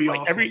 It's going to be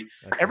awesome.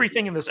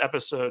 Everything in this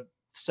episode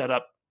set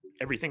up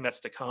everything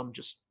that's to come.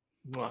 Just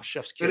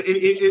chef's kiss.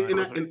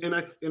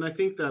 And I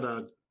think that.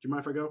 Do you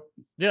mind if I go?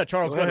 Yeah,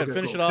 Charles, go ahead.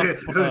 Finish it off.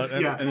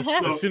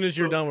 As soon as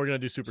you're done, we're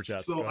going to do super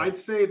chats. So I'd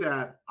say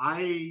that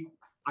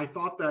I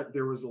thought that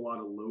there was a lot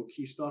of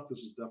low-key stuff.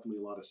 This was definitely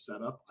a lot of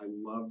setup. I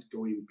loved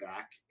going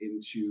back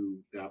into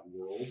that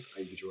world.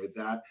 I enjoyed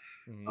that.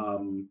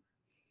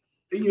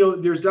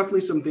 There's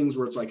definitely some things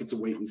where it's like it's a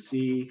wait and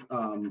see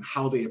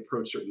how they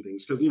approach certain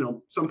things. Because,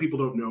 some people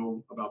don't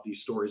know about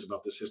these stories,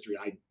 about this history.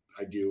 I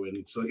do.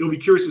 And so it'll be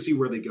curious to see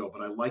where they go.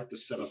 But I like the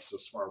setups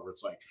thus far where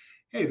it's like,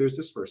 hey, there's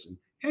this person.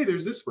 Hey,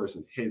 there's this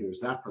person. Hey, there's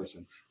that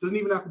person. Doesn't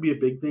even have to be a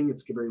big thing.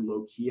 It's very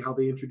low-key how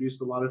they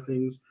introduced a lot of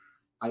things.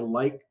 I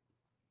like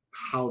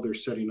how they're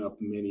setting up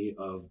many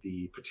of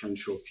the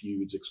potential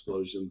feuds,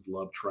 explosions,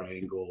 love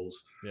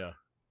triangles,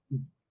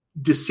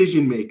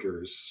 decision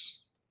makers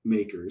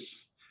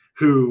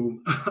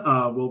who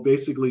will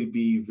basically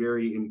be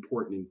very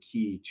important and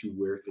key to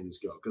where things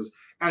go. Because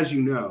as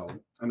you know,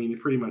 I mean,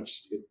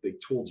 they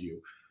told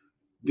you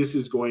this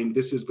is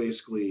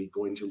basically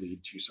going to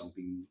lead to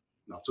something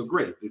not so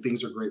great. The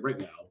things are great right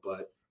now,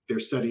 but they're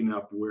setting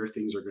up where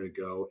things are going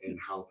to go and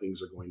how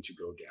things are going to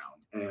go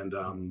down. And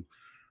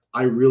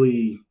I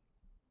really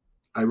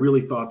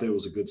thought that it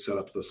was a good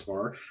setup thus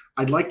far.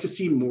 I'd like to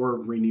see more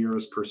of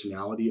Rhaenyra's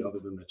personality, other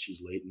than that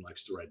she's late and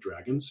likes to ride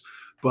dragons.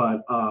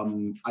 But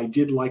I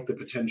did like the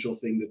potential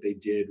thing that they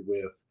did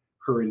with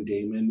her and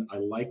Daemon. I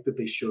like that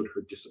they showed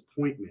her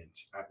disappointment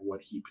at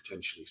what he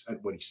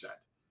said.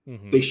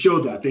 They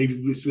showed that. They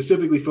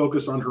specifically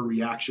focused on her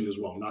reaction as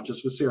well, not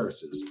just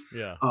Viserys's.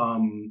 Yeah.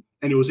 And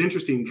it was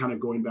interesting, kind of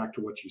going back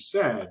to what you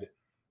said.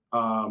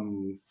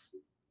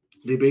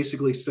 They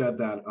basically said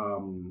that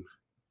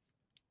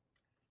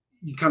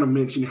you kind of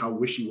mentioned how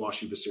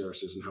wishy-washy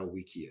Viserys is and how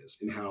weak he is,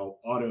 and how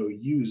Otto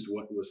used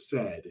what was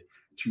said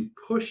to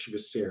push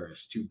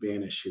Viserys to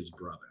banish his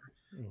brother.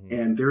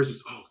 And there's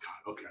this,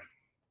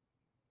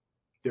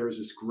 there is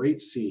this great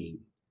scene,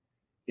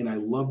 and I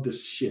love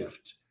this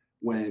shift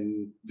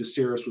when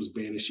Viserys was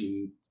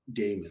banishing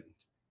Daemon.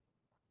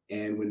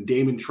 And when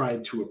Daemon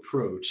tried to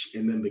approach,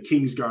 and then the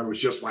Kingsguard was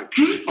just like,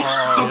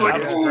 I was like,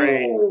 that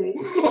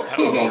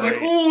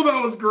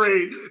was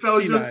great. That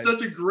was just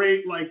such a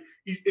great, and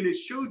it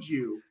showed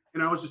you,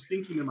 and I was just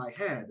thinking in my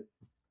head,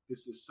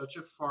 this is such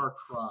a far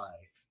cry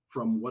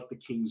from what the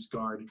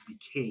Kingsguard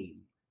became.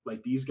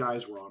 Like, these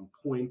guys were on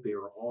point. They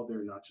were all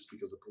there, not just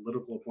because of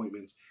political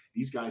appointments.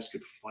 These guys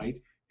could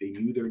fight. They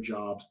knew their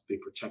jobs. They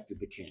protected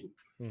the king.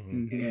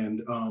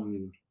 And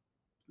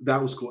that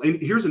was cool.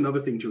 And here's another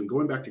thing too, and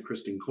going back to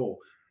Kristen Cole,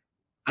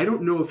 I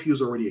don't know if he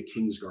was already a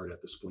Kingsguard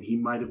at this point. He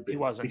might have been. He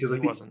wasn't. Because I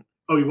think, wasn't.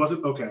 Oh, he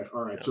wasn't? Okay.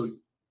 All right. No. So,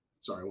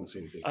 sorry, I won't say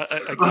anything.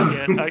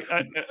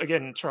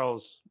 Again,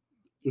 Charles,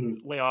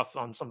 lay off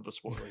on some of the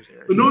spoilers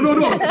here. No.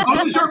 I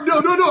wasn't sure.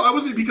 No. I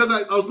wasn't, because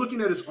I was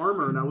looking at his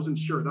armor and I wasn't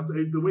sure. That's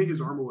the way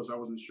his armor was. I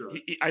wasn't sure.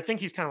 I think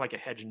he's kind of like a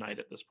hedge knight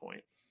at this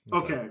point.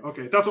 Okay.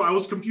 That's why I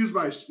was confused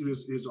by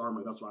his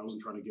armor. That's why I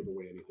wasn't trying to give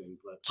away anything.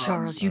 But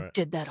Charles, you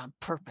did that on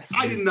purpose.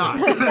 I did not.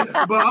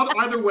 But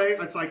either way,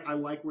 it's like I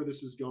like where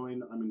this is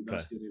going. I'm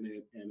invested in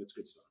it, and it's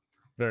good stuff.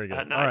 Very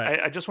good. No, all right.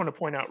 I just want to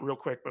point out real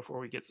quick before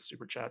we get to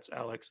super chats,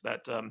 Alex,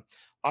 that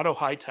Otto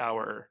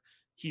Hightower,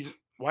 he's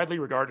widely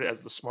regarded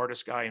as the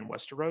smartest guy in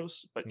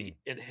Westeros, but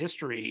in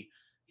history,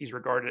 he's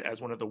regarded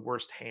as one of the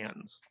worst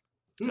hands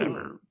to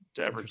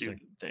ever do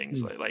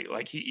things.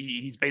 Like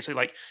he's basically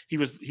like he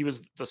was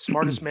the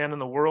smartest man in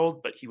the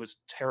world, but he was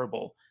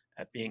terrible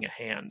at being a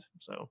hand.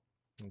 So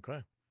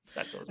okay.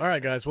 All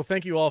right, guys. Well,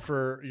 thank you all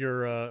for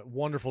your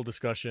wonderful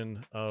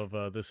discussion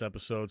of this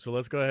episode. So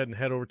let's go ahead and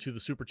head over to the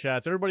super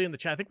chats. Everybody in the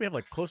chat, I think we have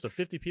like close to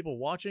 50 people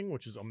watching,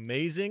 which is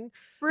amazing.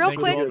 Thank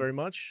you all very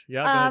much.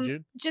 Yeah, go ahead,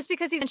 Jude. Just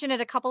because he's mentioned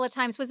it a couple of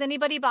times, was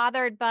anybody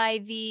bothered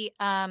by the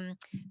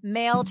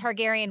male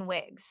Targaryen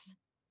wigs?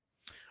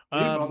 It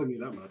didn't bother me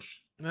that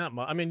much.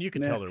 I mean, you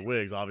can tell they're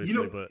wigs,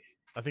 obviously, but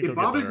I think they'll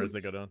get better as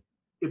they go down.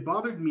 It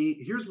bothered me.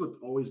 Here's what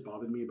always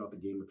bothered me about the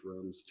Game of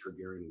Thrones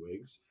Targaryen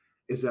wigs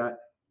is that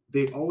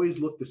they always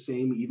look the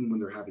same even when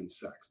they're having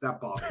sex. That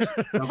bothers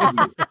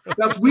me.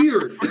 That's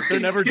weird.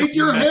 They're never Take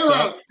your hair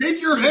out. Take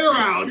your hair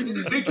out.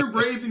 Take your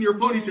braids and your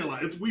ponytail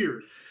out. It's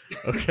weird.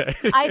 Okay.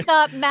 I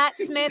thought Matt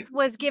Smith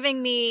was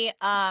giving me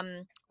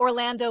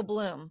Orlando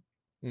Bloom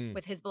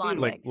with his blonde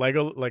wig.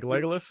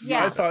 Legolas?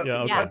 Yeah.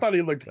 I thought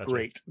he looked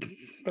great.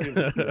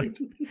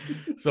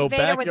 So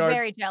Vader was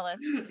very jealous.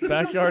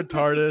 Backyard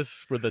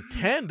TARDIS for the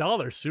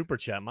 $10 super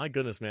chat. My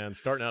goodness, man,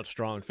 starting out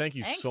strong. Thank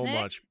you so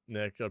much,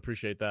 Nick. I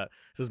appreciate that.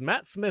 It says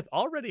Matt Smith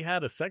already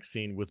had a sex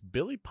scene with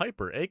Billy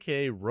Piper,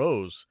 aka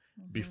Rose,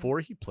 before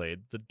he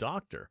played the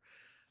Doctor.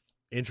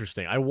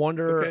 Interesting. I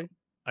wonder. Okay.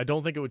 I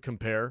don't think it would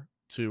compare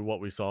to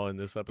what we saw in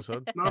this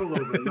episode. Not a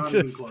little bit. Not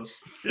even close.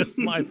 Just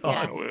my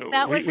thoughts. Yes,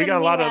 that was we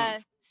got a lot of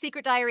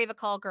Secret Diary of a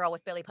Call Girl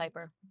with Billy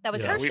Piper. That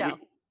was her show.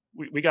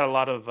 We got a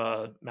lot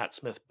of Matt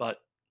Smith butt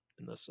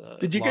in this.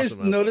 Did you guys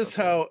notice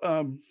how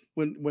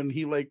when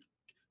he like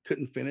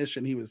couldn't finish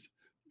and he was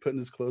putting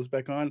his clothes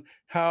back on,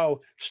 how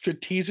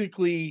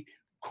strategically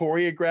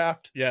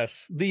choreographed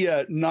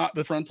the not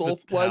the frontal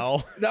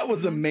was? That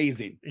was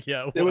amazing.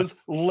 Yeah, it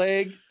was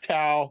leg,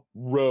 towel,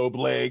 robe,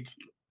 leg,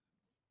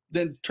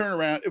 then turn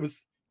around.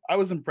 I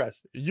was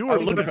impressed. You were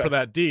looking for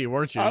that D,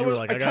 weren't you? You were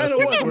like, I gotta see.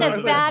 You're getting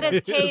as bad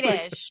as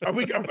Kate-ish. Are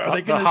they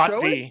going to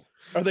show it?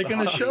 Are they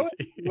going to show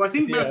it? Well, I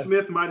think Matt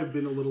Smith might have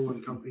been a little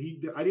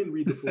uncomfortable. I didn't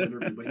read the full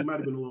interview, but he might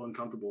have been a little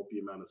uncomfortable with the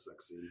amount of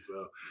sex scenes.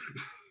 So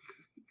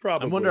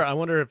probably. I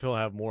wonder if he'll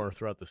have more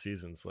throughout the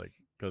seasons, like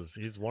because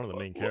he's one of the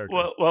main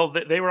characters. Well,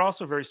 they were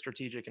also very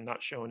strategic and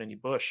not showing any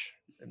bush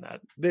in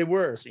that. They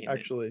were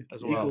actually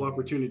as well. Equal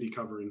opportunity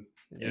covering.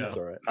 Yeah, that's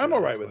all right. I'm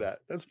all right with that.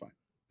 That's fine.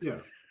 Yeah.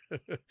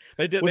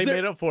 They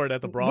made up for it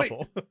at the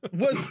brothel.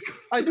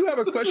 I do have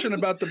a question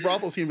about the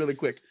brothel scene really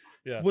quick.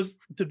 Yeah.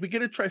 Did we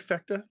get a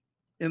trifecta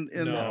in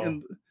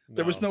no.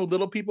 There was no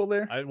little people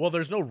there?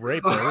 There's no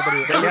rape there.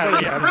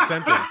 Everybody was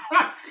consenting.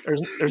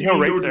 There's no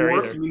rape there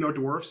either. You mean no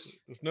dwarfs?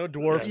 There's no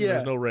dwarfs. Yeah.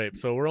 There's no rape.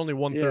 So we're only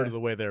 1/3 of the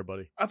way there,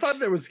 buddy. I thought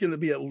there was going to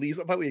be at least.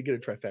 I thought we'd get a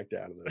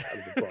trifecta out of the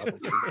brothel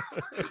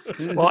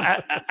scene. Well,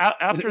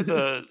 after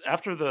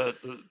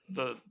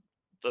the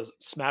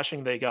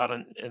smashing they got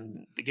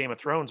in the Game of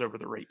Thrones over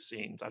the rape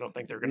scenes, I don't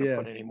think they're going to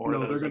put any more.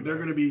 No, of those they're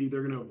going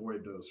to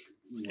avoid those.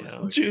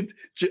 Jude,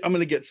 I'm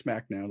going to get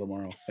smacked now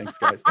tomorrow. Thanks,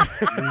 guys.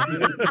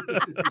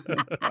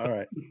 All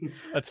right,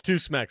 that's 2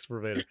 smacks for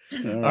Vader.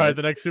 All right,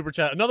 the next super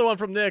chat, another one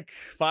from Nick,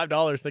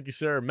 $5. Thank you,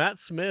 sir. Matt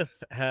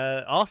Smith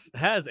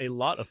has a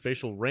lot of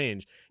facial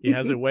range. He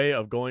has a way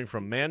of going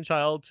from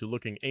man-child to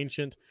looking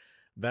ancient.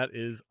 That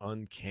is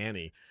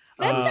uncanny.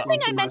 That's something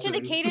I mentioned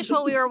to Kate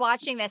while we were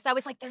watching this. I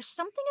was like, there's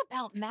something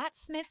about Matt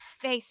Smith's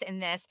face in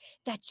this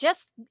that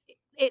just,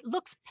 it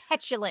looks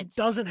petulant.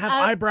 He doesn't have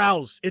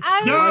eyebrows. He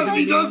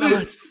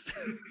doesn't.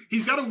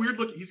 He's got a weird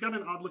look. He's got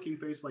an odd looking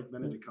face like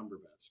Benedict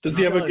Cumberbatch. Does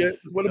he have a good?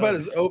 What about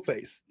his O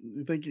face?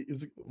 You think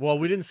he's? Well,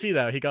 we didn't see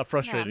that. He got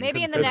frustrated. Yeah,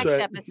 maybe in the next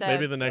episode.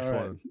 Maybe the next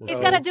one. He's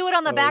got to do it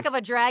on the back of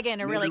a dragon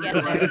to really get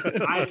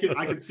it.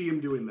 I could see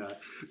him doing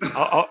that.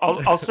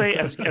 I'll say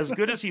as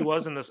good as he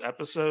was in this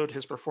episode,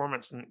 his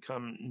performance didn't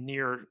come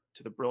near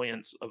to the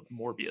brilliance of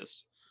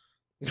Morbius.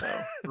 So,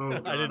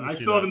 I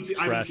still haven't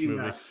seen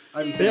that.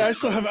 I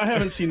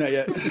haven't seen that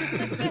yet.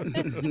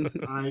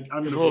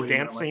 There's a little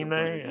dance scene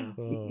there. Yeah.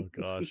 Oh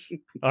gosh.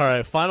 All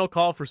right, final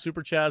call for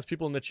super chats.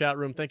 People in the chat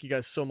room, thank you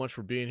guys so much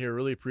for being here.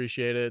 Really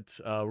appreciate it.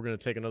 We're gonna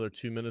take another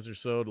 2 minutes or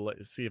so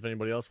to see if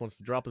anybody else wants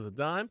to drop us a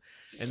dime,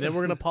 and then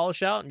we're gonna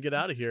polish out and get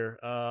out of here.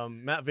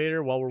 Matt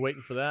Vader, while we're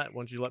waiting for that, why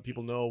don't you let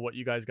people know what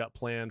you guys got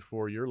planned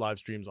for your live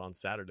streams on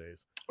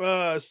Saturdays?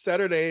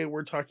 Saturday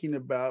we're talking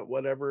about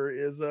whatever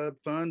is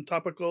fun,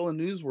 topical, and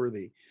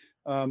newsworthy.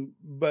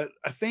 But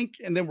I think,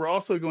 and then we're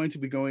also going to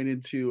be going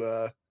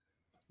into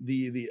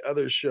the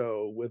other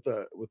show with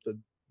the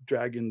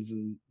dragons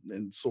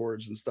and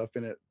swords and stuff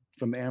in it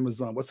from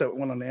Amazon. What's that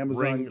one on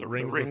Amazon?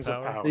 Rings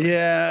of Power.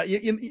 Yeah.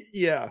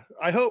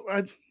 I hope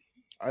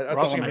we're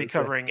also going to be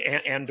covering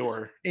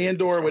Andor.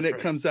 Andor when it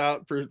comes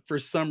out. For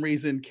some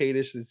reason,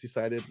 Kadish has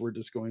decided we're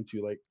just going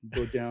to like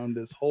go down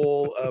this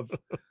hole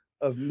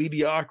of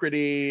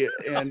mediocrity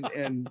and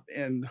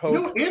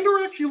hope.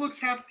 Andor actually looks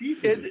half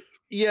decent.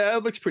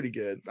 It looks pretty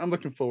good. I'm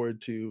looking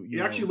forward to. It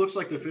actually looks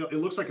like it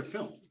looks like a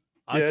film.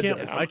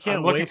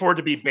 I'm looking forward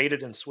to be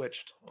baited and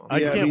switched. I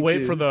can't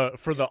wait for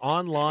the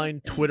online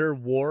Twitter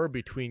war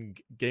between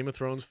Game of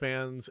Thrones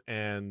fans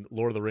and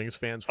Lord of the Rings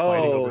fans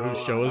fighting over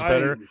whose show is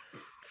better.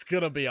 It's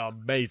gonna be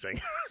amazing.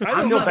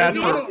 I feel bad.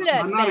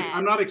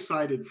 I'm not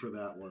excited for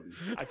that one.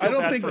 I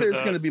don't think there's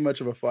going to be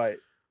much of a fight.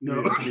 No,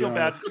 I feel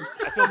bad.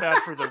 I feel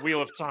bad for the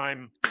Wheel of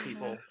Time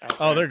people.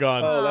 They're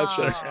gone. Oh,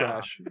 that's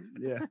trash.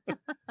 Yeah.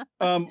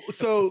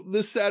 So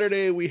this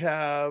Saturday we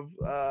have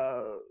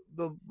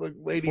the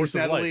ladies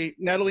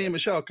Natalie and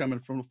Michelle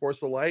coming from the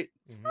Force of Light.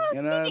 Mm-hmm.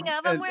 Oh, speaking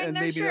of, I'm wearing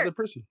their maybe shirt. Another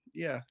person.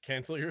 Yeah.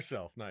 Cancel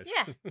yourself. Nice.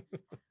 Yeah.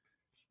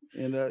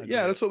 And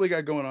that's what we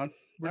got going on.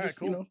 We're just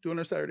cool. Doing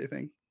our Saturday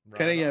thing. Right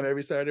 10 a.m.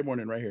 every Saturday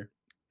morning right here.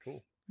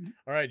 Cool.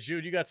 All right,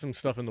 Jude, you got some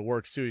stuff in the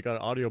works too. You got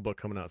an audiobook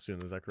coming out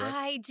soon. Is that correct?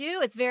 I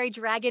do. It's very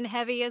dragon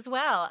heavy as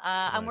well.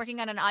 Nice. I'm working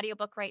on an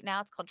audiobook right now.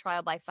 It's called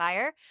Trial by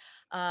Fire.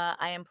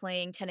 I am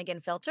playing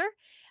Tennigan Filter,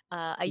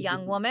 a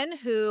young woman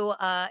who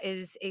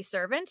is a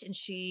servant, and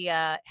she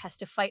has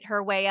to fight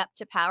her way up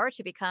to power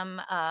to become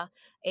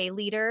a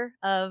leader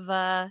of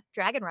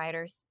dragon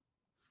riders.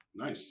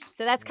 Nice.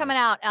 So that's coming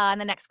out in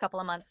the next couple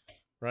of months.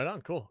 Right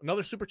on. Cool.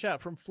 Another super chat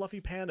from Fluffy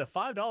Panda,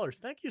 $5.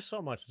 Thank you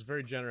so much. It's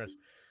very generous.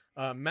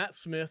 Matt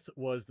Smith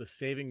was the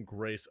saving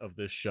grace of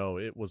this show.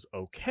 It was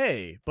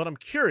okay, but I'm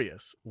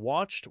curious.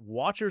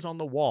 Watchers on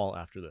the wall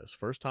after this.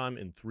 First time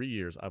in 3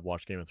 years I've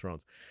watched Game of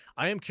Thrones.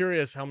 I am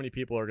curious how many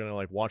people are going to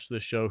like watch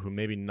this show who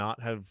maybe not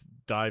have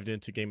dived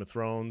into Game of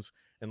Thrones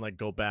and like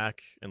go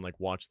back and like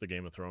watch the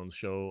Game of Thrones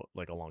show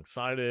like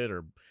alongside it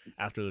or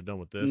after they're done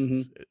with this.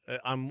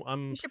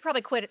 Mm-hmm. You should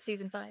probably quit at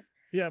season 5.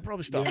 Yeah,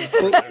 probably stop.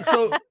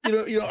 So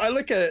I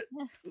look at it.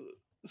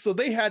 So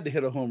they had to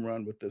hit a home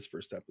run with this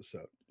first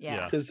episode.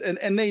 Yeah. Because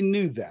and they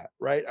knew that,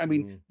 right? I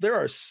mean, there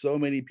are so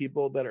many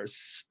people that are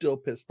still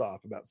pissed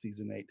off about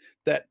season 8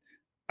 that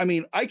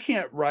I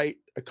can't write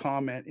a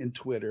comment in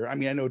Twitter. I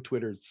mean, I know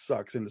Twitter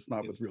sucks and it's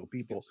not with real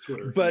people.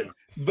 Twitter, but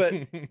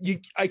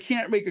I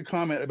can't make a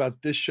comment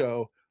about this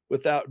show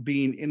without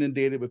being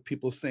inundated with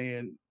people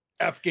saying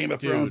F Game of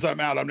Thrones,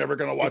 I'm out. I'm never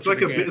going to watch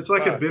it again. It's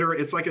like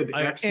an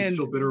ex who's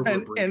still bitter over a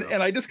breakup.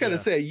 And I just got to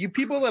say, you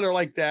people that are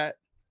like that,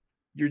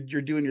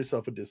 you're doing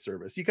yourself a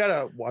disservice. You got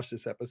to watch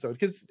this episode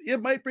because it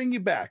might bring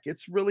you back.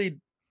 It's really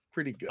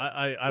pretty good.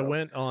 I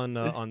went on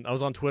I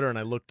was on Twitter and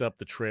I looked up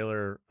the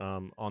trailer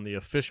on the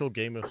official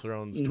Game of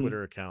Thrones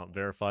Twitter account,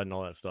 verified and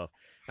all that stuff.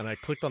 And I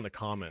clicked on the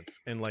comments,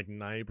 and like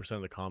 90%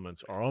 of the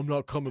comments are, "I'm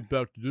not coming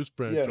back to this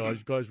franchise."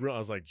 You guys, I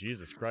was like,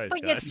 Jesus Christ,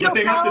 but guys! You still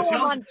follow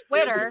them on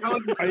Twitter.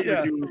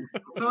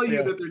 Tell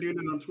you that they're doing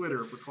it on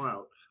Twitter for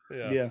clout.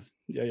 Yeah.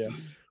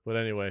 But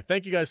anyway,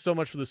 thank you guys so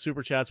much for the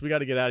super chats. We got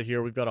to get out of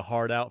here. We've got a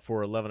hard out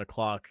for 11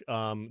 o'clock.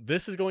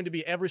 This is going to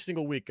be every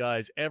single week,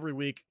 guys. Every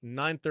week,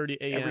 9:30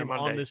 a.m.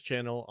 on this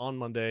channel on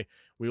Monday.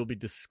 We will be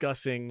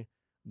discussing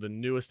the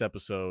newest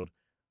episode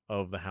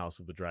of the House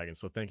of the Dragon.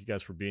 So thank you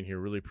guys for being here.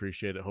 Really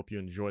appreciate it. Hope you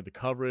enjoyed the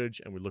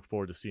coverage, and we look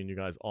forward to seeing you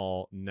guys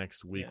all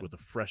next week with a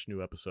fresh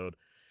new epised.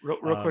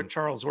 Real quick,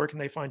 Charles, where can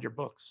they find your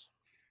books?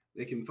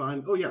 They can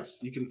find,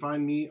 you can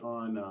find me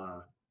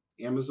on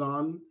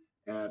Amazon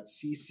at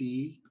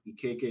CCEKK,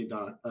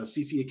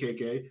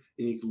 and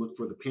you can look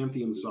for the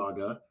Pantheon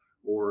Saga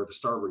or the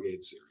Star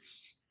Brigade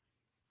series.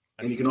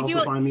 And you can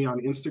also find me on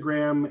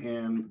Instagram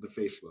and the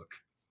Facebook.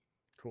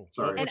 Cool.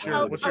 Sorry. And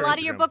a lot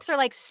of your books are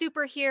like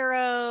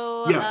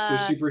superhero.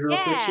 Yes, they're superhero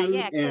fiction.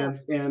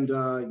 And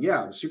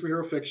the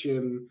superhero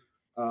fiction,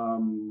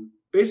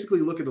 basically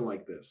look at it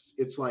like this.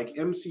 It's like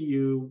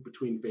MCU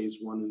between phase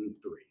 1 and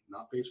 3,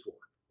 not phase 4,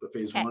 but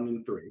phase 1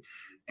 and 3.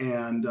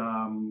 And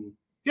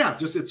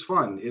it's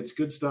fun. It's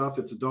good stuff.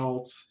 It's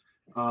adults.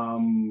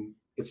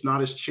 It's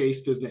not as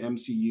chaste as the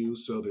MCU,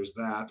 so there's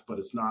that, but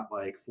it's not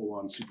like full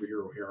on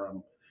superhero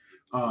harem.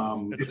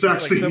 It's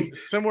actually like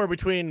somewhere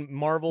between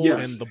Marvel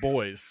and The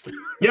Boys.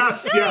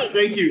 Yes,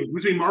 thank you.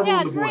 Between Marvel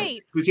and The Boys.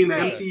 Between the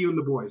MCU and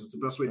The Boys. It's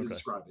the best way to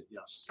describe it.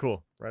 Yes.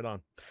 Cool. Right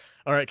on.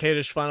 All right,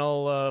 Kadish,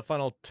 final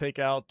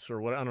takeout or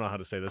what? I don't know how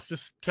to say this.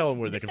 Just tell them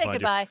where they can find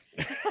goodbye.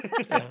 You.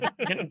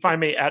 You can find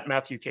me at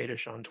Matthew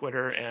Kadish on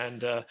Twitter.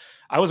 And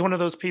I was one of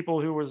those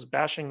people who was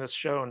bashing this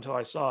show until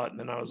I saw it. And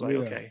then I was like,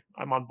 okay,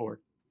 I'm on board.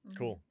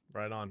 Cool.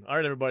 Right on. All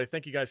right, everybody.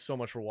 Thank you guys so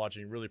much for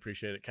watching. Really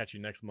appreciate it. Catch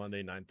you next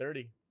Monday,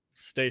 9:30.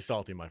 Stay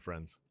salty, my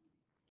friends.